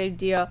wasn't like a big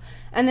deal.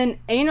 And then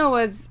anal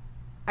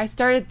I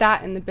started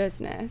that in the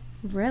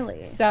business.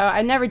 Really? So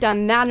I'd never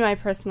done that in my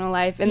personal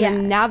life, and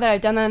then now that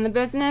I've done that in the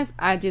business,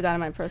 I do that in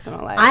my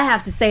personal life. I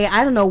have to say,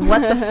 I don't know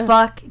what the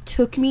fuck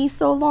took me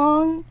so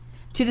long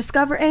to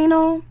discover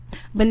anal,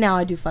 but now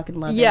I do fucking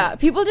love it. Yeah,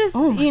 people just,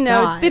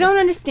 God. they don't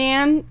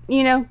understand,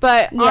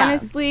 but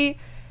honestly,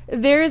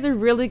 there is a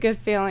really good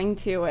feeling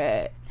to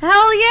it.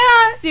 Hell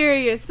yeah!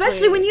 Seriously.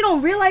 Especially when you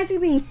don't realize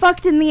you're being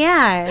fucked in the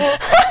ass.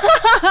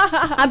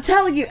 I'm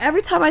telling you,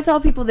 every time I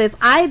tell people this,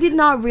 I did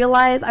not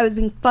realize I was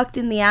being fucked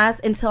in the ass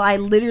until I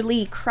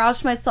literally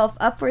crouched myself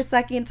up for a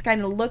second to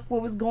kind of look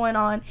what was going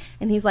on.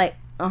 And he's like,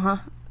 yeah,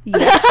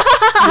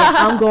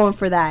 I'm going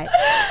for that.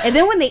 And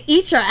then when they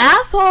eat your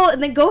asshole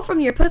and then go from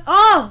your pussy,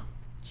 oh,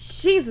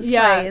 Jesus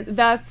Christ.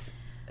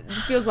 It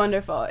feels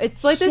wonderful.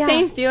 It's like the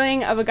same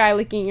feeling of a guy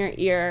licking your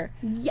ear.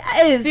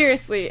 Yes.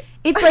 Seriously.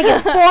 It's like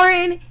it's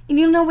foreign and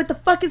you don't know what the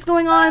fuck is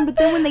going on, but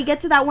then when they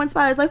get to that one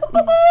spot, it's like,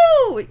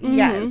 woo!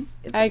 Yes.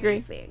 It's I agree.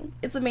 Amazing.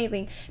 It's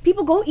amazing.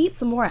 People, go eat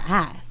some more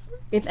ass.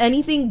 If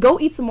anything, go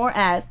eat some more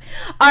ass.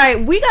 All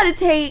right, we got to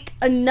take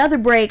another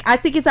break. I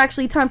think it's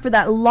actually time for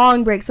that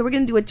long break. So we're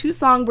going to do a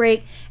 2-song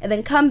break and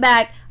then come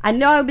back. I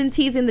know I've been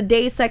teasing the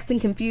Dazed, Sexed,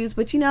 and Confused,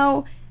 but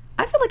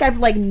I feel like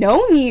I've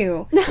known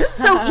you. This is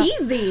so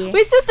easy.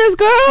 We sisters,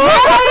 girl.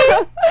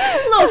 Right?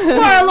 A little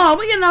swirl on.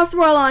 We're getting all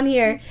swirl on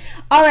here.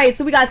 All right,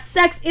 so we got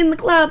Sex in the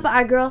Club by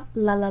our girl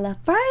La La La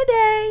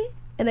Friday.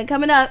 And then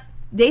coming up,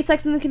 Dazed,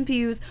 Sexed, and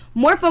Confused.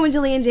 More fun with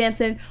Jillian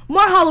Janson.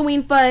 More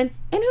Halloween fun.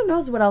 And who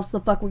knows what else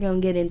the fuck we're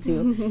going to get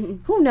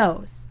into. Who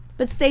knows?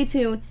 But stay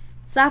tuned.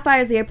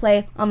 Sapphire's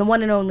Airplay on the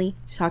one and only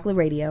Chocolate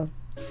Radio.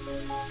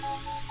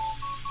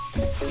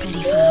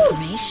 Ready for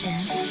operation.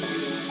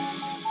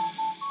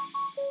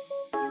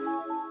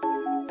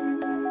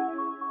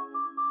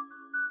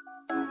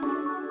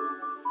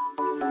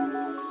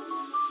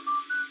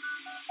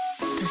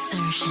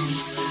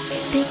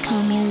 They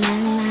call me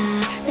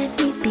Lala, let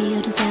me be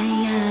your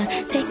desire.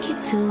 Take you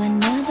to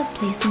another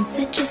place and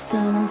set your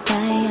soul on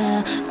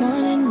fire.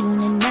 Morning, noon,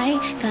 and night,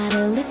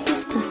 gotta lick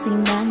this pussy,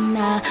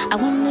 nah. I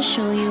wanna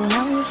show you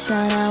how it's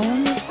done, I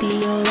wanna be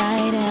your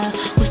rider.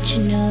 What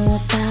you know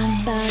about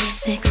it?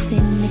 Sex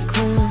in the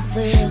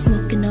club,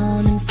 smoking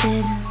on them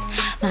sevens.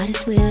 Might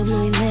as well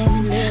blow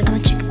 11. I'm a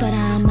chick, but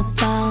I'm a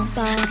boss.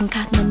 I can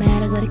cock no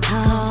matter what it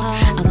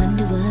costs. I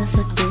wonder what's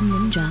up in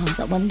them jaws.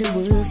 I wonder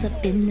what's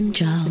up in them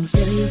jaws. Let me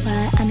tell you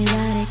why I'm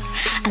erotic.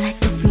 I like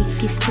the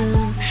freaky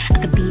stuff. I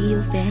could be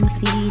your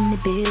fantasy in the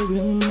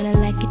bedroom, and I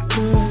like it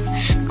rough.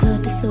 The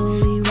club is so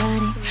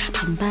erotic.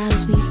 Popping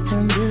bottles, we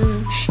turned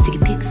up.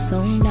 Taking pics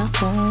on our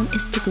phone,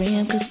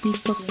 Instagram, cause we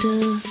fucked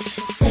up.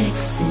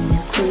 Sex in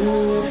the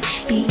club,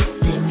 beat,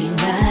 let me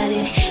ride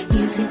it.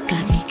 Music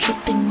got me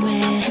tripping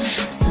wet.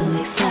 So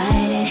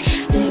excited,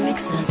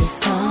 lyrics of the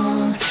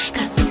song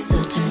got me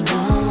so turned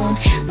on.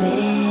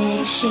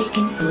 Legs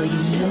shaking, boy,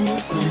 you know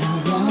what I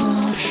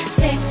want.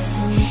 Sex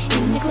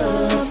in the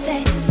club,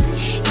 sex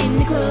in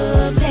the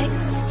club, sex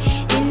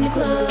in the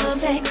club,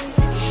 sex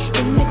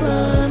in the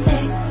club,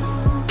 sex,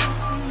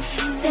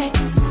 sex,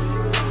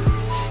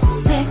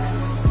 sex,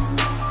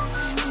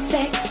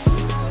 sex,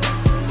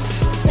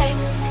 sex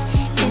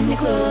in the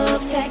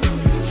club, sex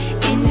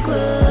in the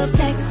club,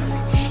 sex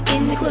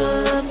in the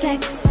club,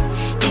 sex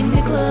in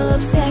the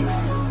club, sex,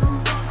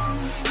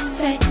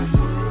 sex,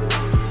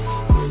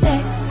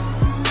 sex,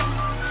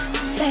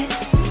 sex.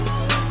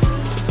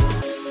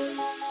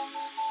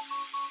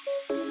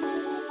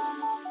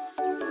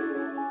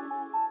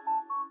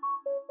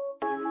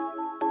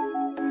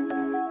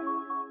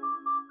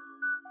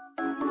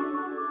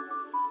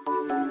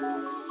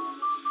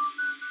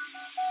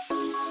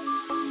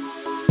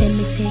 Let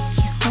me take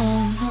you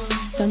home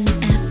from the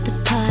after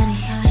party.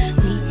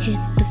 We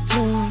hit the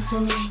floor,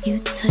 you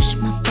touch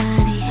my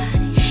body.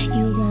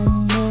 You want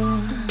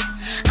more?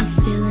 I'm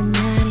feeling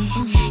naughty.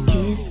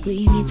 Kiss,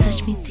 squeeze me, touch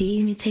me,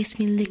 tease me, taste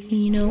me, lick me.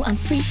 You know I'm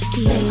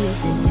freaky.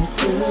 Sex in the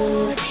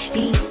club,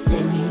 beat,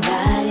 let me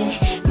ride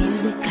it.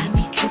 Music got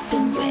me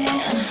tripping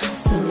wet.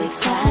 So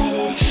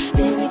excited,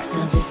 lyrics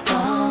of the song.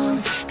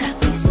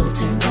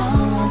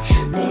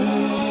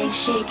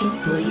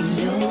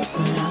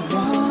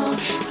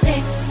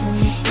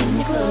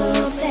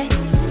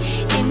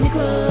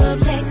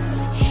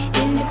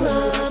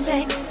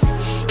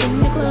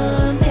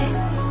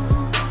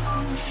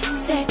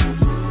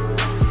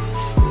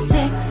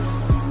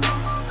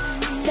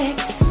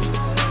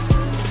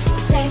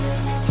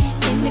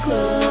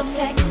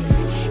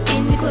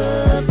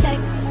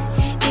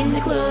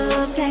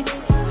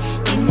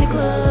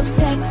 of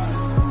sex,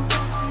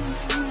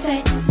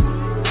 sex,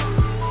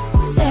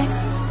 sex,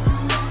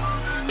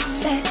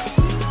 sex.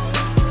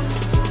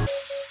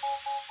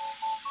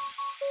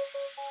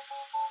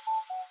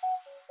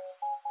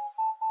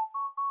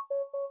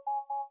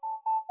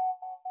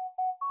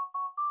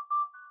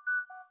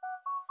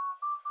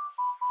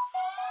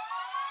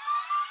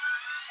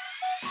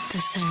 The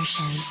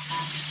Surgeons.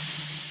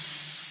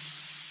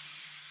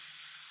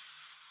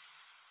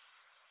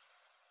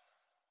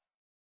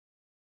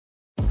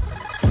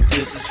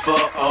 This is for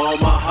all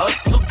my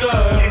hustle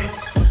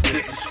girls.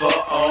 This is for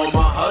all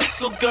my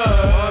hustle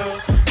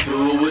girls.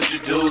 Do what you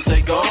do,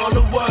 take on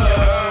the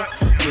world.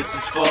 This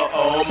is for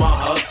all my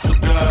hustle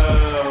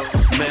girls.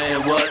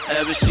 Man,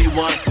 whatever she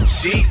want,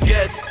 she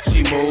gets.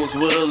 She moves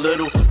with a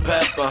little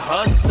pep in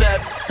her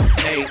step.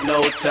 Ain't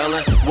no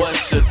telling what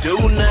she'll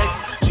do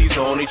next. She's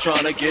only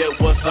trying to get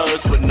what's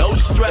hers with no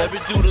stress. Every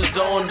dude is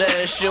on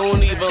that, she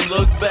don't even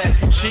look back.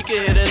 She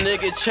can hit a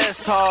nigga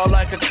chest hard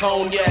like a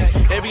cognac.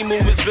 Every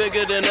move is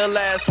bigger than the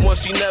last one,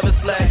 she never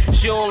slack.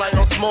 She don't like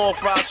no small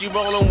fries, she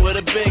rollin' with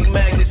a Big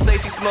Mac. They say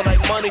she smell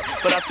like money,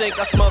 but I think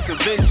I smell Da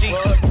Vinci.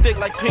 Thick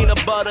like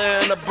peanut butter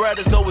and the bread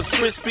is always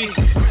crispy.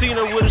 Seen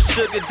her with a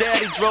sugar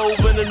daddy, drove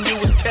in the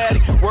newest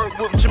caddy. Work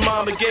with your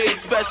mama gave,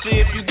 especially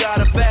if you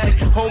got a fatty.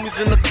 Homies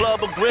in the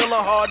club are grillin'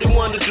 hard, they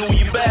wanna do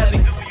you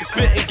badly. You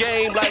spittin'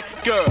 game like,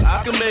 girl,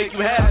 I can make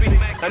you happy.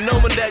 And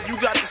knowing that you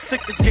got the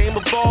sickest game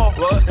of all.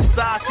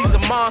 Inside she's a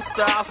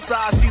monster,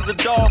 outside she's a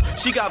doll.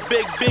 She got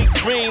big, big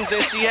dreams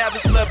and she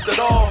haven't slept at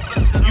all.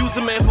 Use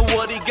a man for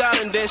what he got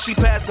and then she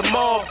pass him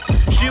off.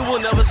 She will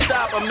never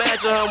stop,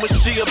 imagine her when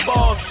she a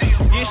boss.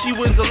 Yeah, she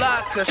wins a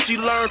lot cause she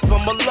learned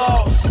from a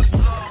loss.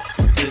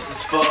 This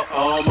is for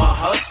all my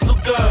hustle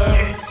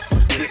girls.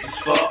 This is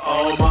for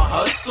all my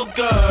hustle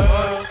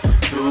girls.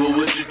 Do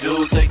what you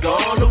do, take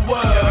on the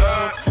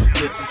world.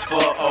 This is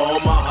for all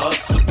my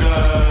hustle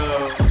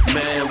girls.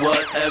 Man,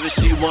 whatever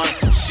she want,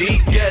 she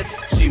gets.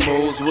 She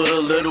moves with a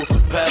little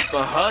pep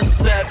in her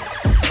step.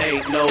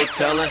 Ain't no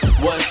telling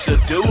what she'll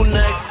do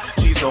next.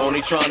 She's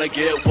only trying to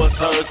get what's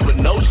hers with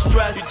no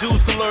stress. You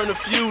dudes can learn a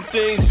few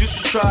things, you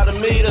should try to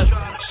meet her.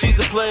 She's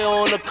a player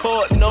on the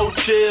court, no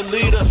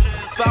cheerleader.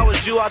 If I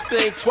was you, I'd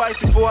think twice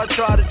before I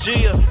try to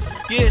G her.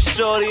 Yeah,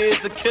 shorty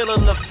is a killer,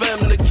 La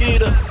Femme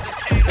Nikita.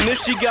 And if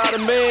she got a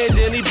man,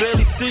 then he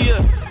barely see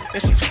her.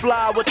 And she's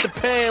fly with the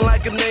pan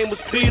like her name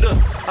was Peter.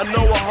 I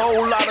know a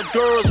whole lot of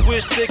girls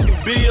wish they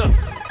could be her.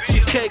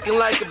 She's caking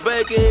like a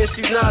baker and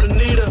she's not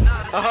Anita.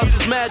 Her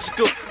hustle's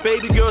magical,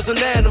 baby girl's an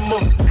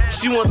animal.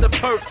 She want the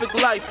perfect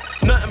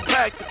life, nothing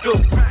practical.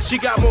 She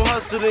got more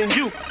hustle than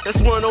you, that's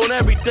one on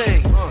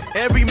everything.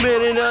 Every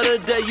minute of the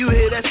day you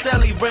hear that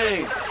Sally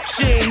ring.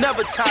 She ain't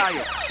never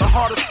tired, her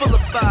heart is full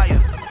of fire.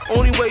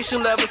 Only way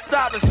she'll ever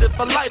stop is if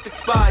her life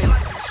expires.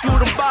 Screw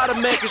them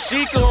bottom man, cause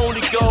she can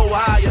only go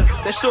higher.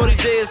 That shorty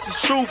there is the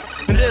truth,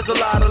 and there's a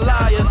lot of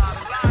liars.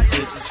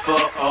 This is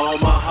for all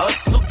my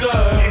hustle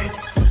girls.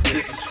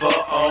 This is for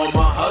all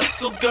my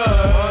hustle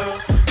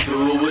girls.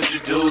 Do what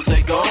you do,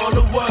 take on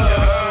the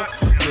world.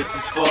 This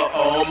is for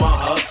all my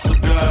hustle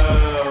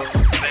girls.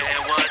 Man,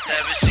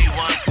 whatever she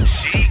want,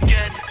 she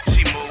gets.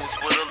 She moves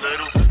with a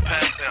little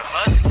pep in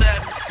her step.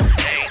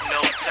 Ain't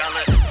no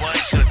telling what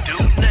she'll do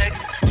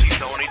next.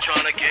 She's only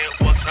trying to get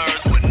what's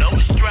hers with no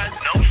stress.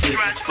 This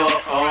is for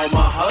all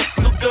my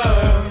hustle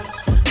girls.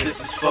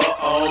 This is for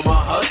all my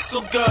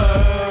hustle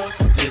girls.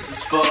 This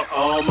is for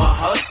all my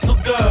hustle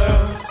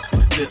girls.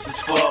 This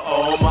is for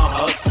all my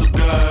hustle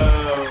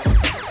girls.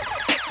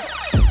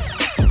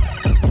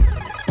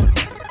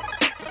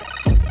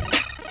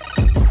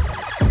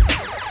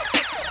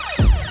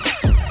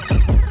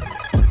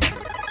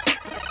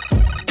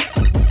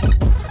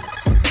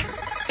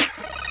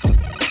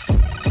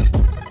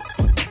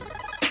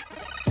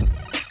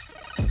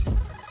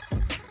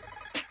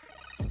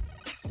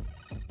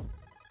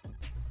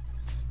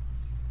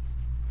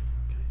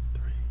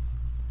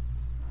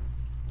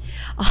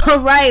 All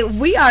right,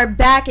 we are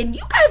back, and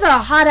you guys are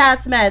a hot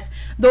ass mess.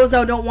 Those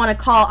that don't want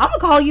to call, I'm gonna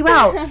call you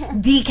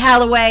out. D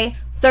Calloway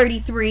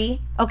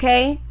 33,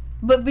 okay?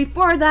 But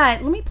before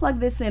that, let me plug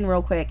this in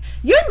real quick.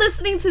 You're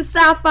listening to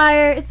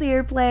Sapphire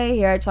Seer Play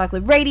here at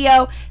Chocolate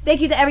Radio.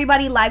 Thank you to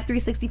everybody, Live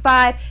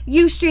 365,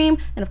 Ustream,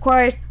 and of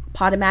course,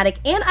 Podomatic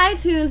and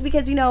iTunes,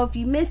 because you know if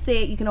you miss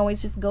it, you can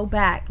always just go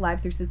back.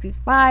 Live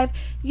 365,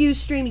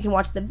 Ustream, you can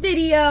watch the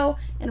video,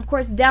 and of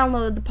course,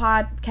 download the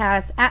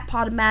podcast at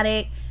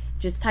Podomatic.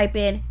 Just type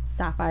in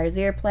Sapphire's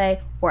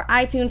Earplay or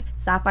iTunes,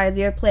 Sapphire's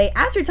Earplay.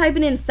 As you're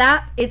typing in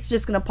Sap, it's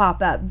just going to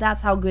pop up. That's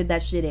how good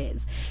that shit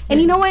is.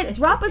 And you know what?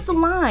 Drop us a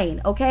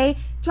line, okay?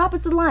 Drop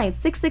us a line,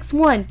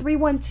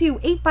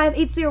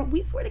 661-312-8580.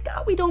 We swear to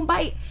God, we don't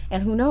bite.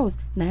 And who knows?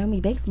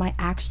 Naomi Banks might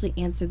actually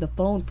answer the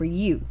phone for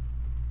you.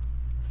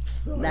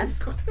 That's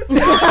call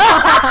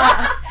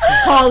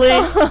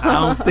it. I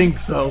don't think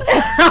so.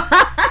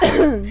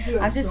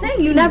 I'm just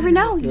saying, you never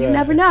know. You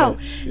never know.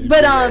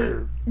 But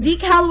D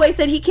Calloway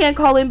said he can't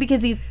call in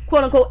because he's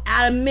quote unquote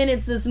out of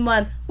minutes this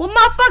month. Well,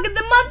 motherfucker,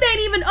 the month ain't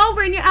even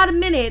over and you're out of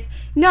minutes.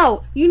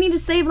 No, you need to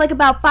save like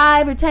about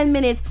 5 or 10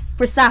 minutes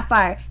for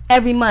Sapphire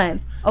every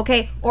month,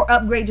 okay? Or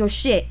upgrade your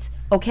shit,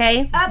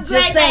 okay?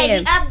 Upgrade,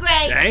 baby.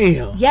 Upgrade.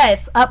 Damn.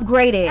 Yes,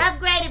 upgrade it.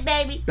 Upgrade it,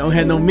 baby. Don't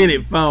have no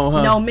minute phone,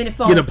 huh? No minute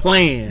phone. Get a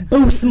plan.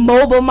 Boost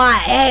Mobile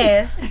my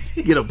ass.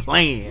 Get a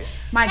plan.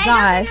 My Hey,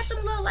 gosh. y'all got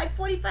some little like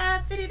 $45,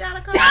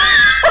 $50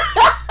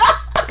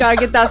 cards. Gotta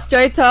get that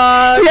straight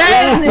talk.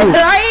 Yeah,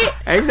 right?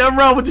 Ain't nothing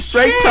wrong with the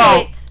straight Shit.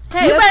 talk.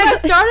 Hey, that's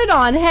what I started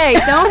on. Hey,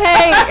 don't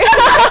hate.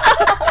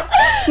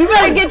 You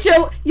better get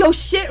your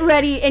shit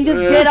ready and just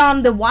get on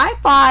the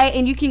Wi-Fi,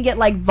 and you can get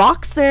like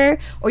Voxer,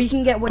 or you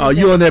can get what? Oh, is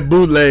you it? on that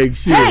bootleg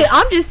shit. Hey,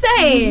 I'm just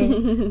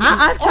saying.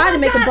 I tried to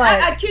make a buck.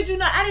 I kid you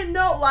not. I didn't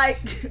know. Like,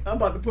 I'm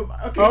about to put my.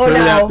 Okay. Oh Put it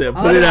no! out there.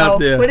 Put it out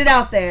there. Put it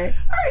out there.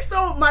 All right,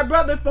 so my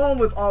brother's phone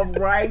was off,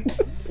 right?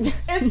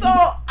 And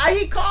so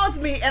he calls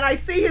me, and I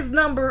see his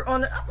number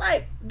on. I'm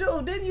like,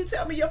 dude, didn't you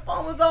tell me your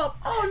phone was off?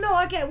 Oh no,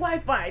 I got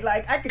Wi-Fi.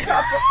 Like I can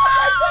call from. I'm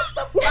like, what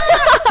the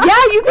fuck?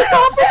 Yeah, you can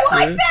call Shit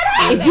like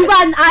that. If you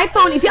got an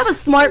iPhone, if you have a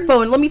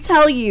smartphone, let me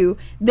tell you,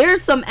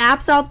 there's some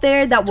apps out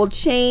there that will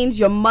change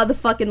your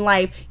motherfucking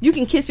life. You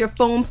can kiss your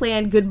phone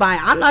plan goodbye.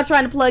 I'm not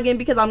trying to plug in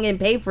because I'm getting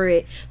paid for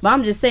it, but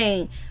I'm just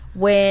saying,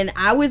 when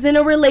I was in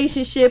a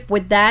relationship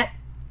with that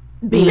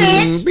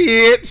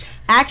bitch.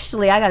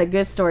 Actually, I got a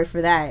good story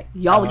for that.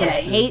 Y'all are gonna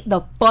hate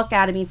the fuck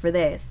out of me for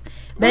this.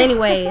 But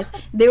anyways,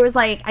 there was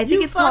like, I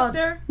think it's called.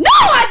 Her? No,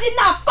 I did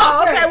not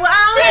fuck her. Okay, well,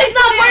 I don't She's hate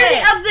not you worthy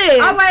then. of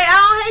this. All right, I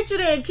don't hate you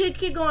then.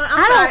 Keep going.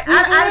 I'm sorry.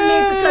 I didn't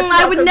mean to cut you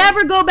I off would 'cause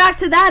never go back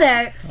to that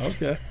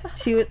ex. Okay.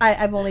 She was.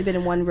 I've only been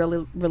in one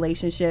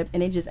relationship,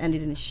 and it just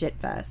ended in a shit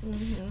fest.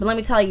 But let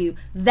me tell you,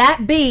 that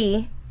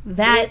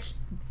bitch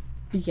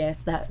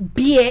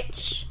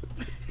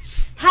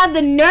had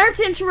the nerve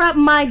to interrupt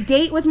my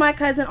date with my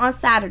cousin on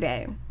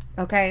Saturday.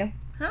 Okay.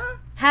 Huh?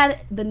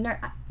 Had the nerve,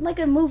 like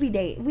a movie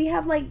date. We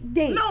have like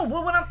dates. No,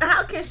 but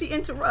how can she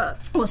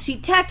interrupt? Well, she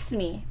texts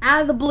me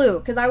out of the blue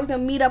because I was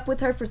gonna meet up with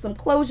her for some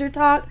closure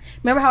talk.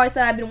 Remember how I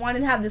said I've been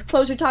wanting to have this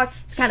closure talk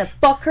to kind of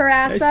fuck her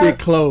ass That up? shit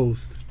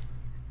closed.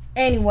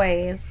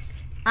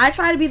 Anyways, I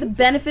try to be the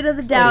benefit of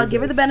the doubt,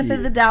 give her the benefit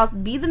of the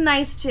doubt, be the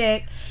nice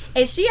chick,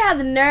 and she had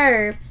the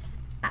nerve.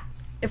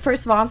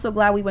 First of all, I'm so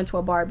glad we went to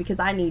a bar because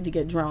I need to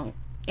get drunk.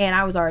 And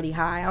I was already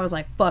high. I was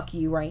like, fuck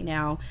you right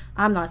now.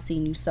 I'm not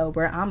seeing you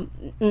sober.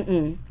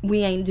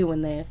 We ain't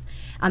doing this.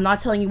 I'm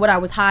not telling you what I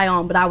was high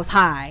on, but I was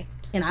high.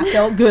 And I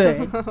felt good.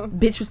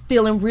 Bitch was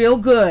feeling real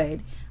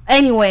good.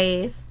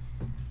 Anyways,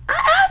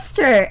 I asked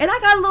her, and I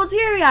got a little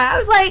teary-eyed. I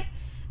was like,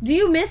 do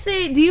you miss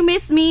it? Do you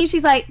miss me?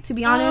 She's like, to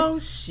be honest, oh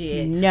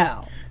shit,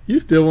 no. You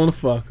still want to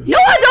fuck her? No,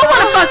 I don't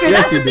want to fuck her. Yes,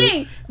 That's the you do.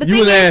 thing. The You thing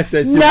would is, ask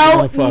that shit. You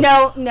wanna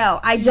fuck her. no.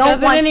 I She don't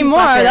doesn't want anymore.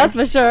 to fuck her. That's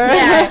for sure.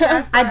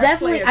 Yes, I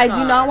definitely. play a I do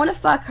card. not want to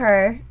fuck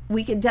her.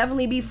 We could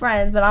definitely be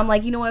friends, but I'm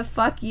like, you know what?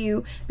 Fuck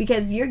you,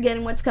 because you're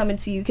getting what's coming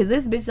to you. Because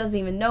this bitch doesn't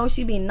even know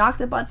she being knocked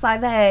up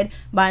upside the head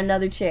by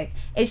another chick,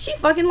 and she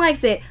fucking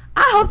likes it.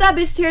 I hope that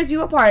bitch tears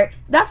you apart.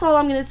 That's all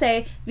I'm gonna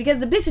say, because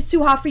the bitch is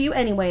too hot for you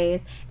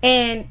anyways.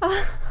 And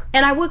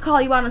I would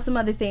call you out on some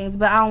other things,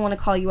 but I don't want to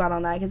call you out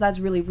on that because that's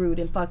really rude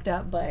and fucked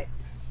up. But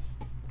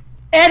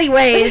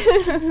anyways,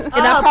 and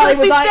that probably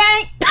was like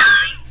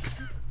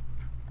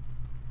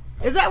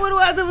Is that what it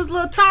was? It was a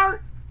little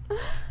tart.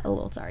 a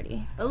little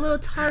tardy. A little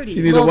tardy.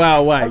 She need a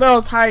wild white. A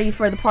little tardy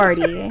for the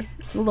party.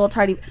 A little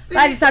tardy.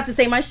 I just have to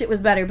say my shit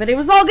was better, but it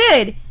was all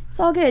good. It's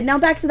all good. Now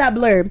back to that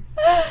blurb.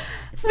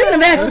 Speaking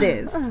of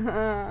exes,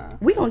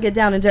 we gonna get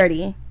down and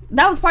dirty.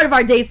 That was part of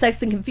our Dazed,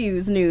 Sex, and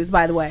Confused news,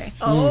 by the way.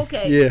 Oh,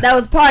 okay. Yeah. That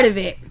was part of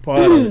it.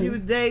 Part of it. You were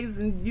dazed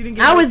and you didn't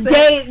get I no was sex.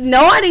 dazed.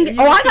 No, I didn't.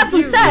 You Oh, I was got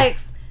some confused.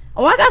 sex.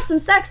 Oh, I got some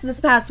sex this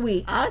past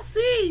week. I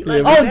see. Yeah,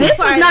 Like, but Oh, this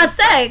was vampire- not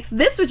sex.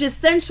 This was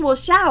just sensual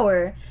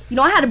shower. You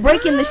know, I had to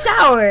break in the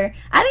shower.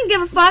 I didn't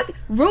give a fuck.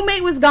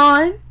 Roommate was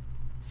gone.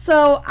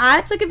 So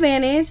I took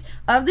advantage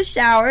of the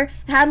shower,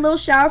 had a little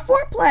shower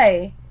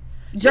foreplay.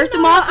 Jerked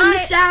him off in the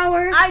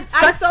shower. I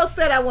so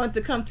said I wanted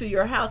to come to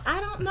your house.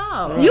 I don't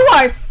know. You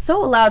are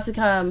so allowed to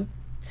come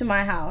to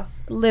my house.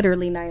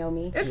 Literally,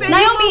 Naomi. It said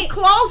Naomi, you move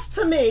close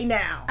to me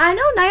now. I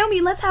know, Naomi.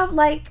 Let's have,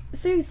 like,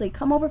 seriously,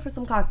 come over for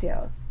some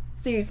cocktails.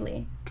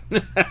 Seriously.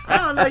 I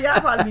don't know.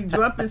 Y'all probably be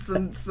dumping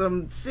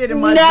some shit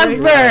in my Never,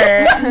 drink.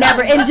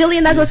 never. And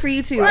Jillian, that goes for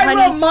you too, Right, honey.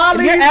 little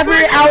Molly, If you're ever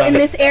bring it out up. in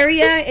this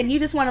area and you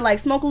just want to like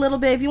smoke a little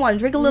bit, if you want to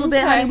drink a little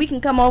bit, honey, we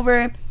can come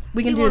over.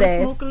 We can You do wanna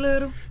this. Smoke a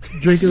little.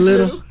 Drink a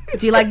little.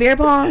 Do you like beer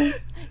pong?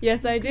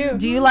 Yes, I do.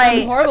 Do you like?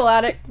 I'm horrible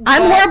at it.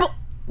 I'm but- horrible.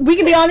 We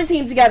can be on a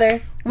team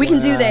together. We can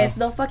do Wow. this.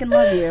 They'll fucking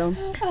love you.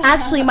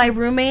 Actually, my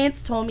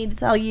roommates told me to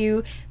tell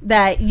you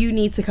that you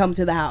need to come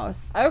to the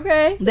house.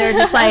 Okay. They're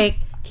just like,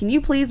 can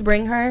you please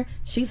bring her?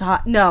 She's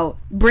hot. No,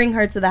 bring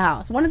her to the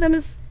house. One of them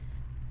is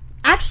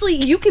actually,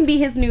 you can be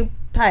his new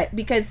pet,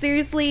 because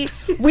seriously,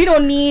 we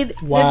don't need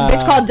Wow.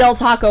 this bitch called Del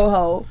Taco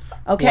Ho.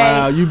 Okay.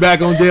 Wow, you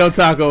back on Del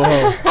Taco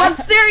Ho. I'm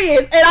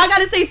serious, and I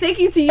gotta say thank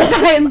you to you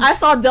guys. I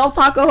saw Del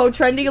Taco Ho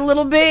trending a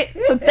little bit,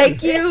 so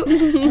thank you.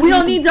 We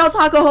don't need Del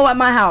Taco Ho at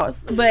my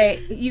house,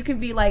 but you can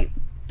be like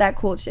that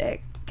cool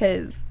chick,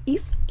 because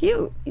he's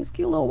cute. He's a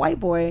cute little white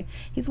boy.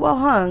 He's well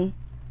hung.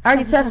 I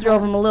already test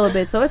drove him a little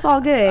bit, so it's all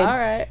good. All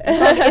right.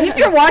 And if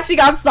you're watching,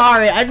 I'm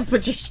sorry. I just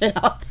put your shit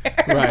out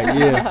there. Right,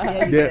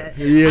 yeah. Yeah,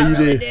 you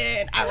really did.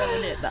 did. I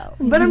really did, though.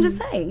 But I'm just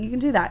saying, you can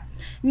do that.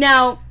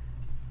 Now,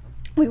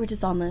 we were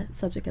just on the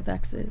subject of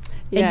exes.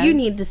 Yes. And you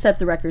need to set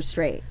the record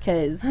straight,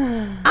 because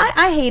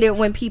I hate it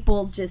when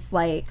people just,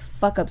 like,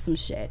 fuck up some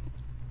shit.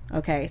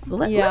 Okay, so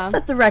let's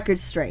set the record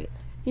straight.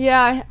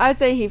 Yeah, I'd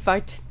say he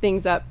fucked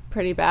things up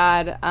pretty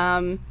bad.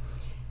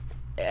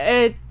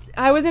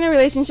 I was in a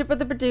relationship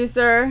with a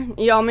producer.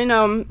 Y'all may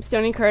know him,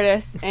 Stoney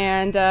Curtis,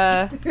 and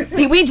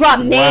see, we drop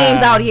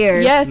names out here.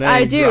 Yes, Name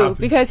I do, dropping.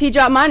 because he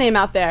dropped my name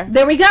out there.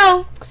 There we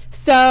go.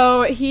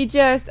 So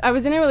I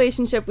was in a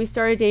relationship. We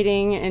started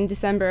dating in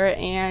December,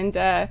 and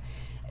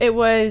it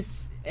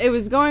was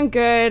going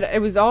good.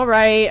 It was all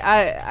right.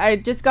 I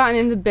just gotten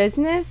into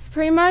business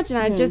pretty much, and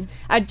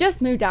I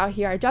just moved out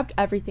here. I dropped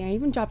everything. I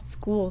even dropped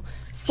school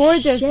for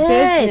this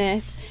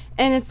business.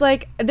 And it's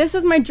like, this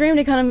was my dream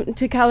to come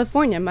to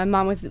California. My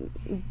mom was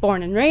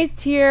born and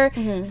raised here,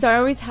 so I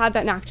always had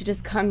that knack to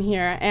just come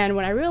here. And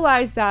when I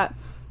realized that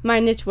my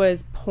niche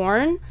was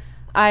porn,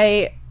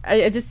 I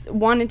just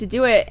wanted to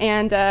do it.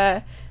 And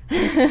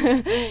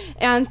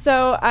and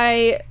so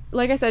I,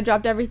 like I said,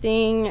 dropped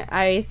everything.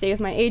 I stayed with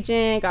my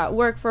agent, got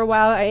work for a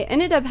while. I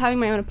ended up having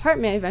my own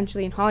apartment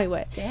eventually in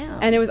Hollywood.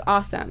 Damn. And it was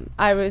awesome.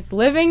 I was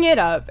living it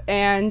up.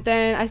 And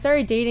then I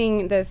started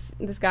dating this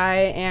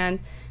guy, and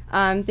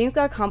things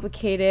got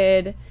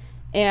complicated,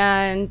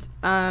 and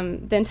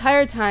the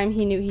entire time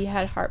he knew he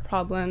had heart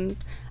problems,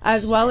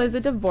 as well as a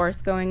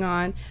divorce going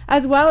on,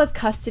 as well as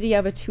custody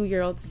of a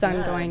 2-year-old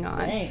son going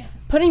on. Damn.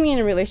 Putting me in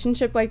a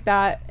relationship like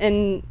that,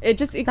 and it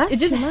just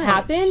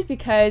happened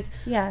because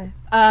he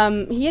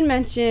had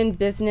mentioned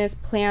business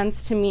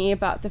plans to me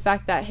about the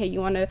fact that, hey, you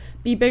want to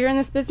be bigger in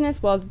this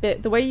business? Well,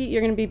 the way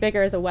you're going to be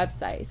bigger is a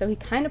website. So he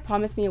kind of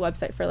promised me a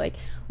website for like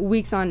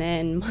weeks on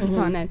end, months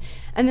on end.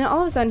 And then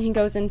all of a sudden he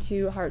goes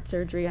into heart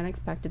surgery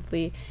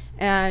unexpectedly.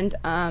 And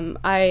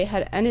I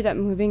had ended up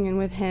moving in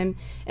with him,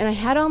 and I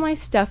had all my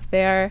stuff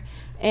there.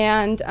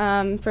 And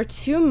for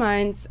 2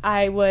 months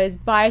I was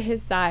by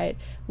his side,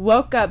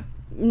 woke up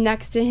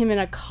next to him in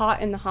a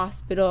cot in the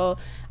hospital.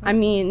 I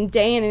mean,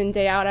 day in and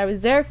day out, I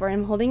was there for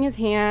him, holding his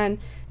hand,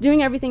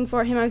 doing everything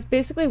for him. I was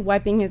basically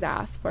wiping his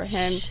ass for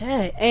him.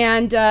 Shit.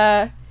 And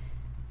I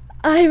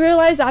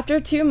realized after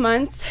 2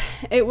 months,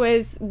 it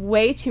was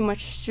way too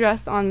much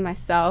stress on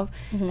myself,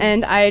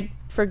 and I'd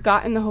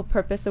forgotten the whole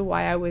purpose of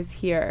why I was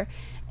here.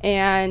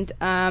 And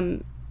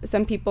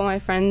some people, my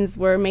friends,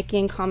 were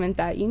making comment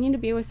that you need to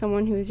be with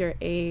someone who's your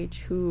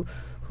age, who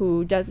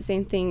does the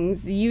same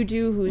things you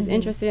do, who's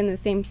interested in the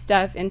same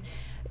stuff. And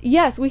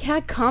yes, we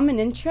had common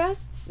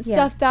interests,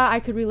 stuff that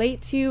I could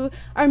relate to,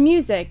 our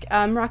music,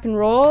 rock and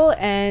roll,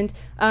 and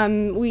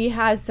we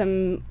had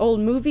some old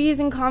movies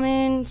in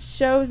common,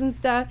 shows and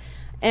stuff,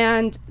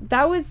 and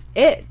that was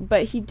it.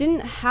 But he didn't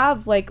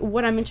have like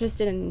what I'm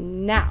interested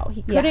in now.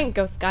 He couldn't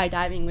go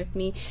skydiving with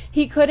me.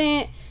 He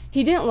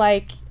didn't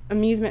like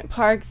amusement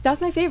parks.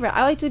 That's my favorite.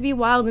 I like to be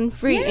wild and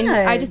free, and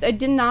I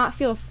did not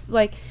feel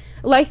like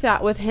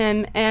that with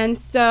him. And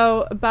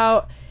so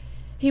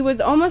he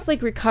was almost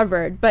like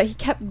recovered, but he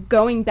kept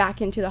going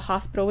back into the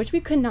hospital, which we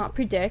could not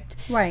predict.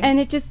 Right. And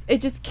it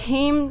just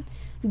came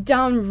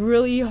down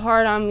really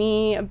hard on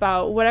me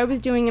about what I was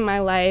doing in my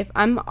life.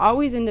 I'm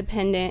always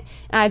independent,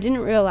 and I didn't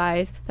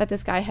realize that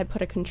this guy had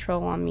put a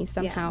control on me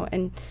somehow.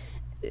 And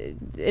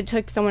it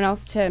took someone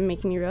else to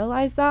make me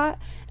realize that.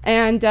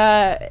 And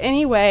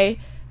anyway,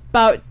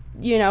 about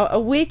a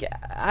week,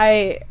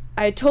 I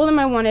told him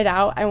I wanted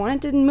out. I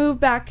wanted to move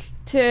back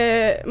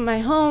to my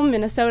home,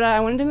 Minnesota. I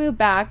wanted to move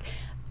back,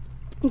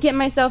 get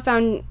myself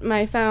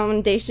my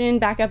foundation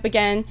back up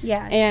again.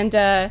 Yeah. And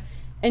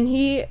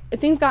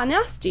things got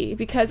nasty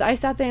because I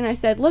sat there and I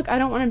said, look, I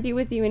don't want to be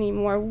with you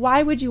anymore.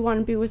 Why would you want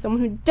to be with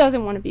someone who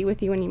doesn't want to be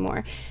with you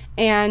anymore?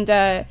 And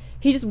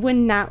he just would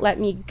not let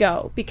me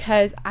go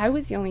because I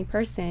was the only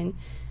person.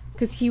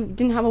 Because he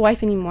didn't have a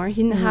wife anymore.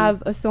 He didn't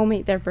have a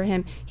soulmate there for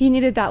him. He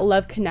needed that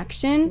love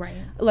connection,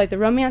 like the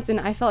romance. And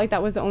I felt like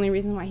that was the only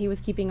reason why he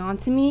was keeping on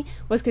to me,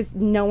 was because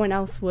no one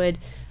else would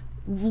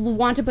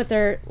want to put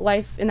their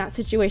life in that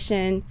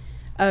situation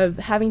of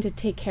having to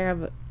take care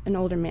of an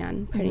older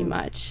man, pretty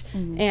much.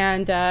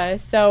 And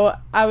so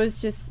I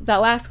was just,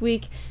 that last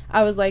week,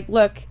 I was like,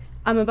 look,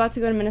 I'm about to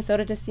go to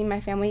Minnesota to see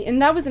my family.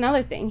 And that was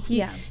another thing.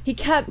 He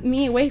kept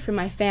me away from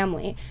my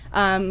family.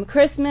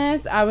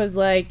 Christmas, I was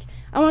like,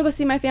 I want to go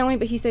see my family,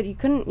 but he said you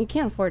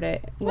can't afford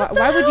it.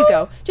 Why would you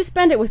go? Just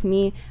spend it with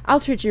me. I'll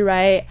treat you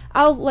right.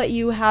 I'll let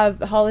you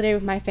have a holiday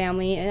with my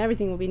family, and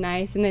everything will be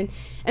nice. And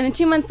then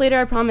 2 months later,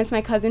 I promised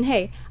my cousin,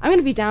 hey, I'm going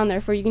to be down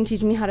there for you can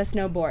teach me how to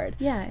snowboard.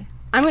 Yeah.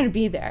 I'm going to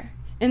be there.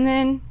 And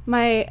then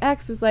my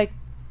ex was like,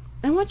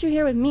 I want you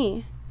here with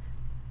me.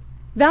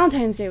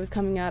 Valentine's Day was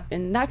coming up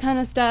and that kind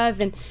of stuff.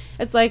 And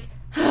it's like,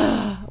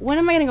 when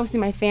am I going to go see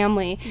my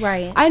family?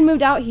 Right. I'd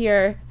moved out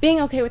here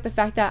being okay with the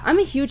fact that I'm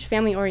a huge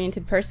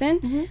family-oriented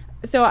person.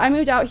 So I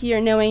moved out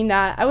here knowing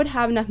that I would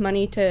have enough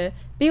money to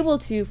be able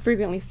to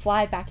frequently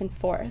fly back and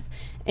forth.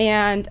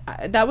 And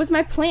that was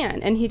my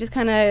plan, and he just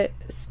kind of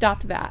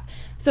stopped that.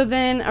 So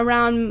then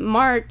around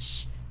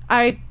March,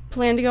 I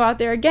planned to go out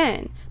there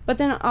again. But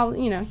then,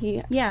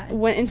 he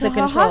went into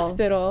the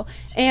hospital,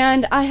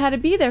 and I had to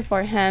be there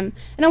for him,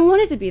 and I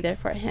wanted to be there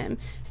for him.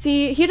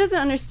 See, he doesn't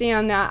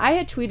understand that I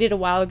had tweeted a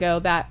while ago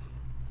that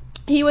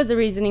he was the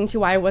reasoning to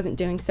why I wasn't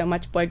doing so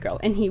much boy-girl,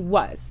 and he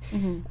was.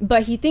 Mm-hmm.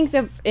 But he thinks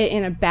of it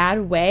in a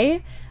bad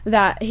way,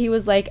 that he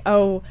was like,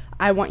 oh,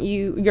 I want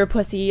your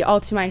pussy all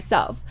to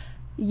myself.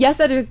 Yes,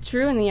 that is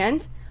true in the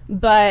end,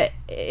 but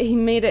he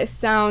made it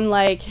sound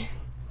like,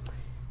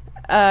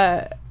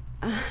 I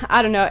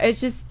don't know, it's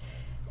just,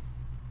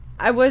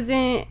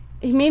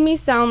 he made me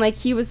sound like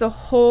he was the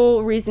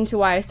whole reason to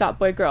why I stopped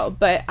boy girl,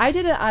 but I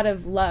did it out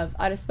of love,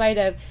 out of spite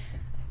of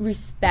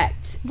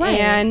respect. Right.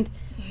 And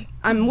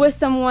I'm with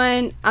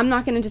someone, I'm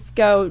not going to just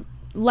go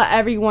let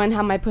everyone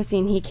have my pussy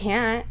and he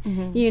can't,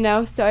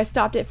 so I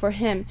stopped it for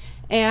him.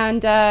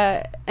 And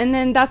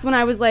then that's when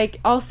I was like,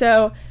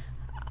 also,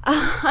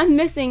 I'm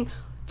missing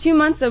 2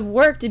 months of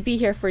work to be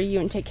here for you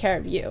and take care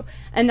of you.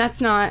 And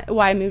that's not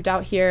why I moved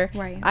out here.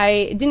 Right.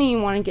 I didn't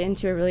even want to get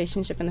into a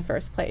relationship in the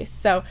first place.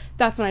 So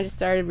that's when I just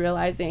started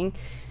realizing.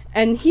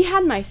 And he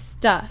had my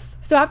stuff.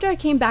 So after I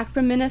came back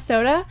from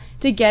Minnesota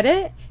to get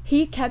it,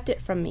 he kept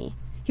it from me.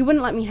 He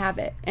wouldn't let me have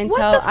it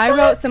until I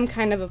wrote some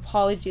kind of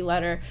apology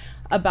letter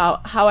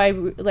about how I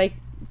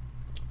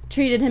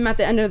treated him at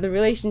the end of the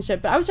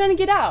relationship. But I was trying to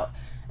get out.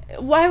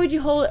 Why would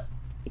you hold...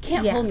 You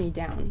can't hold me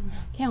down.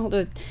 You can't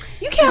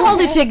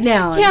hold a chick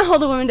down. Can't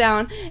hold a woman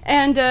down.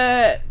 And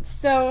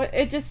so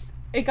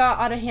it got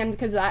out of hand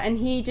because of that. And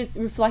he just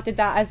reflected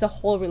that as the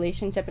whole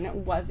relationship, and it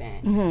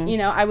wasn't.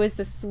 Mm-hmm. I was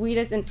the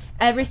sweetest, and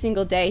every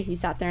single day he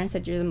sat there and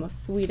said, "You're the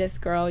most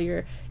sweetest girl.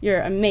 You're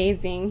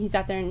amazing." He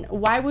sat there and,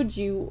 why would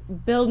you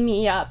build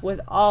me up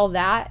with all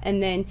that,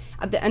 and then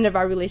at the end of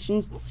our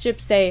relationship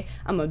say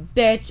I'm a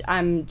bitch?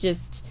 I'm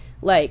just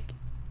like.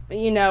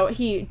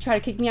 He tried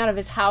to kick me out of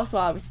his house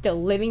while I was still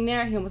living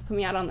there. He almost put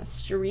me out on the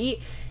street.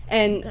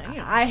 And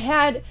I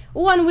had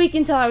 1 week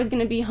until I was going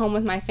to be home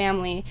with my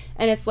family.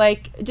 And it's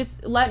like,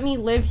 just let me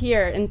live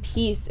here in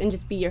peace and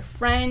just be your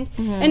friend.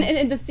 Mm-hmm.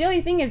 And the silly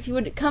thing is, he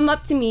would come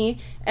up to me,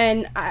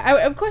 and I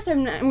of course,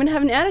 I'm going to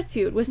have an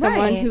attitude with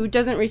someone who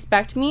doesn't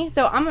respect me.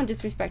 So I'm going to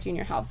disrespect you in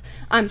your house.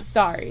 I'm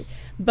sorry.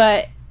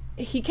 But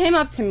he came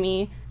up to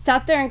me,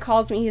 sat there and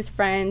calls me his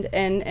friend,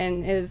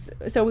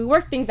 so we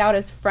worked things out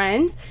as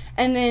friends,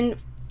 and then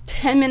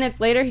 10 minutes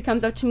later he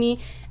comes up to me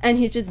and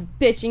he's just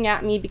bitching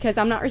at me because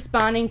I'm not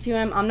responding to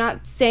him, I'm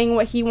not saying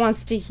what he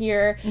wants to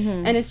hear.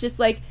 Mm-hmm. And it's just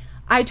like,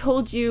 I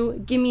told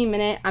you, give me a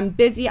minute, I'm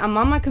busy, I'm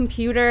on my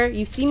computer,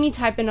 you see me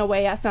typing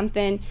away at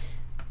something,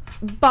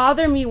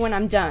 bother me when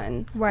I'm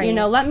done. Right.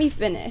 Let me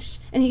finish.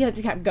 And he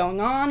kept going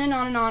on and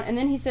on and on, and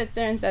then he sits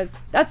there and says,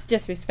 that's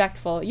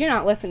disrespectful, you're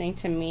not listening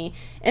to me.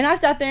 And I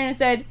sat there and I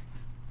said,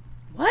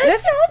 what?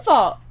 That's your own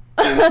fault.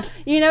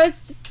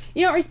 It's just,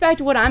 you don't respect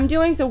what I'm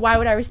doing, so why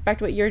would I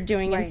respect what you're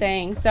doing and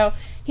saying? So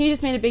he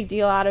just made a big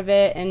deal out of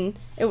it, and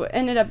it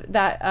ended up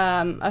that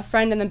a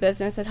friend in the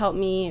business had helped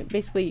me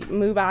basically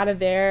move out of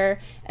there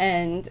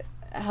and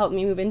helped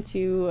me move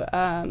into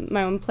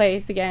my own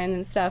place again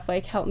and stuff,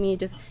 like helped me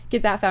just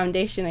get that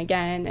foundation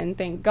again, and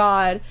thank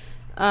God.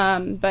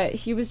 But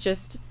he was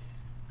just,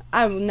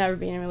 I will never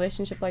be in a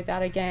relationship like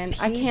that again.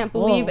 I can't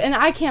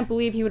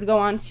believe he would go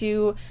on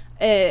to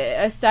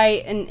a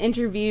site, an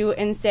interview,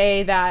 and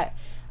say that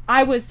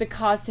I was the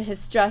cause to his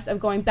stress of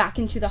going back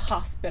into the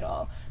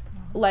hospital,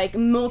 like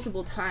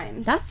multiple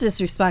times. That's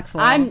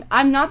disrespectful.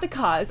 I'm not the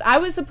cause. I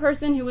was the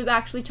person who was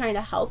actually trying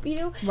to help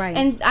you. Right.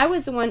 And I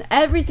was the one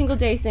every single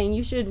day saying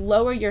you should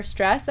lower your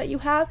stress that you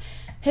have.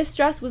 His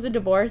stress was a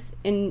divorce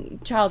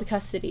in child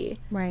custody.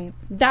 Right.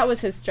 That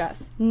was his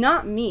stress,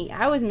 not me.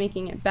 I was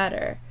making it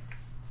better.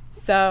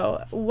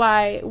 So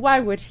why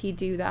would he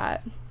do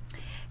that?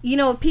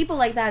 People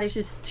like that is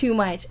just too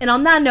much. And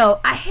on that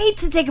note, I hate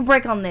to take a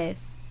break on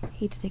this.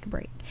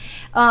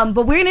 But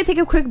we're going to take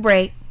a quick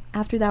break.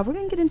 After that, we're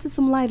going to get into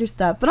some lighter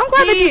stuff. But I'm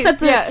glad that you set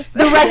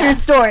the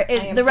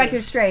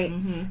record straight.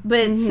 Mm-hmm.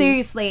 But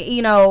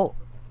seriously,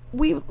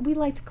 we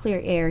like to clear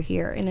air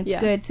here, and it's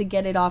good to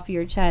get it off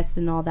your chest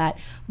and all that.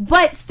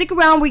 But stick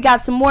around, we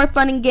got some more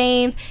fun and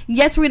games.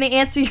 Yes, we're going to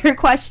answer your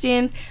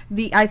questions.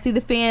 I see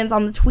the fans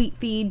on the tweet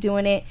feed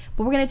doing it.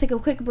 But we're going to take a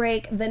quick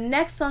break. The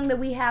next song that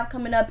we have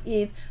coming up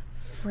is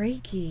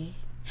Freaky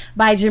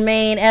by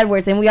Jermaine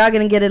Edwards, and we are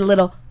going to get it a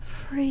little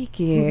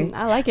freaky.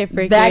 I like it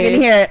freaky. Back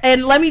in here.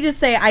 And let me just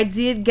say, I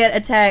did get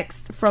a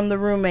text from the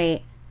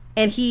roommate,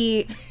 and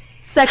he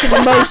second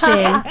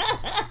emotion,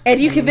 and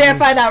you can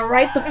verify that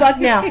right the fuck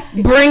now.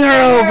 Bring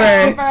her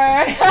over.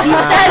 He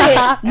said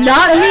it,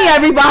 not me,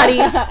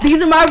 everybody.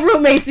 These are my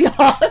roommates,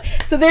 y'all.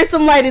 So there's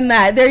some light in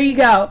that. There you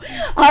go.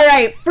 All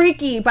right,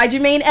 Freaky by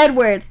Jermaine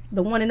Edwards,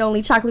 the one and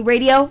only Chocolate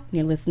Radio.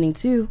 You're listening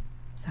to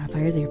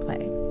Sapphire's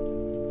Airplay.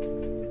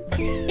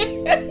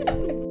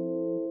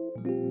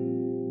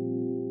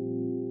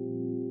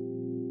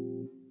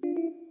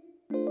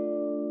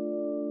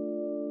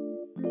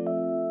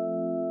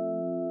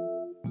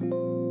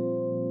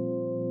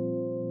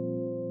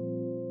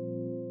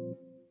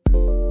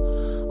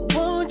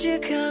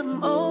 Won't you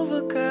come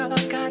over, girl?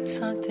 I got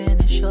something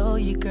to show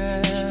you,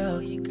 girl.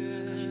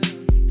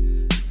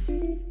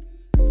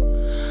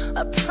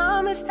 I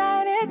promise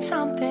that it's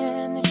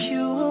something that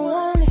you will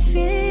want to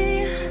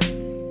see.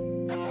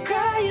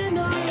 Girl, you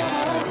know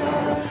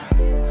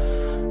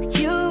you're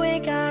you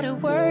ain't gotta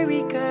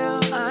worry,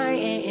 girl. I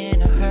ain't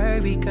in a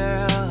hurry,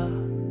 girl.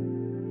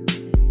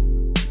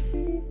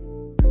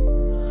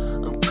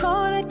 I'm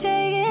gonna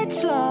take it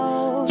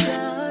slow.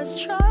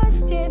 Just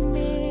trust in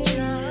me.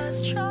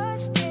 Just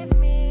trust in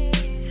me.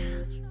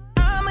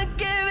 I'ma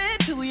give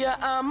it to ya.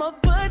 I'ma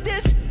put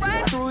this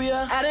right through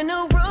ya. I don't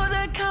know rules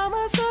that come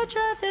on such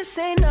a this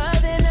ain't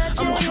nothing. I'm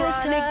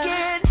trying to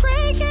get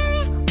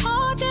freaky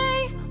all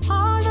day,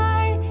 all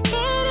night.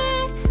 Hit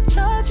it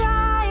just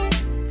right.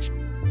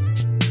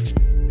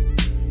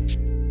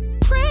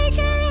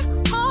 Freaky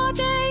all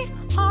day,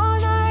 all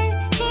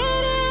night.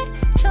 Hit it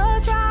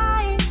just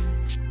right.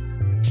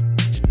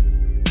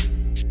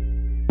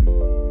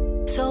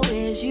 So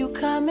is you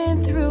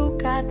coming through?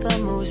 Got the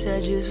moves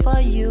that just for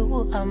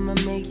you. I'ma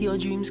make your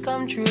dreams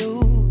come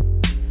true.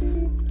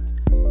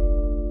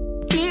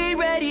 Be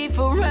ready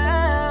for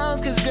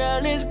rounds, cause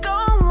girl, it's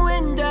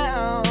going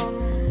down.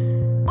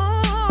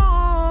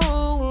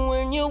 Ooh,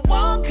 when you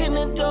walk in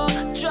the door,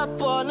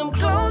 drop all them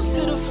clothes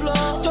to the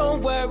floor.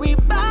 Don't worry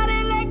about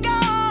it, let go,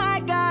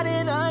 I got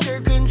it under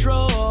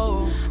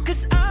control.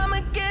 Cause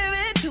I'ma give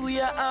it to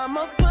ya,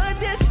 I'ma put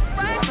this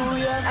right through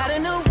ya. I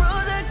don't know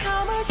rules that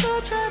come on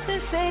such a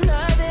this ain't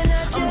nothing.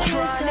 I'm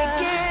just trying to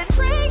get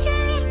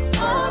freaky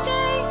all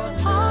day,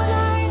 all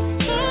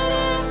night. Hit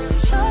it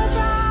just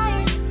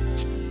right.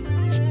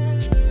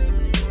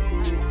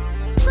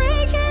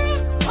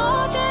 Freaky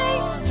all day,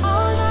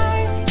 all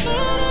night.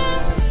 Hit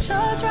it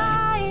just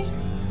right.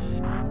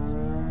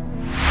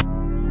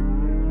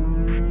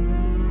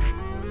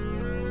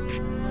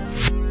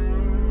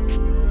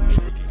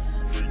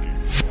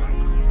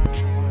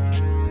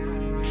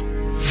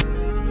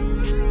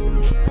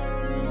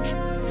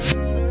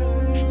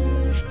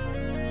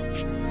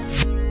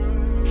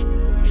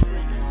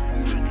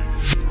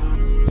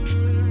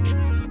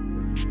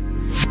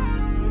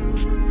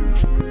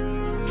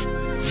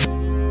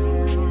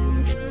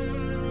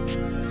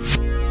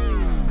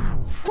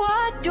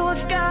 What do I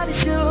gotta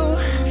do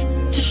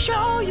to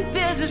show you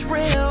this is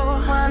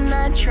real? I'm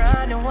not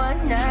trying to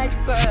one night,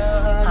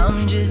 girl.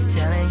 I'm just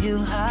telling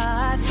you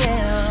how I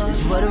feel.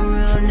 It's what a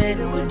real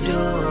nigga would do.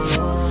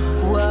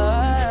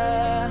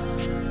 What?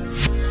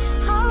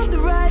 I'm the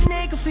right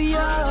nigga for you.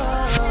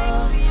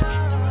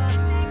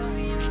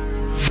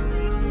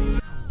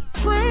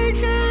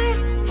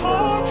 Freaking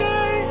all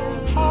day,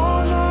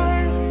 all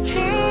night.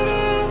 Hit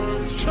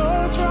it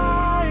just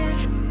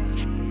right.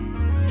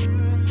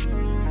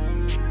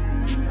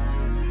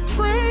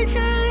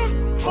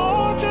 Freaking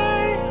all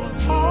day,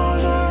 all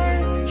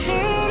night.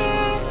 Hit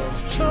it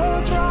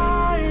just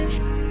right.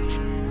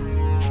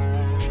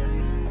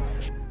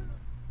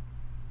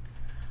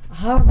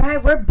 All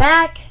right, we're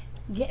back.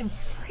 Getting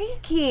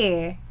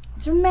freaky.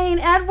 Jermaine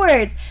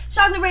Edwards.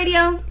 Chocolate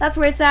Radio, that's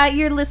where it's at.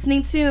 You're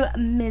listening to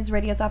Ms.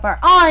 Radio Sapphire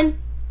on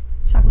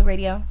Chocolate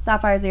Radio.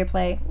 Sapphire's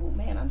Airplay. Oh,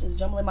 man, I'm just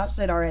jumbling my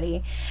shit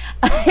already.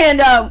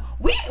 And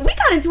we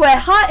got into a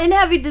hot and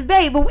heavy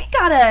debate, but we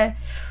gotta...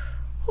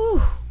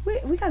 Whew,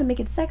 we gotta make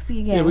it sexy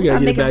again. Yeah, we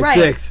gotta get it back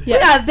sexy. We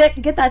gotta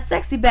get that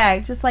sexy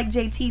back, just like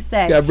JT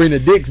said. Gotta bring the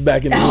dicks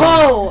back in the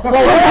Oh, well, we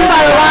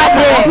got a lot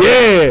of dicks.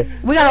 Yeah.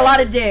 We got a lot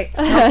of dicks.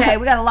 Okay,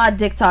 we got a lot of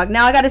dick talk.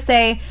 Now I gotta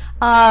say,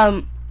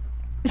 the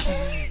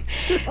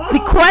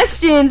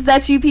questions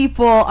that you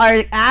people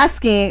are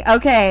asking.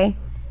 Okay,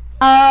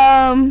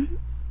 one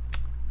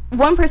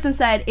person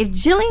said, if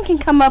Jillian can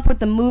come up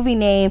with a movie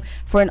name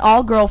for an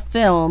all-girl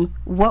film,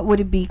 what would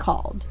it be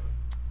called?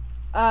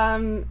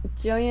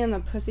 Jillian and the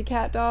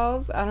Pussycat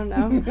Dolls. I don't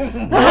know. Oh,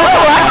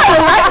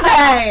 I like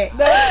that.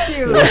 That's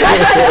cute. I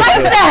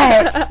like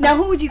that. Now,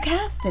 who would you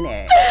cast in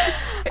it?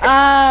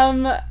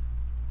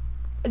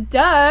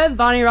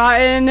 Bonnie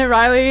Rotten,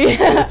 Riley.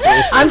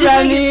 I'm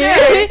just making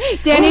sure.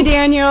 Danny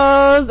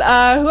Daniels.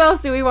 Who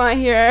else do we want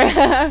here?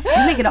 You're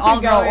making an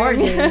all-girl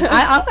origin.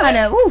 I'm kind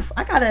of,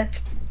 I gotta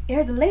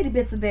air the lady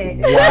bits a bit.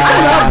 Wow.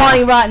 I love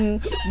Bonnie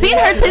Rotten. Seeing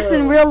her tits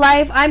in real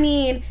life, I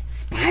mean,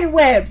 spider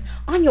webs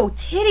on your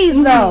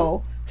titties,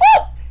 though.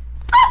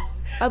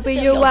 I'll be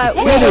your what?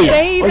 Baby.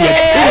 Your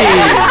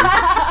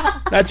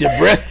titties. Not your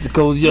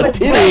breasticles, your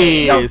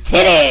titties. Your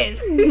titties.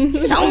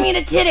 Show me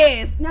the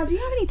titties. Now, do you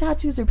have any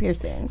tattoos or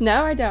piercings?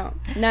 No, I don't.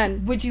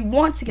 None. Would you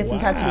want to get some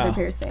tattoos or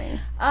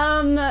piercings?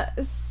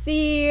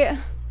 See,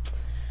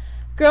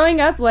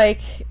 growing up,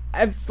 like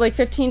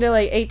 15 to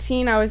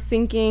 18, I was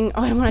thinking,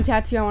 oh, I want a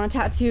tattoo.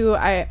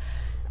 And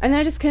then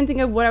I just couldn't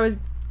think of what I was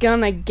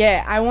gonna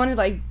get. I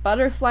wanted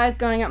butterflies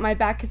going up my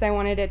back because I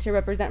wanted it to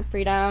represent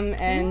freedom,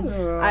 and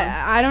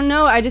I don't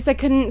know, I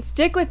couldn't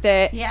stick with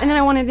it. And then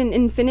I wanted an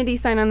infinity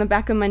sign on the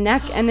back of my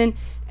neck, and then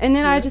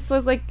I just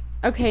was like,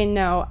 okay,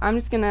 no, I'm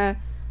just gonna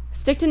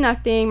stick to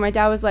nothing. My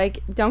dad was like,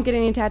 don't get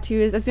any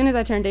tattoos. As soon as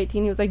I turned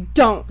 18, he was like,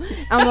 don't.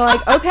 I'm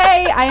like,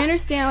 okay, I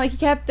understand. Like, he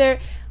kept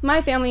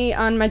my family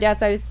on my dad's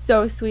side is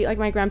so sweet. Like,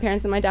 my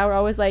grandparents and my dad were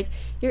always like,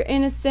 you're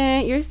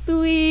innocent, you're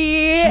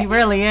sweet. She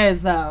really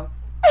is, though.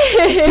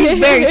 She's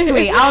very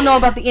sweet. I don't know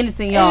about the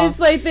innocent, y'all. And it's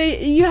like,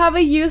 you have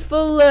a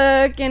youthful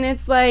look, and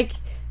it's like,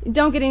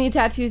 don't get any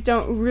tattoos,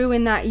 don't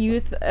ruin that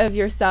youth of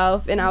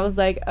yourself. And I was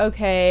like,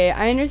 okay,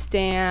 I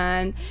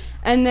understand.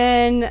 And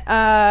then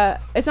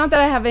it's not that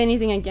I have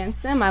anything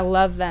against them. I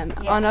love them.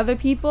 Yeah. On other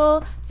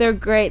people, they're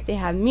great. They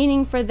have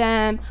meaning for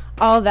them,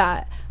 all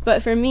that.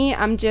 But for me,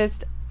 I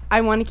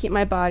want to keep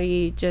my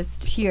body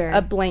just pure,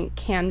 a blank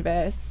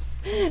canvas.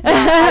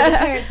 Are the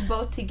parents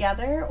both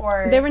together,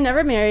 or they were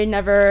never married,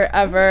 never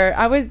ever?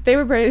 I was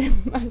pretty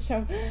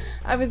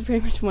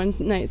much one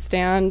night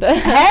stand.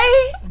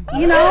 Hey,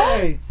 you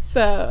know,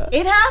 so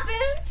it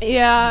happens.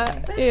 Yeah,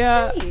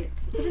 That's sweet.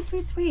 It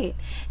is sweet.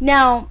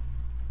 Now,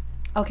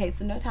 okay,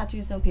 so no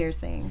tattoos, no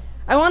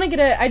piercings. I want to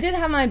get I did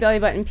have my belly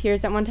button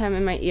pierced at one time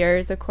in my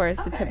ears, of course,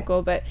 the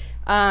typical, but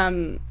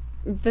the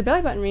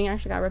belly button ring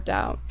actually got ripped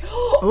out.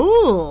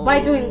 Ooh! By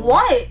doing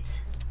what?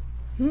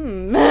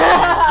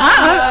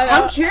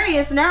 I'm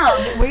curious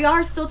now. We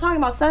are still talking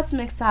about sex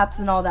mix-ups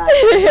and all that.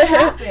 What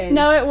happened?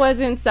 No, it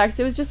wasn't sex.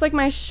 It was just like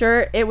my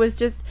shirt. It was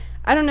just,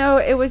 I don't know,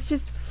 it was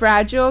just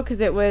fragile because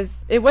it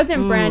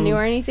wasn't brand new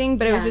or anything,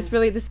 but it was just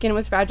really, the skin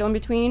was fragile in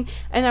between,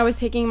 and I was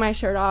taking my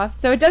shirt off.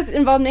 So it does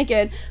involve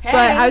naked, but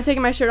I was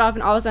taking my shirt off,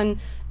 and all of a sudden,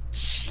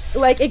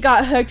 like, it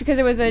got hooked because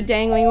it was a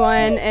dangly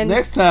one. And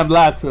next time,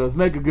 lie to us.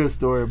 Make a good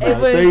story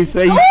about it.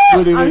 Say you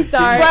put it I'm in.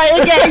 sorry.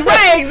 Right,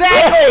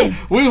 exactly.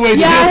 We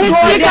waited. Yeah, his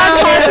shit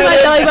got caught in my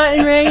belly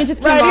button ring and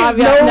just came off.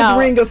 His nose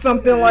ring or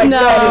something like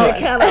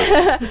that.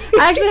 And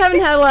I actually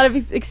haven't had a lot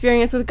of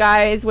experience with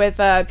guys with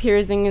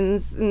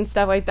piercings and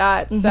stuff like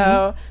that. Mm-hmm.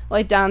 So,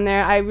 like, down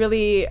there, I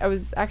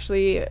was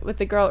actually with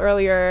the girl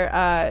earlier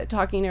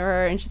talking to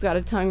her, and she's got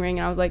a tongue ring,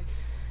 and I was like,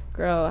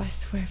 girl, I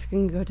swear if you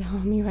can go down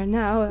on me right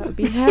now, that would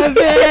be heaven.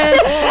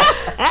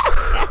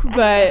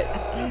 But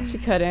she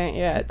couldn't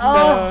yet.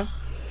 So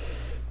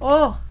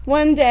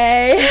one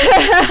day.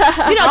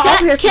 Can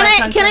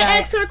I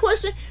ask her a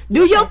question?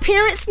 Do your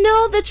parents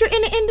know that you're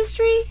in the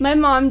industry? My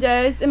mom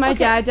does, and my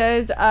dad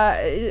does.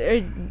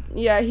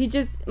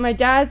 My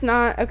dad's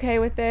not okay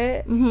with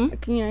it.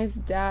 Mm-hmm. You know, his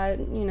dad,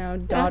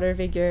 daughter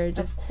figure.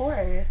 Just, of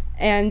course.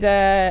 And,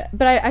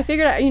 but I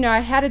figured, I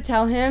had to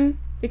tell him,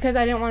 because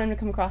I didn't want him to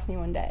come across me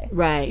one day.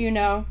 Right.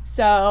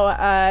 So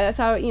that's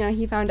how,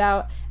 he found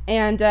out.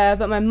 And,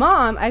 but my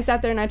mom, I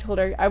sat there and I told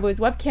her, I was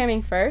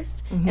webcamming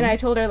first, and I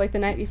told her, like, the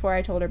night before,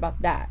 I told her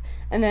about that.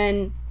 And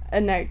then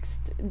the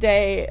next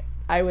day,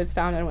 I was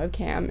found on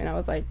webcam, and I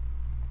was like,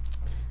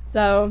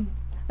 so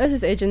there's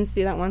this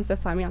agency that wants to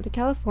fly me out to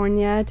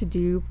California to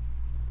do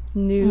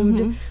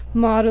nude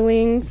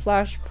modeling /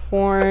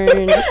 porn.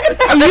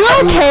 Are you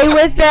okay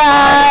with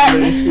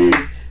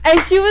that? And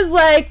she was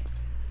like,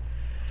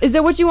 is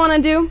that what you want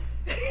to do?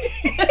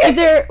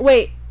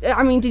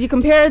 Did you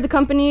compare the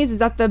companies? Is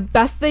that the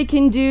best they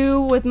can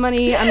do with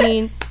money? I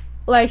mean,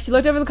 like, she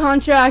looked over the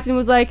contract and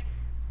was like,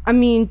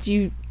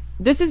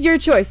 this is your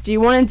choice. Do you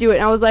want to do it?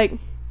 And I was like,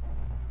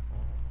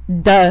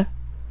 duh.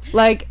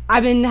 Like,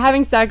 I've been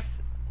having sex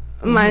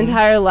my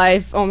entire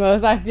life,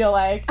 almost, I feel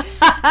like.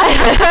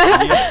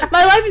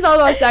 My life is all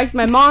about sex.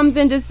 My mom's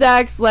into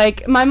sex.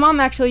 Like, my mom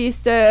actually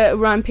used to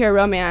run Pure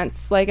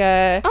Romance. Like,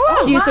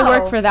 she used to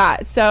work for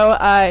that.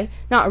 So,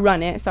 not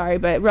run it, sorry,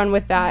 but run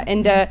with that.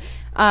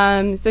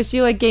 And, so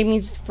she, like, gave me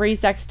just free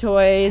sex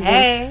toys.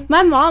 Hey. And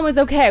my mom was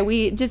okay.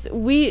 We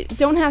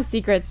don't have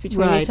secrets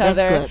between each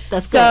other.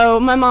 That's good. So,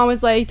 my mom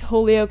was, like,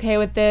 totally okay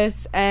with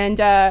this. And,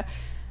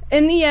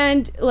 in the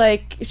end,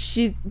 like,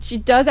 she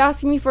does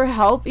ask me for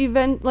help,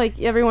 even, like,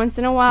 every once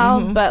in a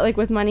while, but, like,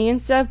 with money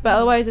and stuff. But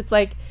otherwise, it's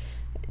like,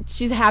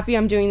 she's happy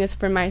I'm doing this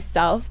for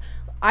myself.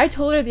 I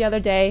told her the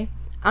other day,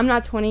 I'm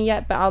not 20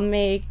 yet, but I'll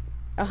make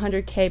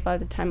 $100K by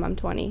the time I'm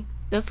 20.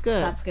 That's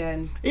good. That's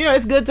good.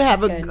 It's good to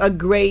have a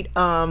great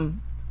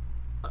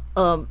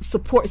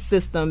support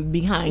system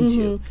behind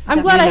you.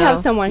 I'm glad I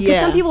have someone,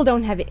 because some people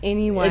don't have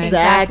anyone.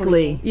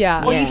 Exactly.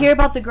 Yeah. Well, you hear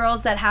about the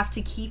girls that have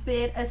to keep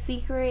it a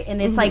secret,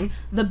 and it's like,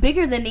 the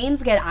bigger the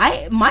names get,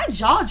 my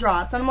jaw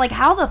drops, and I'm like,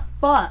 how the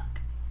fuck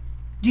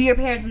do your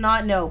parents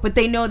not know? But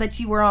they know that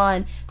you were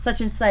on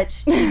such and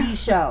such TV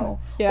show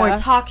or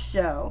talk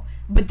show,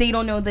 but they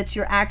don't know that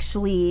you're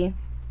actually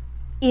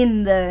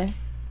in the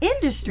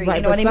industry. Right,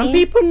 you know what I some mean?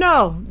 people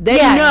know. They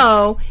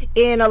know,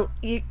 and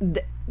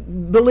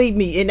believe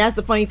me, and that's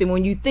the funny thing.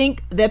 When you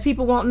think that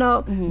people won't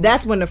know,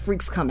 that's when the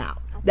freaks come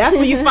out. That's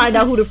when you find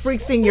out who the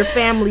freaks in your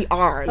family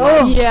are.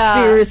 Like,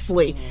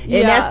 seriously.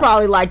 And that's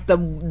probably like the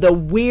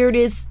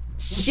weirdest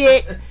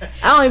shit.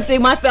 I don't even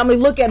think my family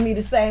look at me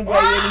the same way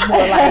anymore.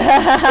 Like,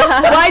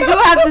 well, I do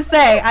have to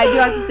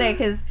say,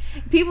 because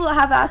people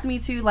have asked me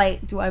too,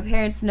 like, do my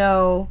parents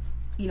know,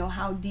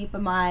 how deep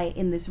am I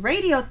in this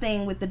radio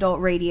thing with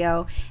adult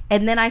radio?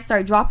 And then I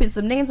start dropping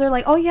some names. They're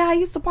like, oh yeah, I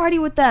used to party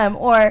with them.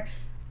 Or,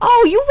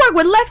 oh, you work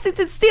with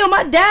Lexington Steele.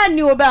 My dad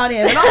knew about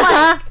him. And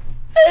I'm like,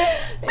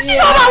 What you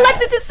know about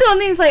Lexington Steele?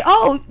 And he was like,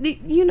 oh,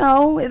 you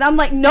know. And I'm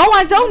like, no,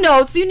 I don't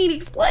know. So you need to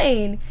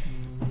explain.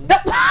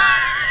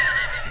 Why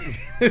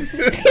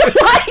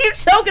are you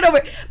choking over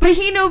it? But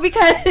he knew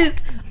because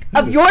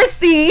of your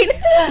scene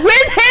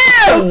with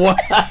him. Wow.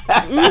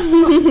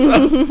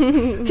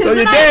 So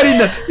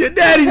your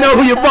daddy know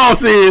who your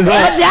boss is, huh?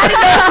 My daddy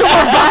knows who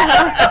my boss is.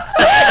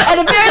 And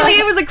apparently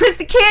he was a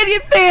Kristen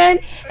Canyon fan.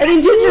 And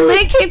then Ginger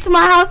Lynn came to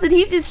my house and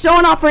he's just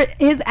showing off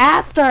his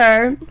ass to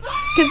her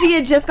because he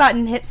had just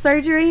gotten hip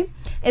surgery.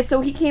 And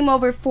so he came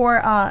over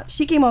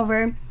she came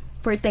over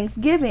for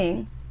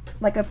Thanksgiving.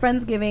 Like a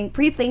Friendsgiving,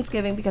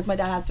 pre-Thanksgiving, because my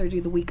dad had surgery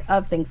the week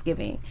of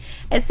Thanksgiving.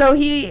 And so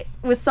he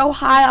was so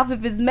high off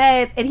of his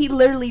meds, and he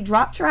literally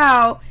dropped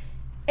trout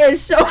and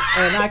showed.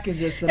 And I could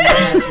just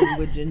imagine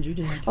what Ginger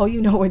did. Oh,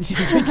 you know what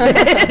Ginger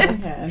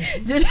did.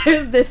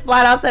 Ginger's just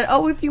flat out said,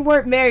 oh, if you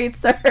weren't married,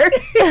 sir,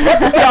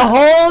 it'd be a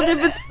whole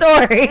different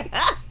story.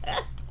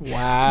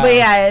 Wow. But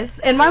yes,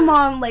 and my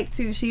mom, like,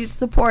 too, she's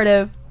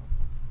supportive.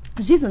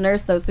 She's a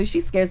nurse though, so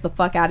she scares the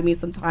fuck out of me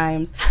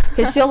sometimes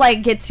because she'll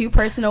like get too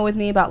personal with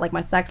me about like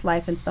my sex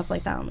life and stuff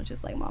like that. I'm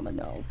just like, Mama,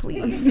 no,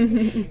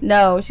 please.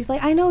 No, she's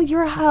like, I know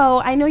you're a hoe.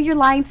 I know you're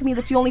lying to me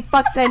that you only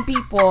fuck 10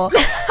 people.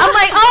 I'm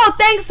like, oh,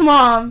 thanks,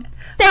 Mom.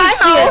 Thank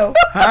you.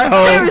 Hi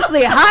ho.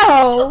 Seriously, hi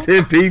ho.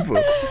 10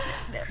 people.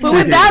 But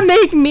would that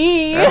make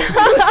me? No, she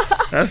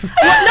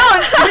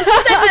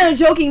said it in a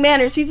joking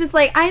manner. She's just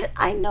like,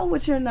 I know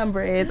what your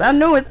number is. I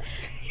know it's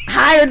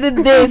higher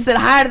than this and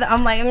higher than.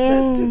 I'm like,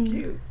 That's too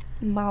cute.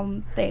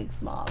 Mom, thanks,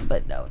 Mom,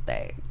 but no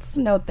thanks.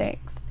 No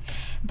thanks.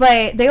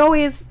 But they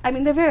always, I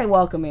mean, they're very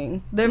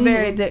welcoming.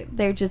 They're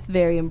they're just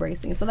very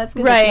embracing. So that's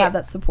good that you have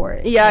that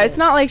support. Yeah, it's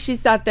not like she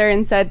sat there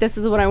and said, this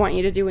is what I want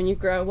you to do when you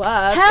grow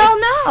up. Hell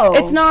no.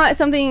 It's not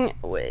something,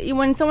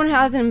 when someone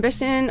has an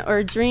ambition or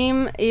a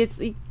dream,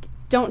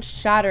 don't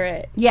shatter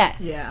it.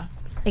 Yes. Yeah.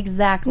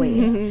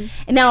 Exactly.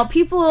 And now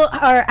people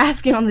are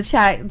asking on the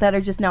chat that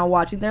are just now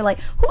watching. They're like,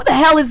 "Who the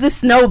hell is this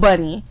Snow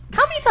Bunny?"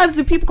 How many times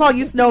do people call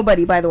you Snow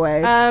Bunny? By the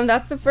way,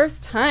 that's the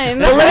first time.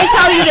 Well, let me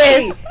tell you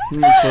this.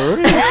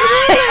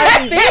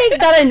 I think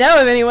that I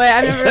know of anyway.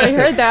 I've never really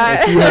heard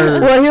that.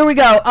 Well, here we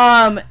go.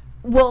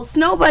 Well,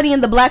 Snow Bunny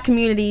in the black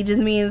community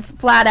just means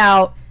flat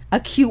out a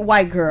cute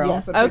white girl.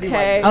 Yes, a pretty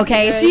white girl.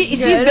 Okay,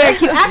 she's very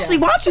cute. Actually,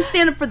 why don't you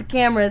stand up for the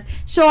cameras,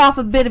 show off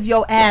a bit of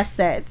your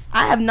assets?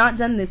 I have not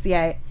done this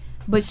yet.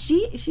 But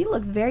she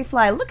looks very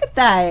fly. Look at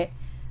that.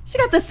 She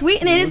got the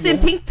sweet and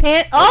innocent pink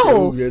pant.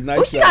 Oh,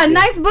 she got a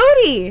nice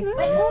booty.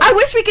 I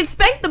wish we could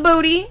spank the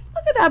booty.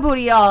 Look at that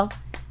booty, y'all.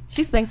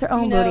 She spanks her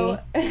own booty.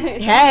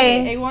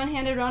 Hey. A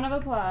one-handed round of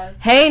applause.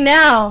 Hey,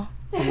 now.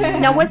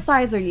 Now, what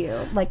size are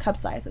you? Like cup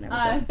size and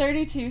everything?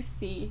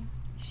 32C.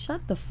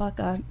 Shut the fuck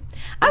up.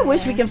 I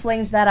wish we can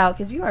flange that out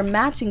because you are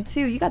matching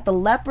too. You got the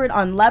leopard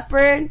on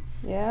leopard.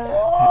 Yeah.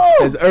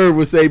 Whoa. As Herb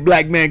would say,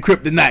 black man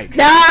kryptonite.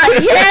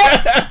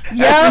 Yeah.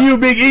 Yep. You,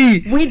 Big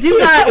E. We do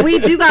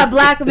got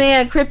black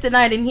man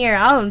kryptonite in here.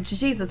 Oh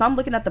Jesus! I'm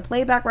looking at the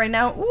playback right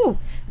now. Ooh,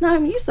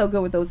 Naomi, you're so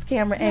good with those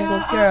camera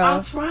angles, girl.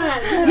 I'm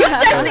trying. You're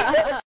sexy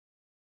too.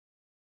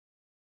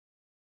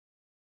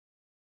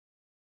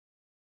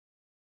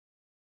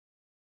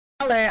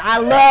 I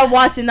love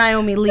watching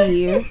Naomi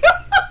leave.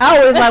 I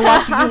always like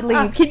watching you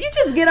leave. Can you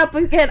just get up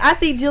again? I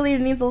think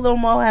Jillian needs a little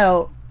more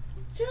help.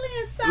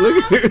 Jillian,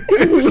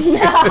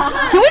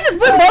 Can we just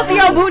put both of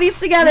y'all booties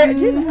together?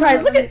 Jesus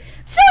Christ, look at,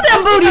 show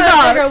them booties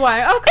off.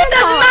 Oh, come it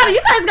doesn't matter.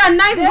 You guys got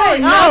nice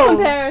booty. No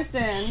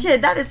comparison.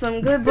 Shit, that is some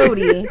good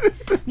booty.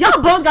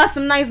 Y'all both got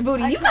some nice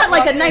booty. You got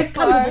like a nice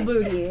comfortable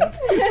booty.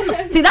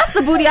 See, that's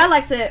the booty I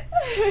like to.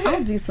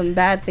 I'll do some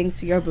bad things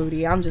to your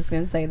booty. I'm just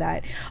gonna say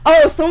that.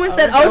 Oh, someone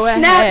said, "Oh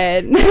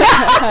snaps."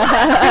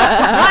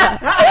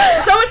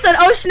 Someone said,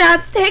 "Oh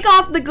snaps." Take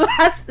off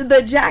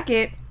the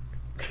jacket.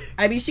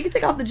 I mean, she could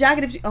take off the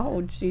jacket if she.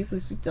 Oh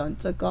Jesus, she done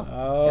took off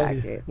the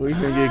jacket. We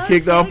can get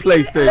kicked off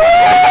PlayStation.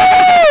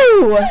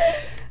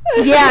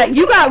 Yeah,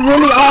 you got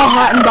Rumi all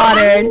hot and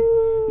bothered.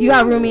 You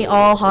got Rumi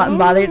all hot and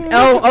bothered.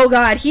 Oh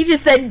God, he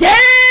just said, "Damn."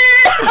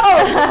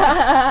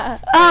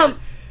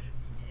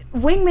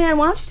 Wingman,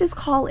 why don't you just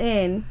call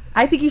in?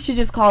 I think you should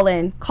just call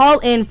in. Call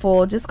in,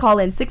 fool. Just call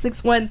in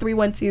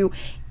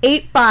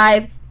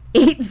 661-312-8580.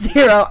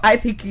 I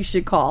think you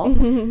should call.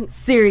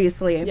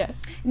 Seriously. Yes.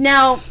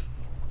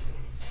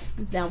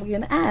 Now we're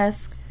gonna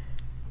ask: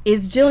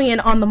 is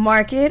Jillian on the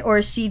market, or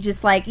is she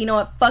just like, you know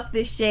what? Fuck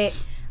this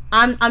shit.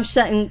 I'm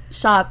shutting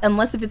shop.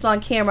 Unless if it's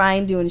on camera, I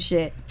ain't doing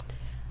shit.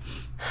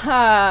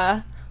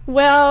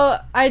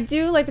 Well, I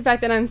do like the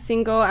fact that I'm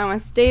single. I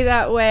want to stay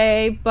that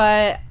way,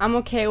 but I'm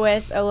okay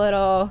with a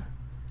little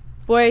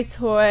boy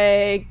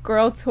toy,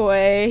 girl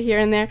toy here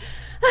and there.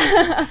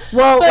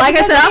 Well, like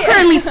I said, I'm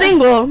currently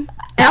single, and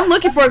I'm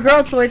looking for a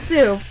girl toy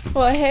too.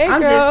 Well, hey,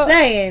 I'm girl. just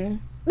saying.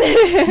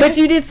 But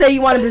you did say you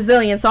want a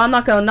Brazilian, so I'm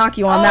not gonna knock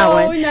you on that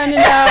one. No.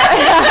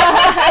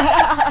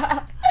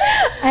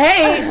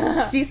 Hey,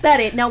 she said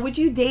it. Now, would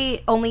you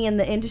date only in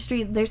the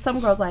industry? There's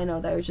some girls I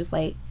know that are just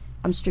like,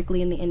 I'm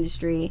strictly in the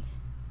industry.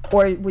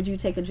 or would you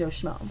take a Joe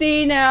Schmo?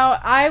 See, now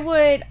I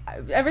would.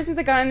 Ever since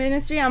I got in the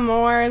industry, I'm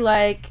more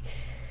like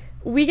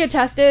we get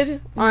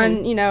tested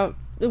on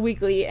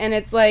weekly, and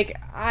it's like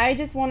I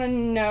just want to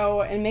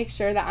know and make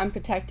sure that I'm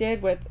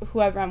protected with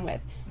whoever I'm with,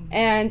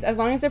 and as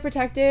long as they're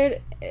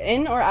protected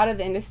in or out of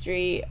the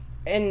industry,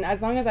 and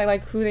as long as I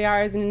like who they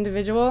are as an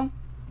individual,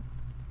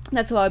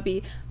 that's who I'll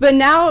be. But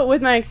now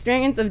with my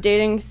experience of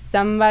dating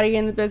somebody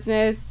in the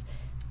business,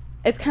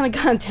 it's kind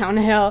of gone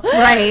downhill,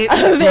 right?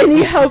 Of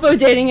any hope of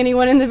dating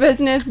anyone in the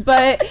business,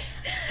 but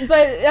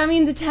I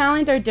mean the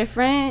talent are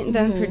different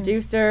than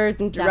producers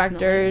and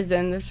directors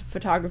and the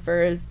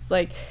photographers,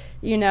 like.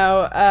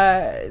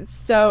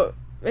 So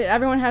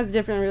everyone has a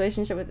different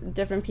relationship with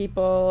different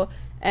people,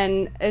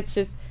 and it's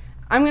just,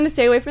 I'm going to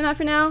stay away from that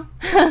for now.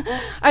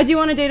 I do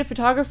want to date a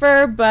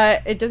photographer,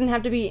 but it doesn't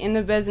have to be in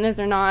the business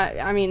or not.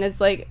 I mean, it's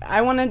like,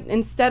 I want to,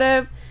 instead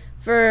of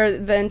for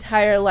the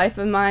entire life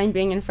of mine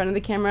being in front of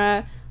the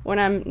camera, when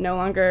I'm no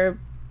longer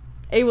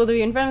able to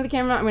be in front of the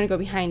camera, I'm going to go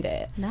behind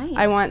it. Nice.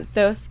 I want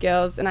those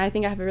skills, and I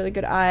think I have a really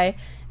good eye.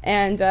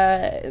 And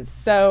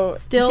so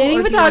still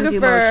dating a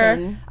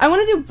photographer, I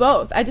want to do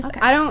both. I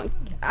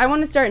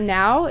want to start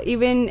now,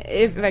 even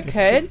if I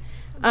could.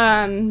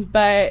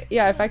 But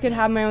yeah, if I could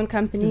have my own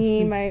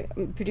company,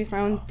 produce my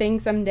own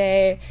thing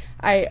someday,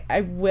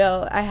 I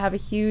will. I have a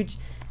huge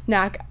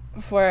knack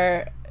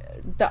for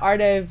the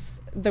art of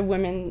the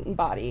women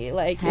body.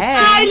 Like,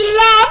 I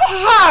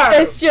love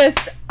her. It's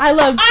just, I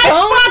love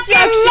bone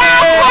structure.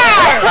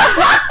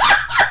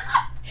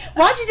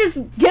 Why don't you just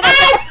get up? I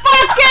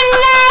fucking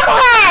love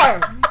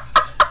her.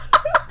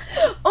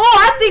 Oh,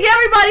 I think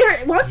everybody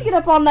heard. Why don't you get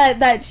up on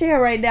that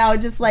chair right now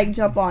and just like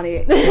jump on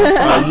it? And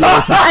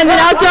then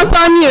I'll jump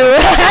on you.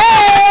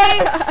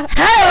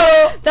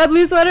 Hey, that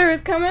blue sweater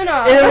is coming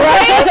off.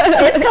 Right?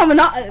 It's coming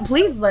off.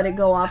 Please let it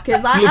go off,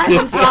 because I've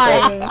been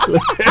trying.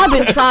 I'm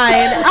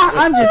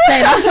just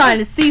saying, I'm trying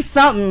to see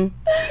something.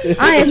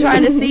 I am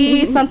trying to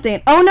see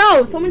something. Oh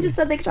no, someone just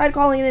said they tried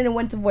calling in and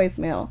went to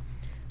voicemail.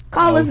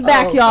 Call us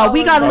back, y'all.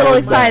 We got a little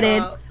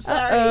excited.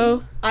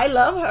 Sorry. I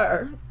love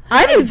her.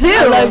 I do too.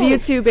 I love you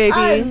too, baby.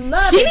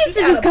 She needs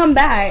to just come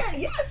back.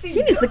 Yeah,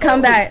 she needs to come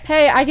back.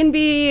 Hey, I can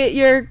be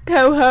your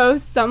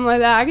co-host, something like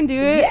that. I can do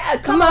it. Yeah,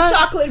 come on,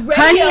 Chocolate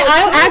Radio.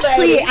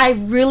 Honey, I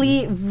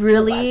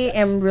really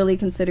am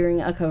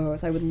considering a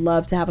co-host. I would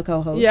love to have a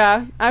co-host.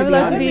 Yeah, I would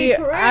love to be.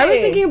 I was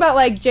thinking about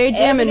like J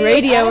Jam and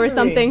Radio or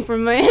something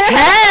from my.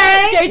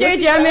 Hey,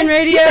 JJ Jam and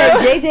Radio. She said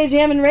JJ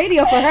Jam and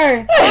Radio for her.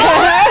 You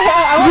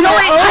know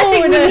what? I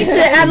think we need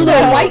to add a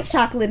little white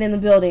chocolate in the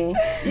building.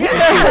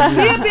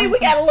 Yeah, we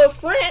got a little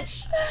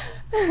French.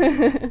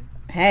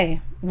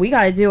 Hey, we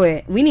gotta do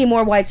it. We need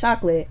more white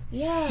chocolate.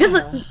 Yeah. Just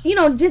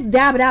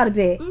dab it out a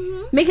bit.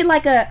 Make it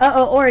like a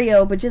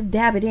Oreo, but just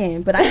dab it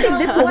in. But I think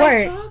this will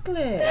work. White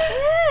chocolate.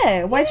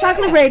 Yeah, white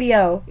chocolate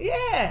radio.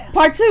 Yeah.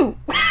 Part 2.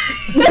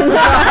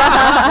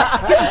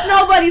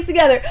 Nobody's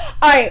together.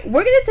 All right,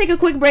 we're gonna take a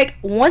quick break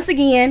once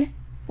again,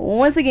 and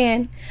we're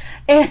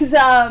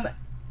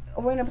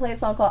gonna play a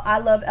song called "I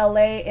Love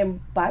LA"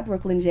 and by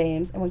Brooklyn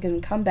James, and we're gonna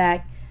come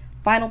back.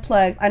 Final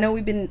plugs. I know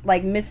we've been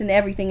like missing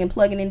everything and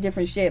plugging in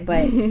different shit, but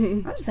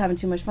I'm just having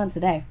too much fun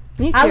today.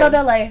 Me too. I love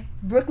LA.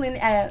 Brooklyn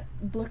James.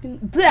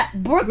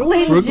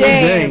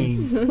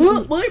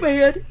 My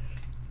bad.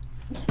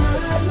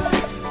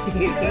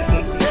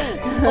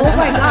 Oh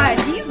my God.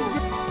 He's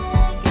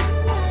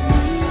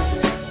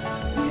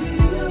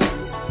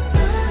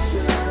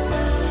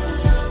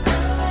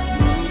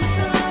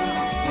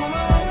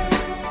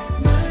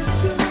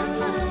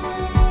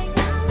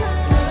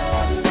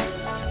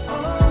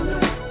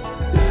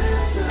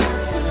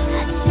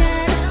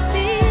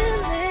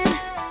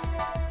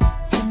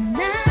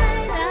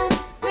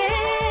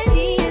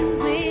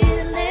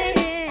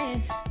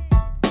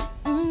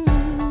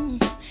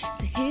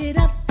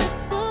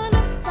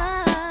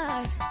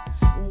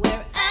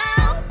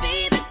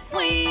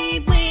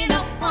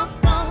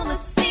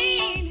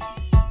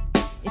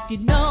you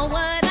know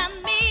what I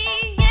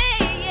mean,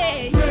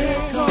 yeah.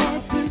 Red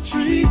carpet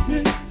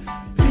treatment,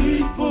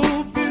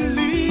 people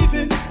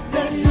believing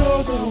that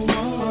you're the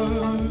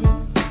one,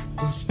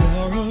 the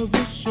star of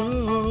the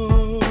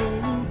show.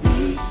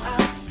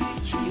 VIP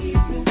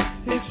treatment,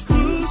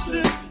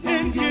 exclusive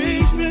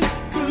engagement,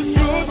 'cause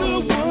you're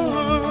the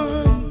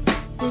one,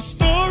 the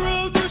star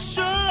of the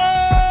show.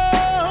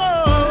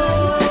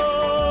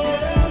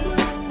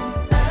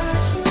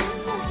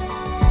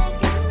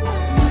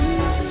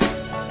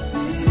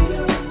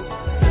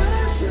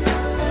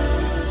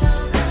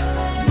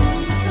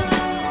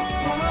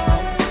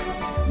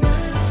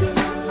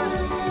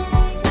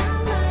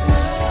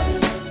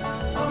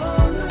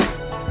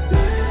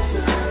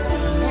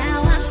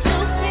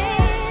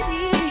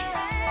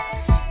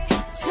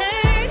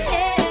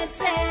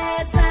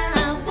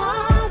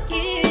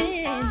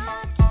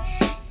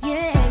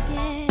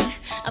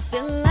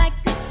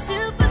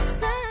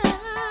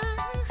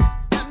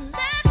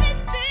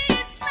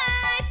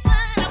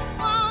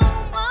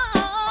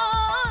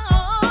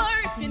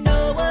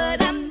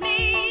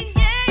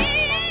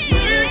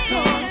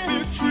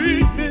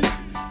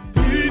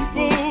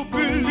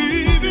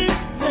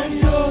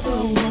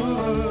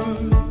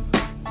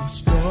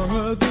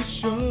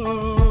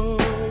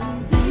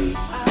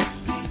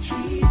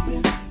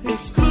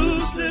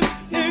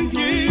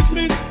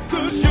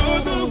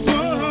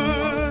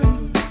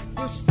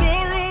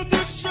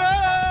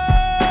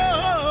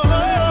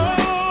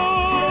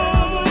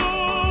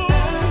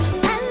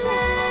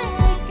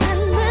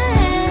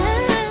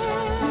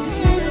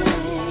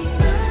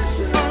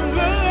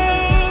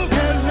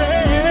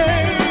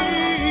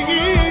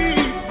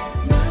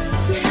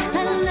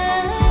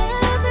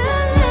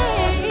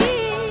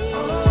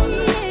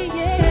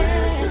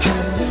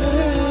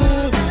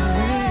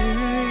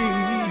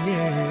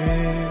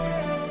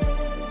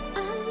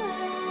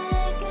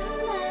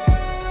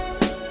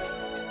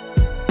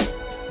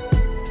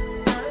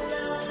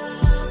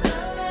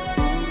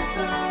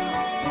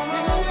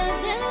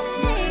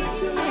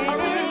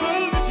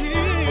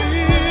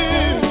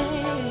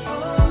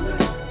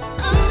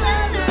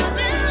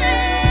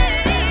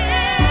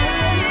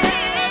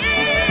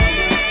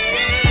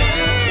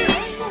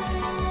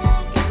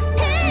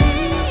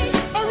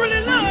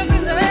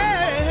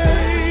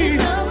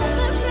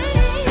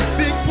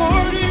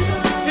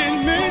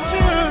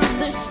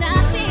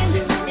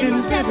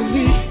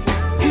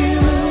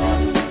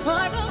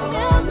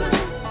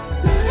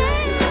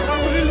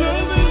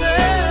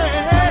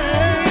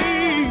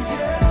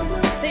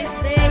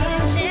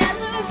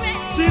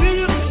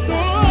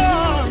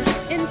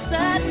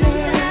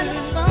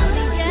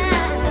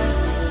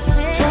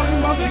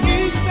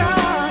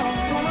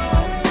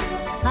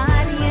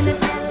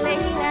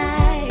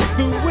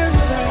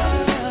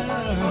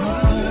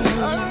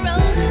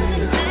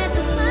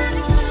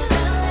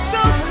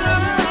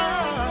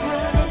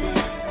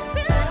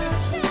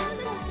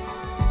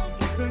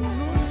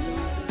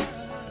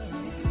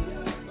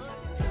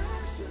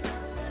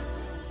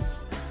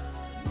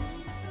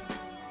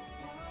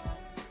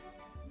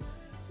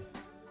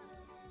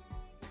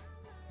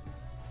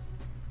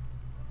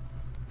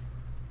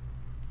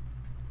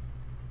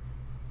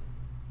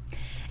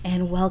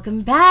 And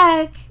welcome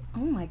back. Oh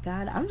my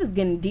God, I'm just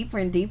getting deeper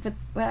and deeper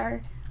with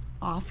our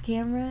off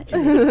camera. It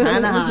was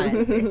kind of hot.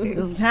 It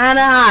was kind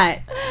of hot.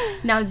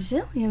 Now,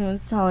 Jillian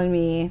was telling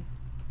me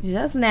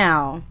just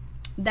now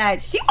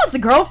that she wants a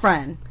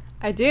girlfriend.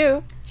 I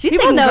do. She's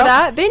People know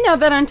that. They know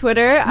that on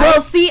Twitter.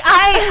 Well, see,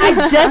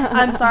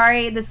 I'm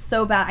sorry, this is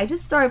so bad. I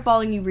just started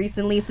following you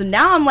recently, so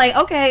now I'm like,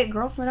 okay,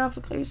 girlfriend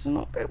application.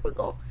 Okay, we're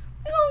gonna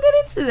get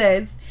into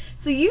this.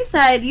 So you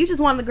said you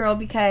just wanted the girl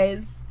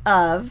because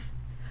of.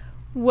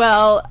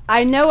 Well,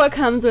 I know what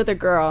comes with a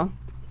girl.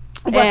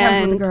 What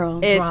comes with a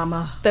girl? It's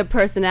Drama. the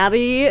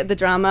personality, the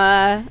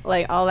drama,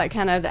 like all that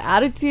kind of the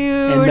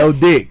attitude. And no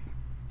dick.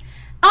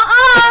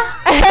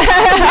 There's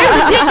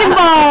a dick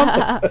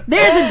involved.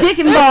 There's a dick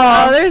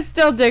involved. Oh, there's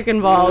still dick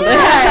involved.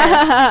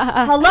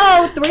 Yeah.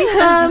 Hello,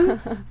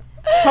 threesomes.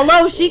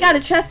 Hello, she got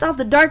to test out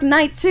the Dark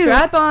Knight too.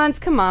 Strap-ons,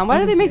 come on. Why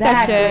do they make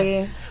that shit?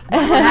 Exactly.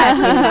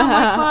 I got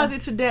my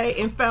closet today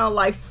and found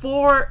like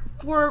four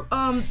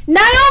Naomi,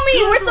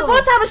 we're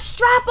supposed to have a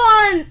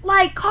strap-on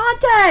like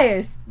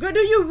contest. Girl, do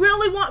you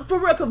really want for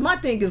real? Because my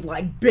thing is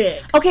like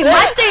big. Okay,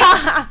 my thing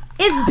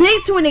is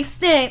big to an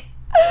extent.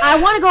 I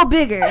want to go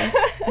bigger.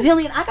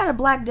 Jillian, I got a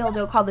black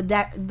dildo called the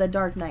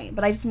Dark Knight,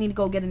 but I just need to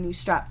go get a new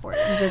strap for it.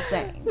 I'm just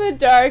saying. The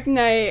Dark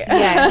Knight.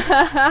 Yes.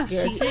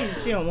 Girl,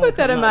 she don't want Put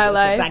that in my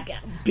life.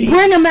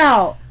 Bring him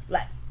out.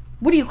 Like,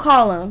 what do you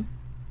call him?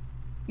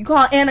 You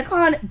call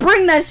Anaconda?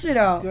 Bring that shit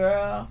out.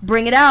 Girl.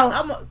 Bring it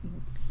out.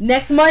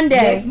 Next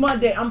Monday.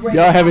 I'm bringing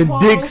y'all having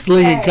dick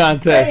slinging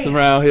contests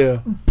around here.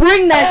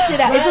 Bring that shit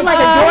out. Is it like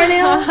a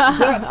doornail?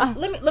 Girl,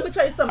 let me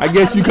tell you something. I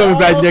guess you coming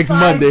back next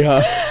Monday,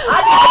 huh?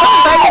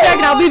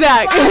 I'll be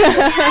back.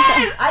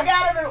 Yes, I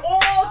got them in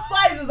all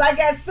sizes. I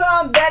got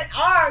some that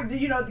are, they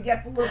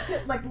got the little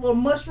tip, like the little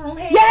mushroom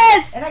head.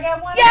 Yes. And I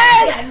got one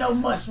that got no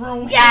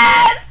mushroom head.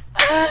 Yes.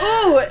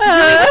 Ooh,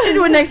 Jillian, what you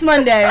doing next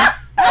Monday?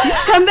 You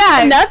should come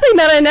back. Nothing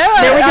that I know.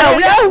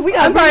 There we go.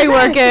 I'm probably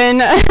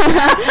working.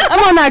 I'm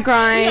on that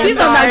grind. She's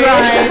on that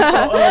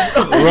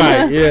grind.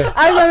 Right, yeah.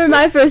 I remember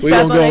my first We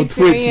gonna strap-on go on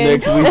Twitch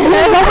experience. next week.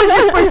 What was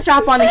your first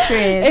strap-on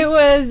experience?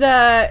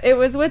 It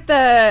was with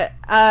the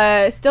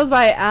Stills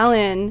by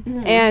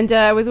Allen, and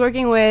I was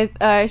working with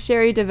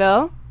Sherry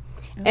DeVille.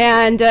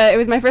 And it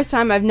was my first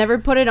time. I've never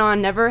put it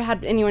on, never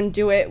had anyone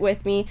do it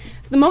with me.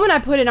 So the moment I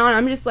put it on,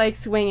 I'm just like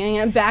swinging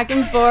it back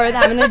and forth,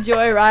 having a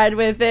joyride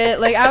with it.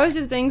 Like I was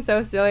just being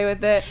so silly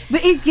with it.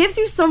 But it gives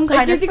you some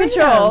kind of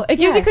control. It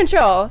gives you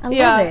control. I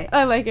love it.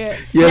 I like it.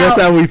 Yeah, that's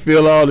how we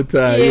feel all the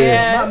time.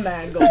 Yeah. My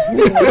man go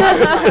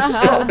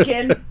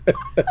stroking.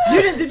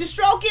 Did you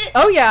stroke it?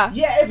 Oh yeah.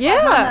 Yeah. It's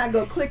like my man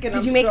go clicking.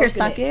 Did you make her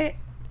suck it?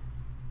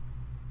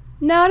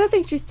 No, I don't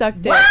think she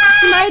sucked it.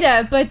 She might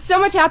have, but so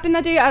much happened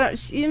that day.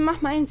 My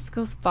mind just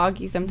goes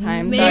foggy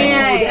sometimes.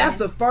 Man, that's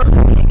the first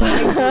thing I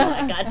do.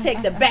 I gotta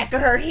take the back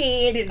of her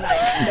head and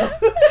like.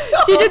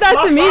 She did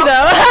that to me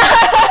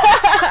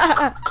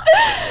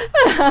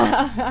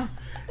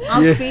though.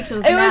 I'm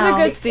speechless. It was a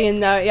good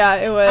scene though. Yeah,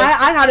 it was.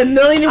 I got a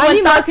million and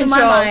one thoughts in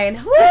my mind.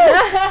 Woo.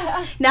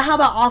 Now, how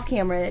about off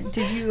camera?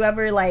 Did you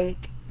ever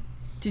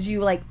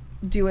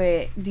do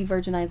it,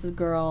 de-virginize a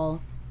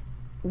girl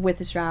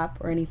with a strap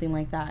or anything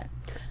like that?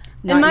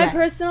 In my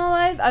personal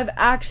life, I've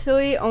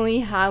actually only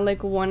had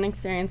like one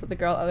experience with a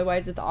girl.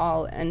 Otherwise, it's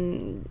all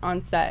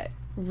on set.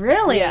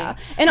 Really? Yeah.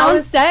 And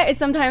on set, it's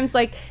sometimes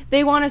like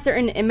they want a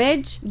certain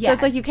image. Yeah. So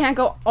it's like you can't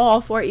go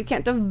all for it. You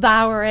can't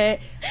devour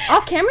it.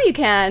 Off camera, you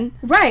can.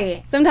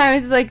 Right.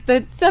 Sometimes it's like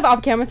the stuff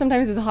off camera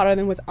sometimes is hotter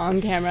than what's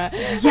on camera.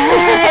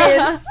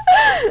 Yes.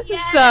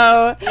 Yes.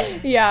 So,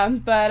 yeah.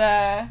 But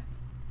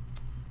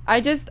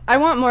I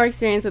want more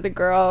experience with a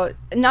girl.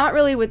 Not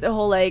really with the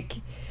whole like.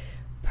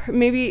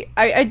 Maybe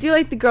I do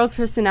like the girls'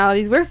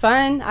 personalities. We're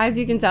fun, as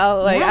you can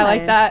tell. Like I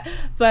like that.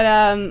 But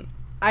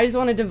I just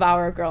want to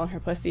devour a girl and her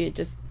pussy.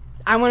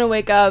 I want to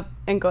wake up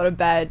and go to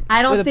bed.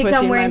 I don't with think a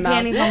pussy I'm wearing in my mouth.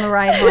 panties on the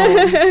ride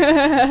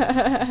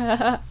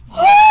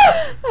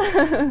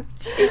home.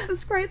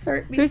 Jesus Christ,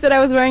 hurt me. Who said I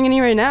was wearing any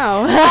right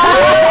now?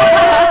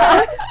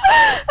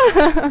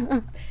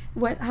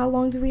 What? How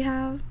long do we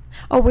have?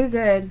 Oh, we're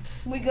good.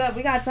 We good.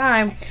 We got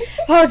time.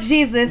 Oh,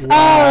 Jesus.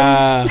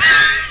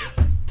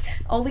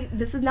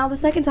 This is now the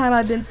second time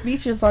I've been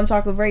speechless on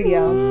Chocolate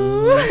Radio.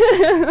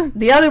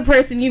 The other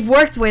person you've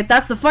worked with,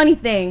 that's the funny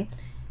thing.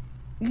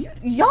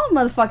 Y'all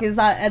motherfuckers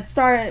at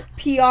Star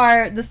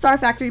PR, the Star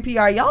Factory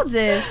PR, y'all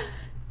done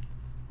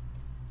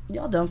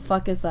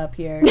fuck us up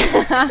here. They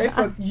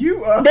fucked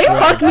you up. They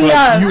fucked me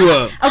up. You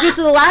up. Okay,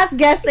 so the last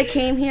guest that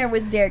came here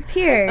was Derek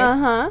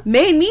Pierce.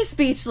 Made me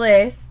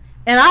speechless.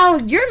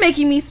 And you're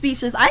making me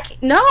speechless.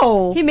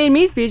 No. He made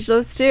me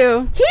speechless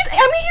too.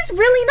 He's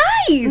really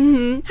nice.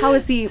 Mm-hmm. How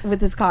is he with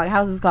his cock?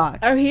 How's his cock?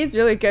 Oh, he's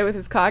really good with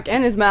his cock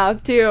and his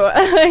mouth too.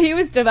 He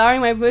was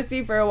devouring my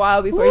pussy for a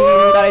while before he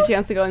even got a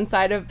chance to go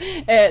inside of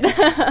it.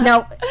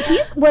 Now, he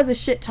was a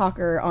shit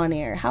talker on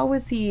air. How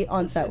was he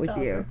on set with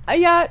you?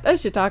 Yeah, a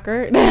shit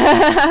talker.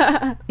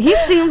 He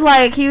seemed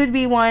like he would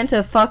be one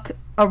to fuck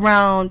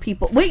around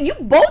people. Wait, you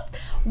both?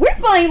 We're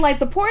playing like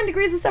the porn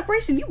degrees of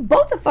separation. You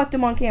both have fucked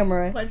him on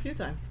camera. Quite a few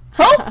times.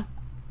 Oh!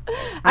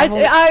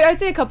 I'd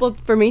say a couple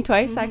for me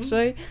twice,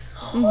 actually.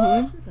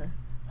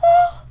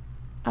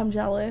 I'm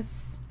jealous.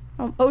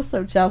 I'm oh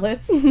so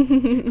jealous.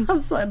 I'm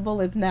sweating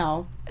bullets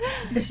now.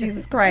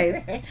 Jesus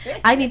Christ.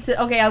 I need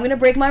to, okay, I'm going to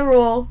break my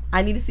rule.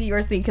 I need to see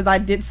your scene because I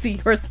did see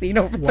your scene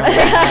over there.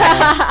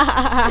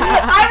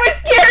 I was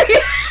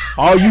scared.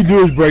 All you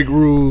do is break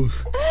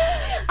rules.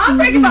 I'm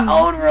breaking my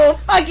own rule.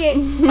 Fuck it.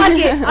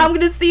 I'm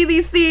going to see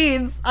these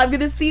scenes. And I'm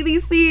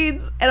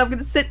going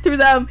to sit through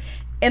them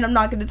and I'm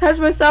not going to touch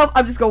myself.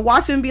 I'm just going to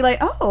watch them and be like,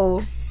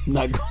 oh.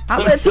 Not going to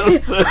I'm touch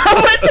yourself. I'm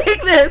going to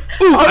take this.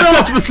 Ooh, I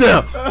touched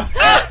myself.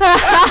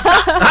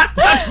 I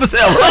touched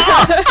myself.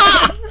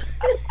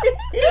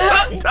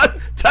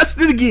 Touched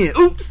it again.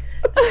 Oops.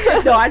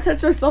 No, I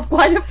touched myself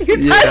quite a few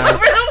times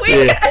over the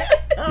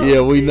weekend.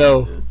 Yeah, we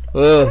know.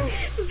 I'm just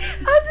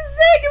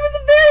saying, it was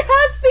a very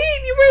hot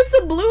scene. You were in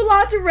some blue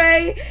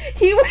lingerie.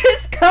 He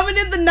was coming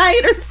in the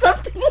night or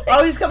something.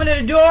 Oh, he's coming in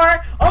the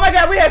door. Oh my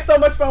God, we had so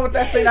much fun with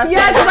that scene. Yeah,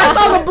 because I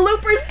saw the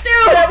bloopers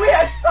too. Yeah, we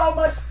had so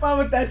much fun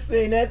with that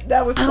scene.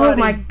 That was funny. Oh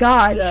my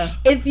God. Yeah.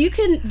 If you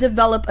can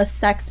develop a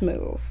sex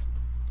move,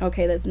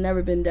 okay, that's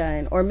never been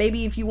done, or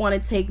maybe if you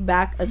want to take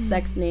back a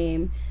sex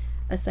name,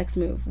 a sex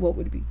move, what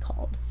would it be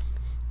called?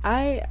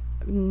 I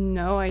have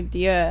no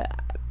idea.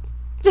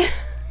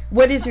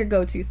 What is your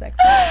go-to sex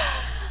move?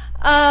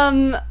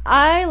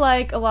 I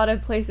like a lot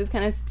of places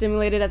kind of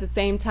stimulated at the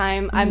same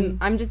time.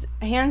 I'm just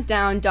hands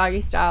down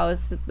doggy style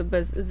is the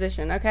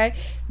position, okay?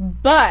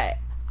 But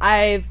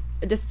I've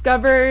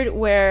discovered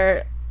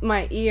where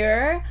my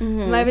ear,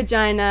 my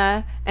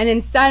vagina, and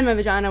inside my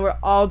vagina were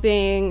all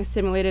being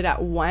stimulated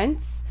at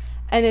once,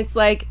 and it's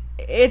like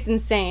it's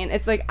insane.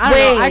 It's like I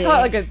don't know. I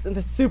call it like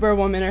the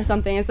superwoman or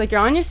something. It's like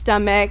you're on your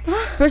stomach,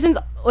 person's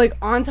like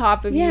on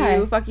top of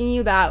you, fucking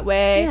you that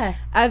way,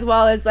 as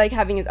well as like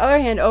having his other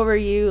hand over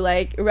you,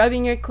 like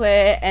rubbing your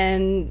clit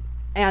and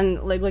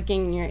like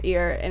licking your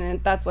ear,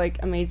 and that's like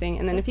amazing.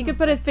 And then if you could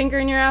put his finger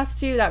in your ass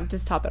too, that would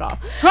just top it off.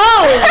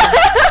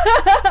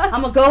 Oh,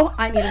 I'm gonna go.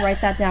 I need to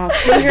write that down.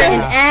 Finger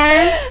and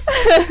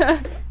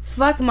ass.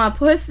 Fuck my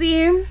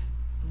pussy.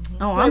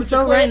 Oh, I'm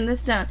so writing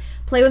this down.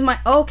 Play with my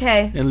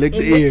and lick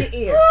the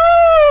ear.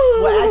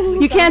 Well,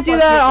 actually, you can't do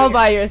that all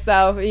by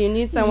yourself. You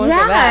need someone for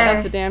that.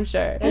 That's for damn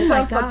sure. Oh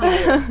my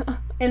God.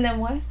 And then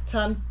what?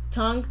 Tongue.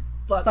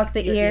 Fuck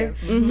the ear.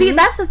 See,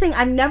 that's the thing.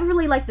 I never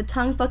really liked the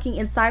tongue fucking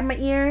inside my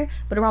ear,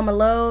 but around my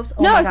lobes.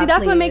 Oh no, my see, God, that's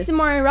please. what makes it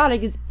more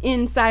erotic is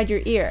inside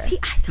your ear. See,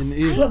 I don't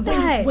like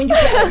that. When you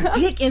got a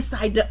dick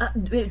inside the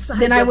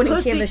then I wouldn't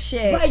pussy, give a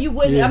shit. Right, you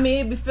wouldn't. Yeah. I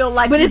mean, it feel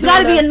like. But it's got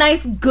to be a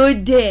nice,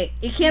 good dick.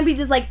 It can't be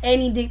just like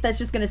any dick that's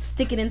just gonna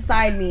stick it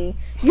inside me.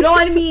 You know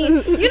what I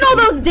mean? You know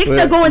those dicks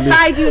that go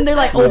inside you and they're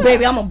like, "Oh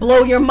baby, I'm gonna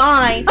blow your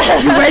mind.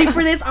 You ready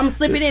for this? I'm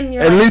slipping in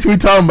your." At least we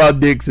talking about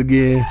dicks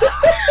again.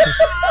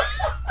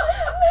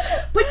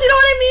 But you know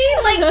what I mean?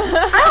 Like,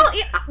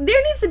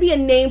 there needs to be a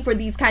name for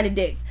these kind of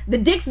dicks. The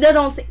dicks that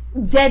don't say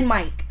dead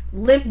mic,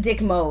 limp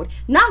dick mode.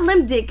 Not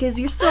limp dick because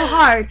you're still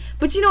hard.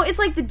 But you know, it's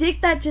like the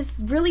dick that just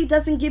really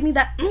doesn't give me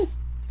that.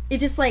 It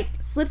just like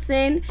slips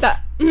in. Yeah.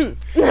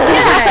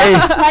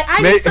 Like I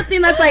need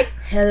something that's like,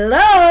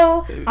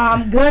 hello,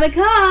 I'm gonna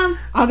come.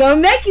 I'm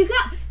gonna make you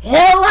come.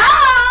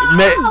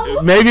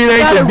 Hello. Maybe it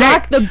ain't the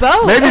rock dick. The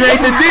boat. Maybe it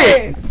ain't the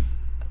dick.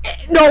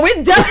 No,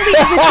 it definitely is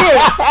the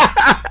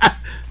dick.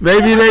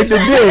 Maybe it ain't the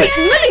dick.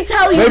 Let me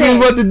tell you Maybe this.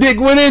 it's what the dick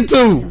went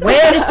into.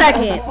 Wait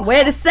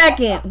a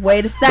second.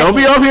 Don't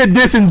be over here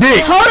dissing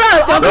dick. Hold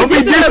up. Don't be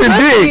dissing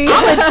dick.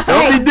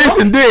 Don't be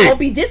dissing dick. Don't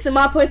be dissing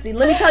my pussy.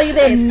 Let me tell you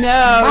this.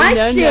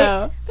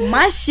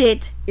 My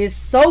shit is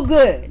so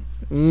good.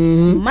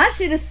 My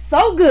shit is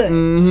so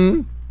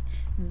good.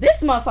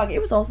 This motherfucker, it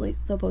was also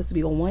supposed to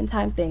be a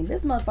one-time thing.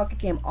 This motherfucker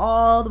came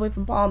all the way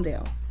from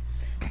Palmdale.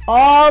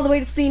 All the way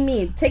to see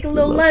me. Take a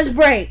little lunch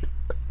break.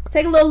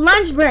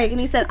 And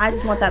he said, I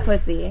just want that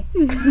pussy.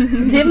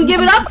 Didn't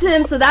give it up to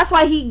him, so that's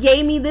why he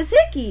gave me this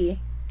hickey.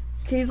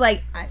 He's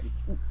like, I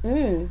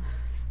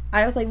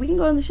was like, we can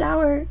go in the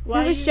shower.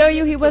 Well, to show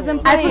you he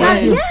wasn't playing.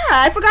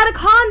 I forgot a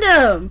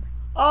condom.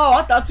 Oh,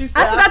 I thought you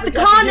said I forgot the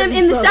condom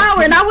in the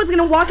shower, and I was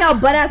gonna walk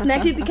out butt ass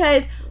naked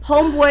because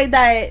homeboy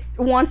that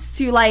wants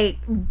to like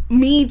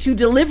me to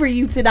deliver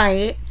you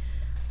tonight,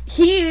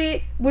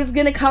 he was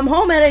gonna come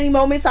home at any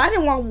moment, so I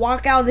didn't want to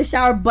walk out of the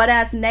shower butt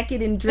ass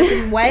naked and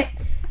dripping wet.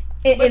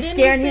 It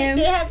scared him.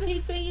 Hasn't he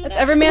seen you? That's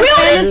every man's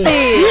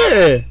fantasy.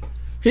 Yeah.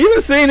 He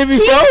done seen it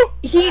before.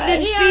 He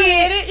didn't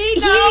see it. He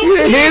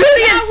didn't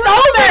see it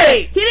sober.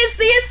 He didn't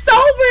see it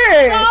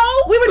sober. So?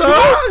 We were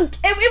drunk.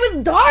 It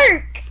was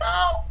dark. So?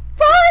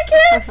 Fuck.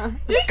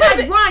 You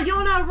couldn't run. You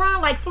don't know how to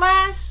run like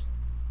Flash?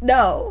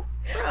 No.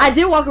 I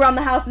did walk around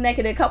the house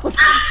naked a couple times.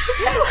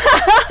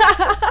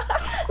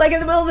 Like in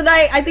the middle of the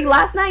night. I think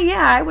last night,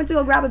 I went to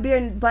go grab a beer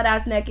and butt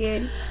ass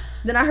naked.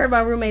 Then I heard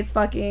my roommates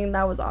fucking.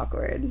 That was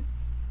awkward.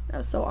 That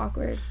was so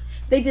awkward.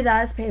 They did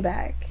that as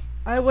payback.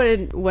 I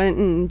went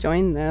and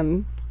joined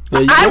them.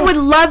 I would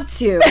love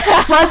to.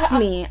 Trust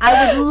me.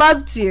 I would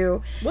love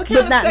to. What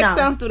kind of sex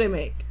sounds do they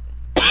make?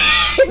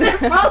 They're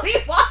probably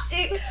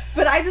watching.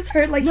 But I just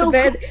heard like the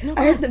bed.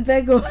 I heard the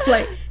bed go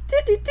like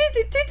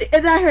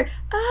and then I heard,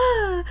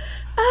 wow.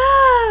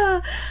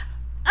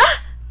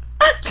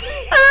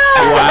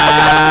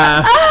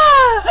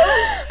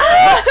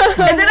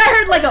 And then I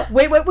heard like a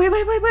wait.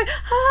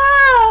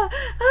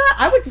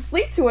 I went to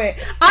sleep to it.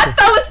 I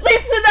fell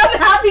asleep to them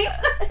having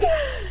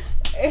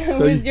It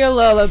was your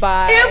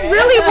lullaby. It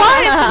really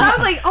was. And I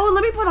was like, oh,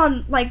 let me put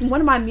on like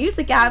one of my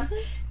music apps.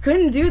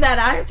 Couldn't do that.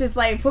 I just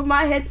like put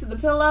my head to the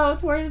pillow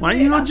towards. Why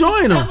you not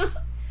join them?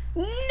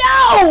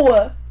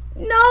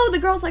 No, the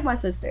girl's like my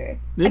sister.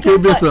 They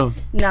could be some.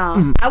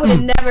 No, I would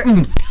have never. They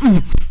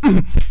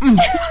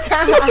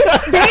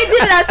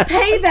did it as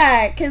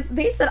payback because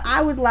they said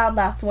I was loud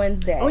last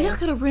Wednesday. Oh, y'all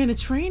could have ran a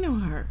train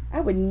on her. I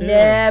would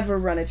never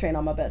run a train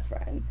on my best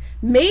friend.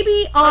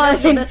 Maybe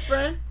on your best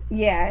friend.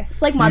 Yeah,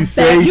 it's like my You best.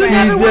 say You she's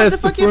never just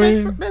to fuck a your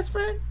friend? best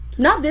friend.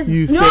 Not this.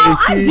 You No, say I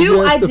she's do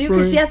just a because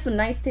friend? she has some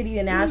nice titty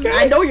and ass. Okay.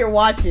 I know you're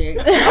watching.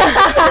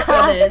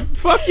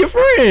 Fuck your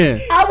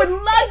friend. I would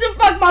love to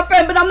fuck my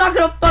friend, but I'm not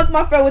gonna fuck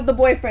my friend with the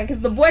boyfriend because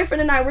the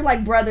boyfriend and I were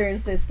like brother and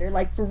sister,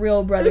 like for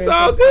real brother. It's and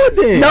all sister. good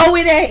then. No,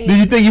 it ain't. Do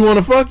you think you want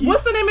to fuck you?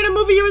 What's the name of the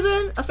movie you was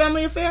in? A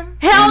Family Affair?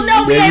 Hell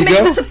no, we There ain't you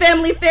making go. this a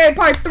family affair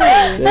part 3.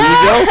 There you go.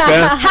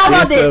 How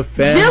about It's a this,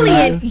 family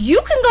Jillian? affair.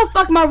 You can go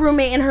fuck my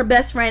roommate and her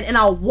best friend, and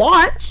I'll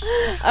watch.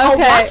 I'll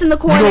watch in the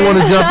corner. You don't want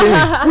to jump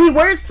in.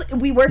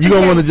 We work. You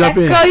don't want to jump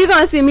in. Girl, you're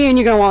gonna see me and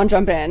you're gonna want to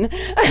jump in. Ooh.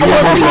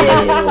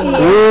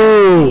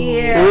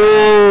 Yeah.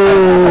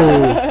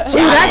 Ooh.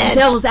 Dude, that's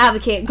devil's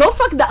advocate. Go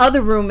fuck the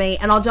other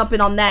roommate, and I'll jump in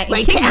on that. And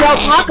Wait, kick Del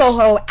Taco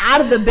Ho out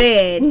of the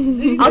bed.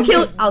 I'll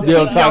kick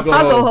Del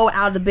Taco Ho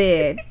out of the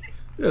bed.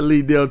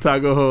 Leave Del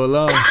Taco Ho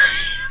alone.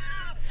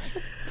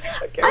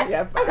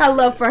 I got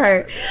love for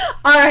her.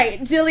 All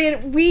right,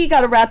 Jillian, we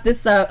got to wrap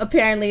this up.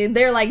 Apparently,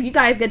 they're like, you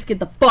guys get to get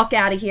the fuck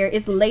out of here.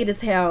 It's late as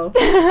hell.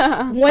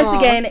 Once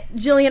again,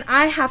 Jillian,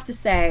 I have to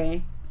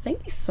say,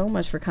 thank you so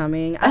much for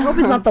coming. I hope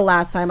it's not the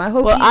last time. I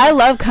hope. Well, I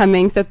love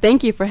coming, so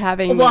thank you for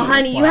having me. Well,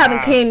 honey, you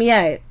haven't came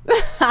yet.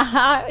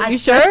 Are you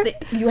sure?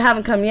 You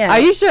haven't come yet. Are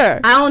you sure?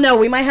 I don't know.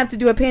 We might have to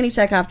do a panty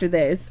check after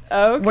this.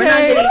 Okay. We're not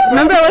getting.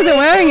 Remember, I wasn't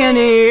wearing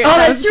any. Oh,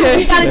 that's true.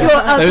 We gotta do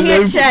a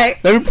pant check.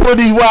 Let me pull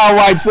these wild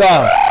wipes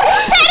out.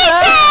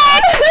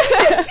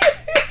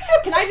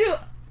 Can I do?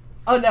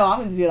 Oh no,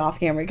 I'm gonna do it off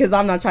camera because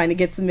I'm not trying to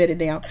get submitted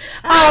now.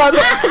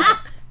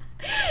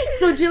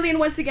 So Jillian,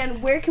 once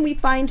again, where can we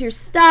find your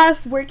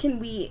stuff? Where can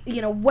we,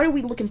 what are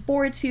we looking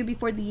forward to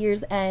before the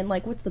year's end?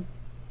 Like, what's the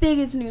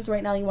biggest news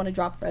right now you want to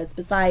drop for us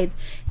besides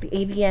the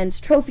AVN's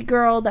Trophy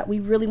Girl that we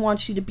really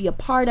want you to be a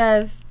part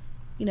of?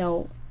 I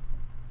know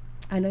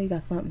you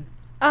got something.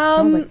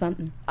 Sounds like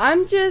something.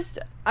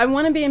 I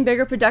want to be in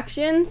bigger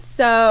productions,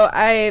 so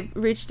I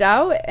reached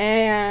out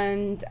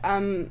and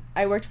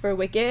I worked for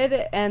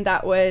Wicked, and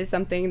that was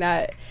something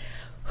that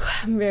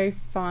I'm very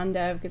fond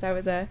of because I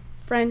was a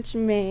French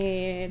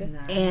maid.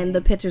 Nice. And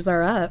the pictures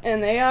are up.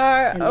 And they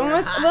are and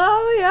almost,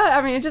 well, yeah,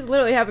 I mean, it just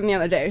literally happened the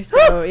other day,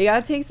 so you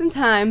gotta take some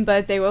time,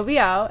 but they will be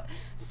out.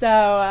 So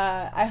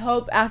I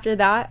hope after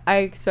that,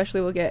 I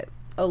especially will get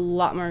a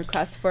lot more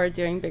requests for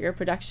doing bigger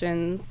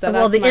productions. So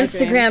well, the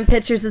Instagram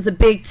pictures is a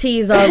big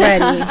tease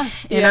already,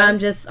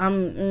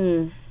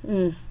 and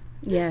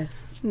Yes.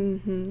 yes,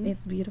 Mm-hmm.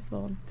 It's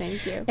beautiful.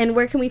 Thank you. And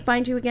where can we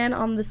find you again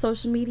on the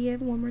social media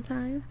one more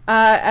time?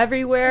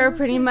 Everywhere,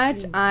 pretty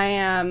much. I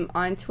am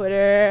on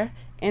Twitter,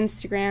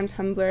 Instagram,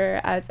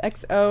 Tumblr as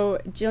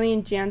XO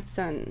Jillian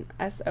Janson,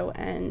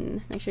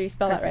 SON. Make sure you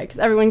spell that right because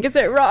everyone gets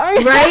it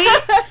wrong.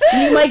 Right?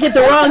 You might get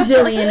the wrong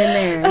Jillian in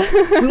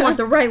there. We want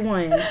the right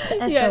one.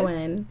 SON.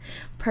 Yes.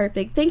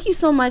 Perfect. Thank you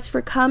so much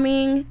for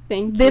coming.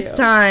 Thank you. This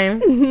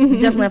time. You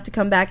definitely have to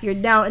come back. You're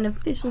now an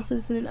official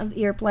citizen of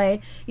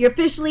Earplay. You're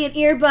officially an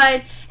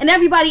earbud. And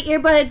everybody,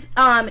 earbuds,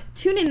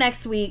 tune in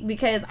next week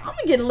because I'm going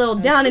to get a little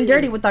down and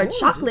dirty with our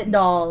chocolate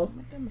dolls.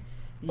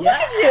 Look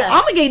at you.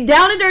 I'm going to get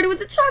down and dirty with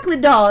the chocolate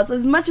dolls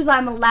as much as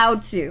I'm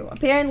allowed to.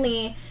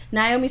 Apparently,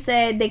 Naomi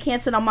said they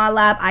can't sit on my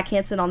lap. I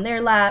can't sit on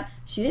their lap.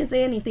 She didn't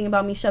say anything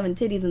about me shoving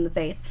titties in the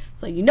face.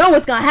 So you know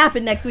what's going to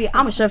happen next week.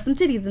 I'm going to shove some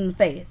titties in the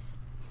face.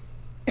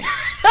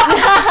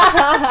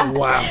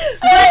 Wow.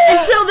 But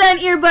until then,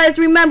 earbuds,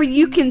 remember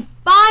you can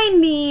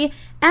find me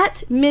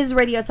at Ms.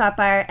 Radio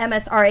Sapphire,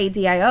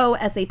 MsRadio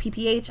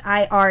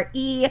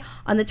Sapphire,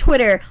 on the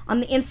Twitter, on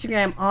the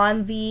Instagram,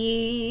 on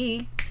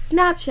the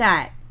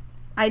Snapchat.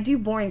 I do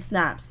boring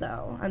snaps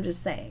though. I'm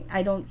just saying.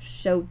 I don't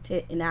show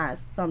tit and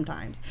ass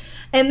sometimes.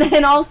 And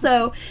then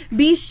also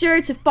be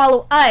sure to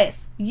follow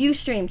us,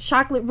 Ustream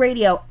Chocolate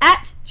Radio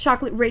at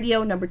Chocolate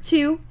Radio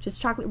 2,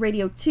 just Chocolate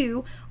Radio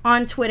 2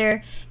 on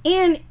Twitter.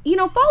 And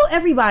follow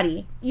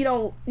everybody.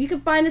 You can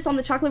find us on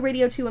the Chocolate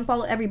Radio 2 and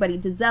follow everybody.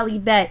 Dizelle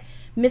Yvette,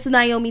 Miss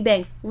Naomi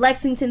Banks,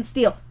 Lexington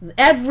Steele,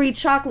 every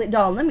chocolate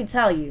doll. Let me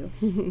tell you,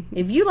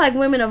 if you like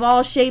women of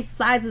all shapes,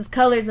 sizes,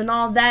 colors, and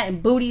all that,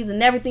 and booties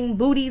and everything,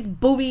 booties,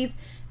 boobies,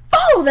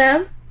 follow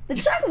them. The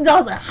chocolate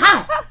dolls are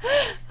hot.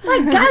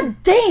 Like,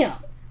 goddamn.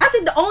 I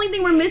think the only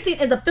thing we're missing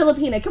is a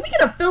Filipina. Can we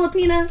get a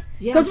Filipina?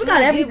 Yeah, Because we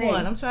got everything.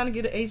 I'm trying to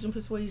get an Asian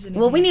persuasion.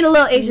 Well, we need a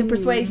little Asian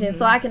persuasion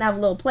so I can have a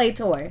little play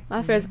tour.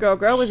 My first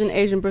girl was an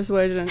Asian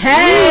persuasion.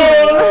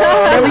 Hey!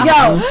 There we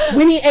go.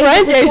 We need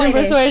Asian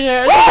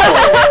persuasion.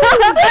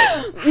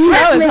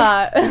 That was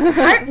hot.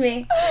 Hurt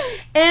me.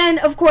 And,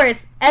 of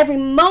course, every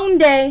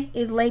Monday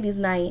is Ladies'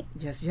 Night.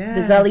 Yes.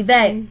 The Zelly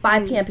Bay,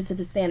 5 p.m.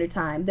 Pacific Standard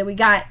Time. Then we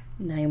got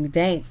Naomi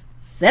Banks,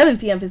 7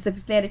 p.m. Pacific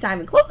Standard Time.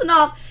 And closing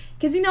off,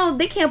 because, you know,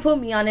 they can't put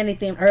me on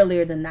anything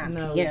earlier than 9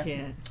 No, p.m. we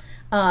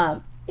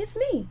can't. It's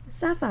me,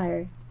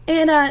 Sapphire.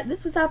 And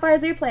this was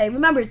Sapphire's Airplay.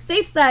 Remember,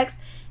 safe sex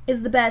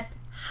is the best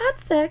hot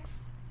sex.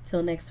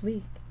 Till next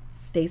week,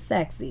 stay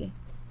sexy.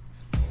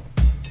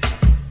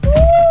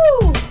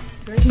 Woo!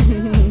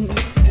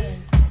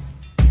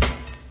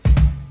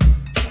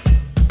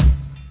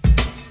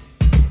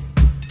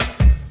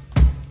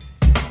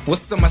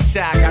 What's in my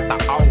shot? Got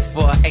the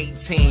offer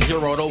 18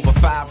 euroed over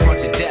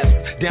 500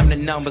 deaths. Damn, the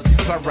numbers is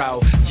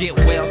plural. Get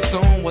well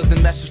soon was the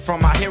message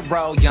from my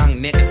hero.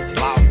 Young niggas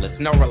flawless,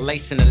 no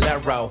relation to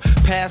Lero.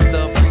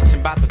 Pastor preaching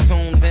about the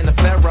tombs and the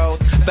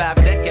pharaohs. 5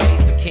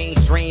 decades, the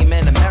king's dream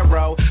in the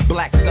mirror.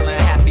 Blacks still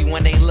unhappy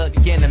when they look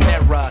in the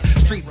mirror.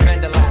 Streets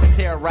vandalized,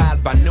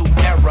 terrorized by new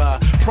era.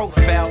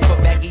 Profile for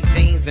baggy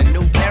jeans and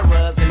new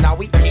eras. And all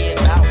we care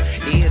about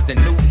is the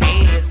new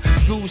heads.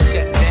 School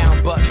shut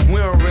down, but we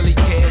don't really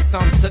care.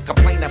 Some took a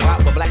plane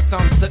about, but black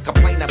some took a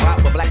plane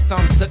about, but black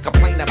some took a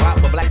plane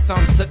about, but black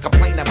some took a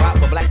plane about,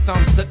 but black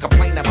some took a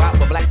plane about,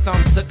 but black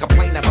some took a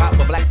plane about,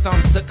 but black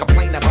some took a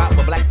plane about,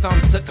 but black some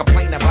took a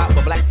plane about,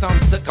 but black some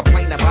took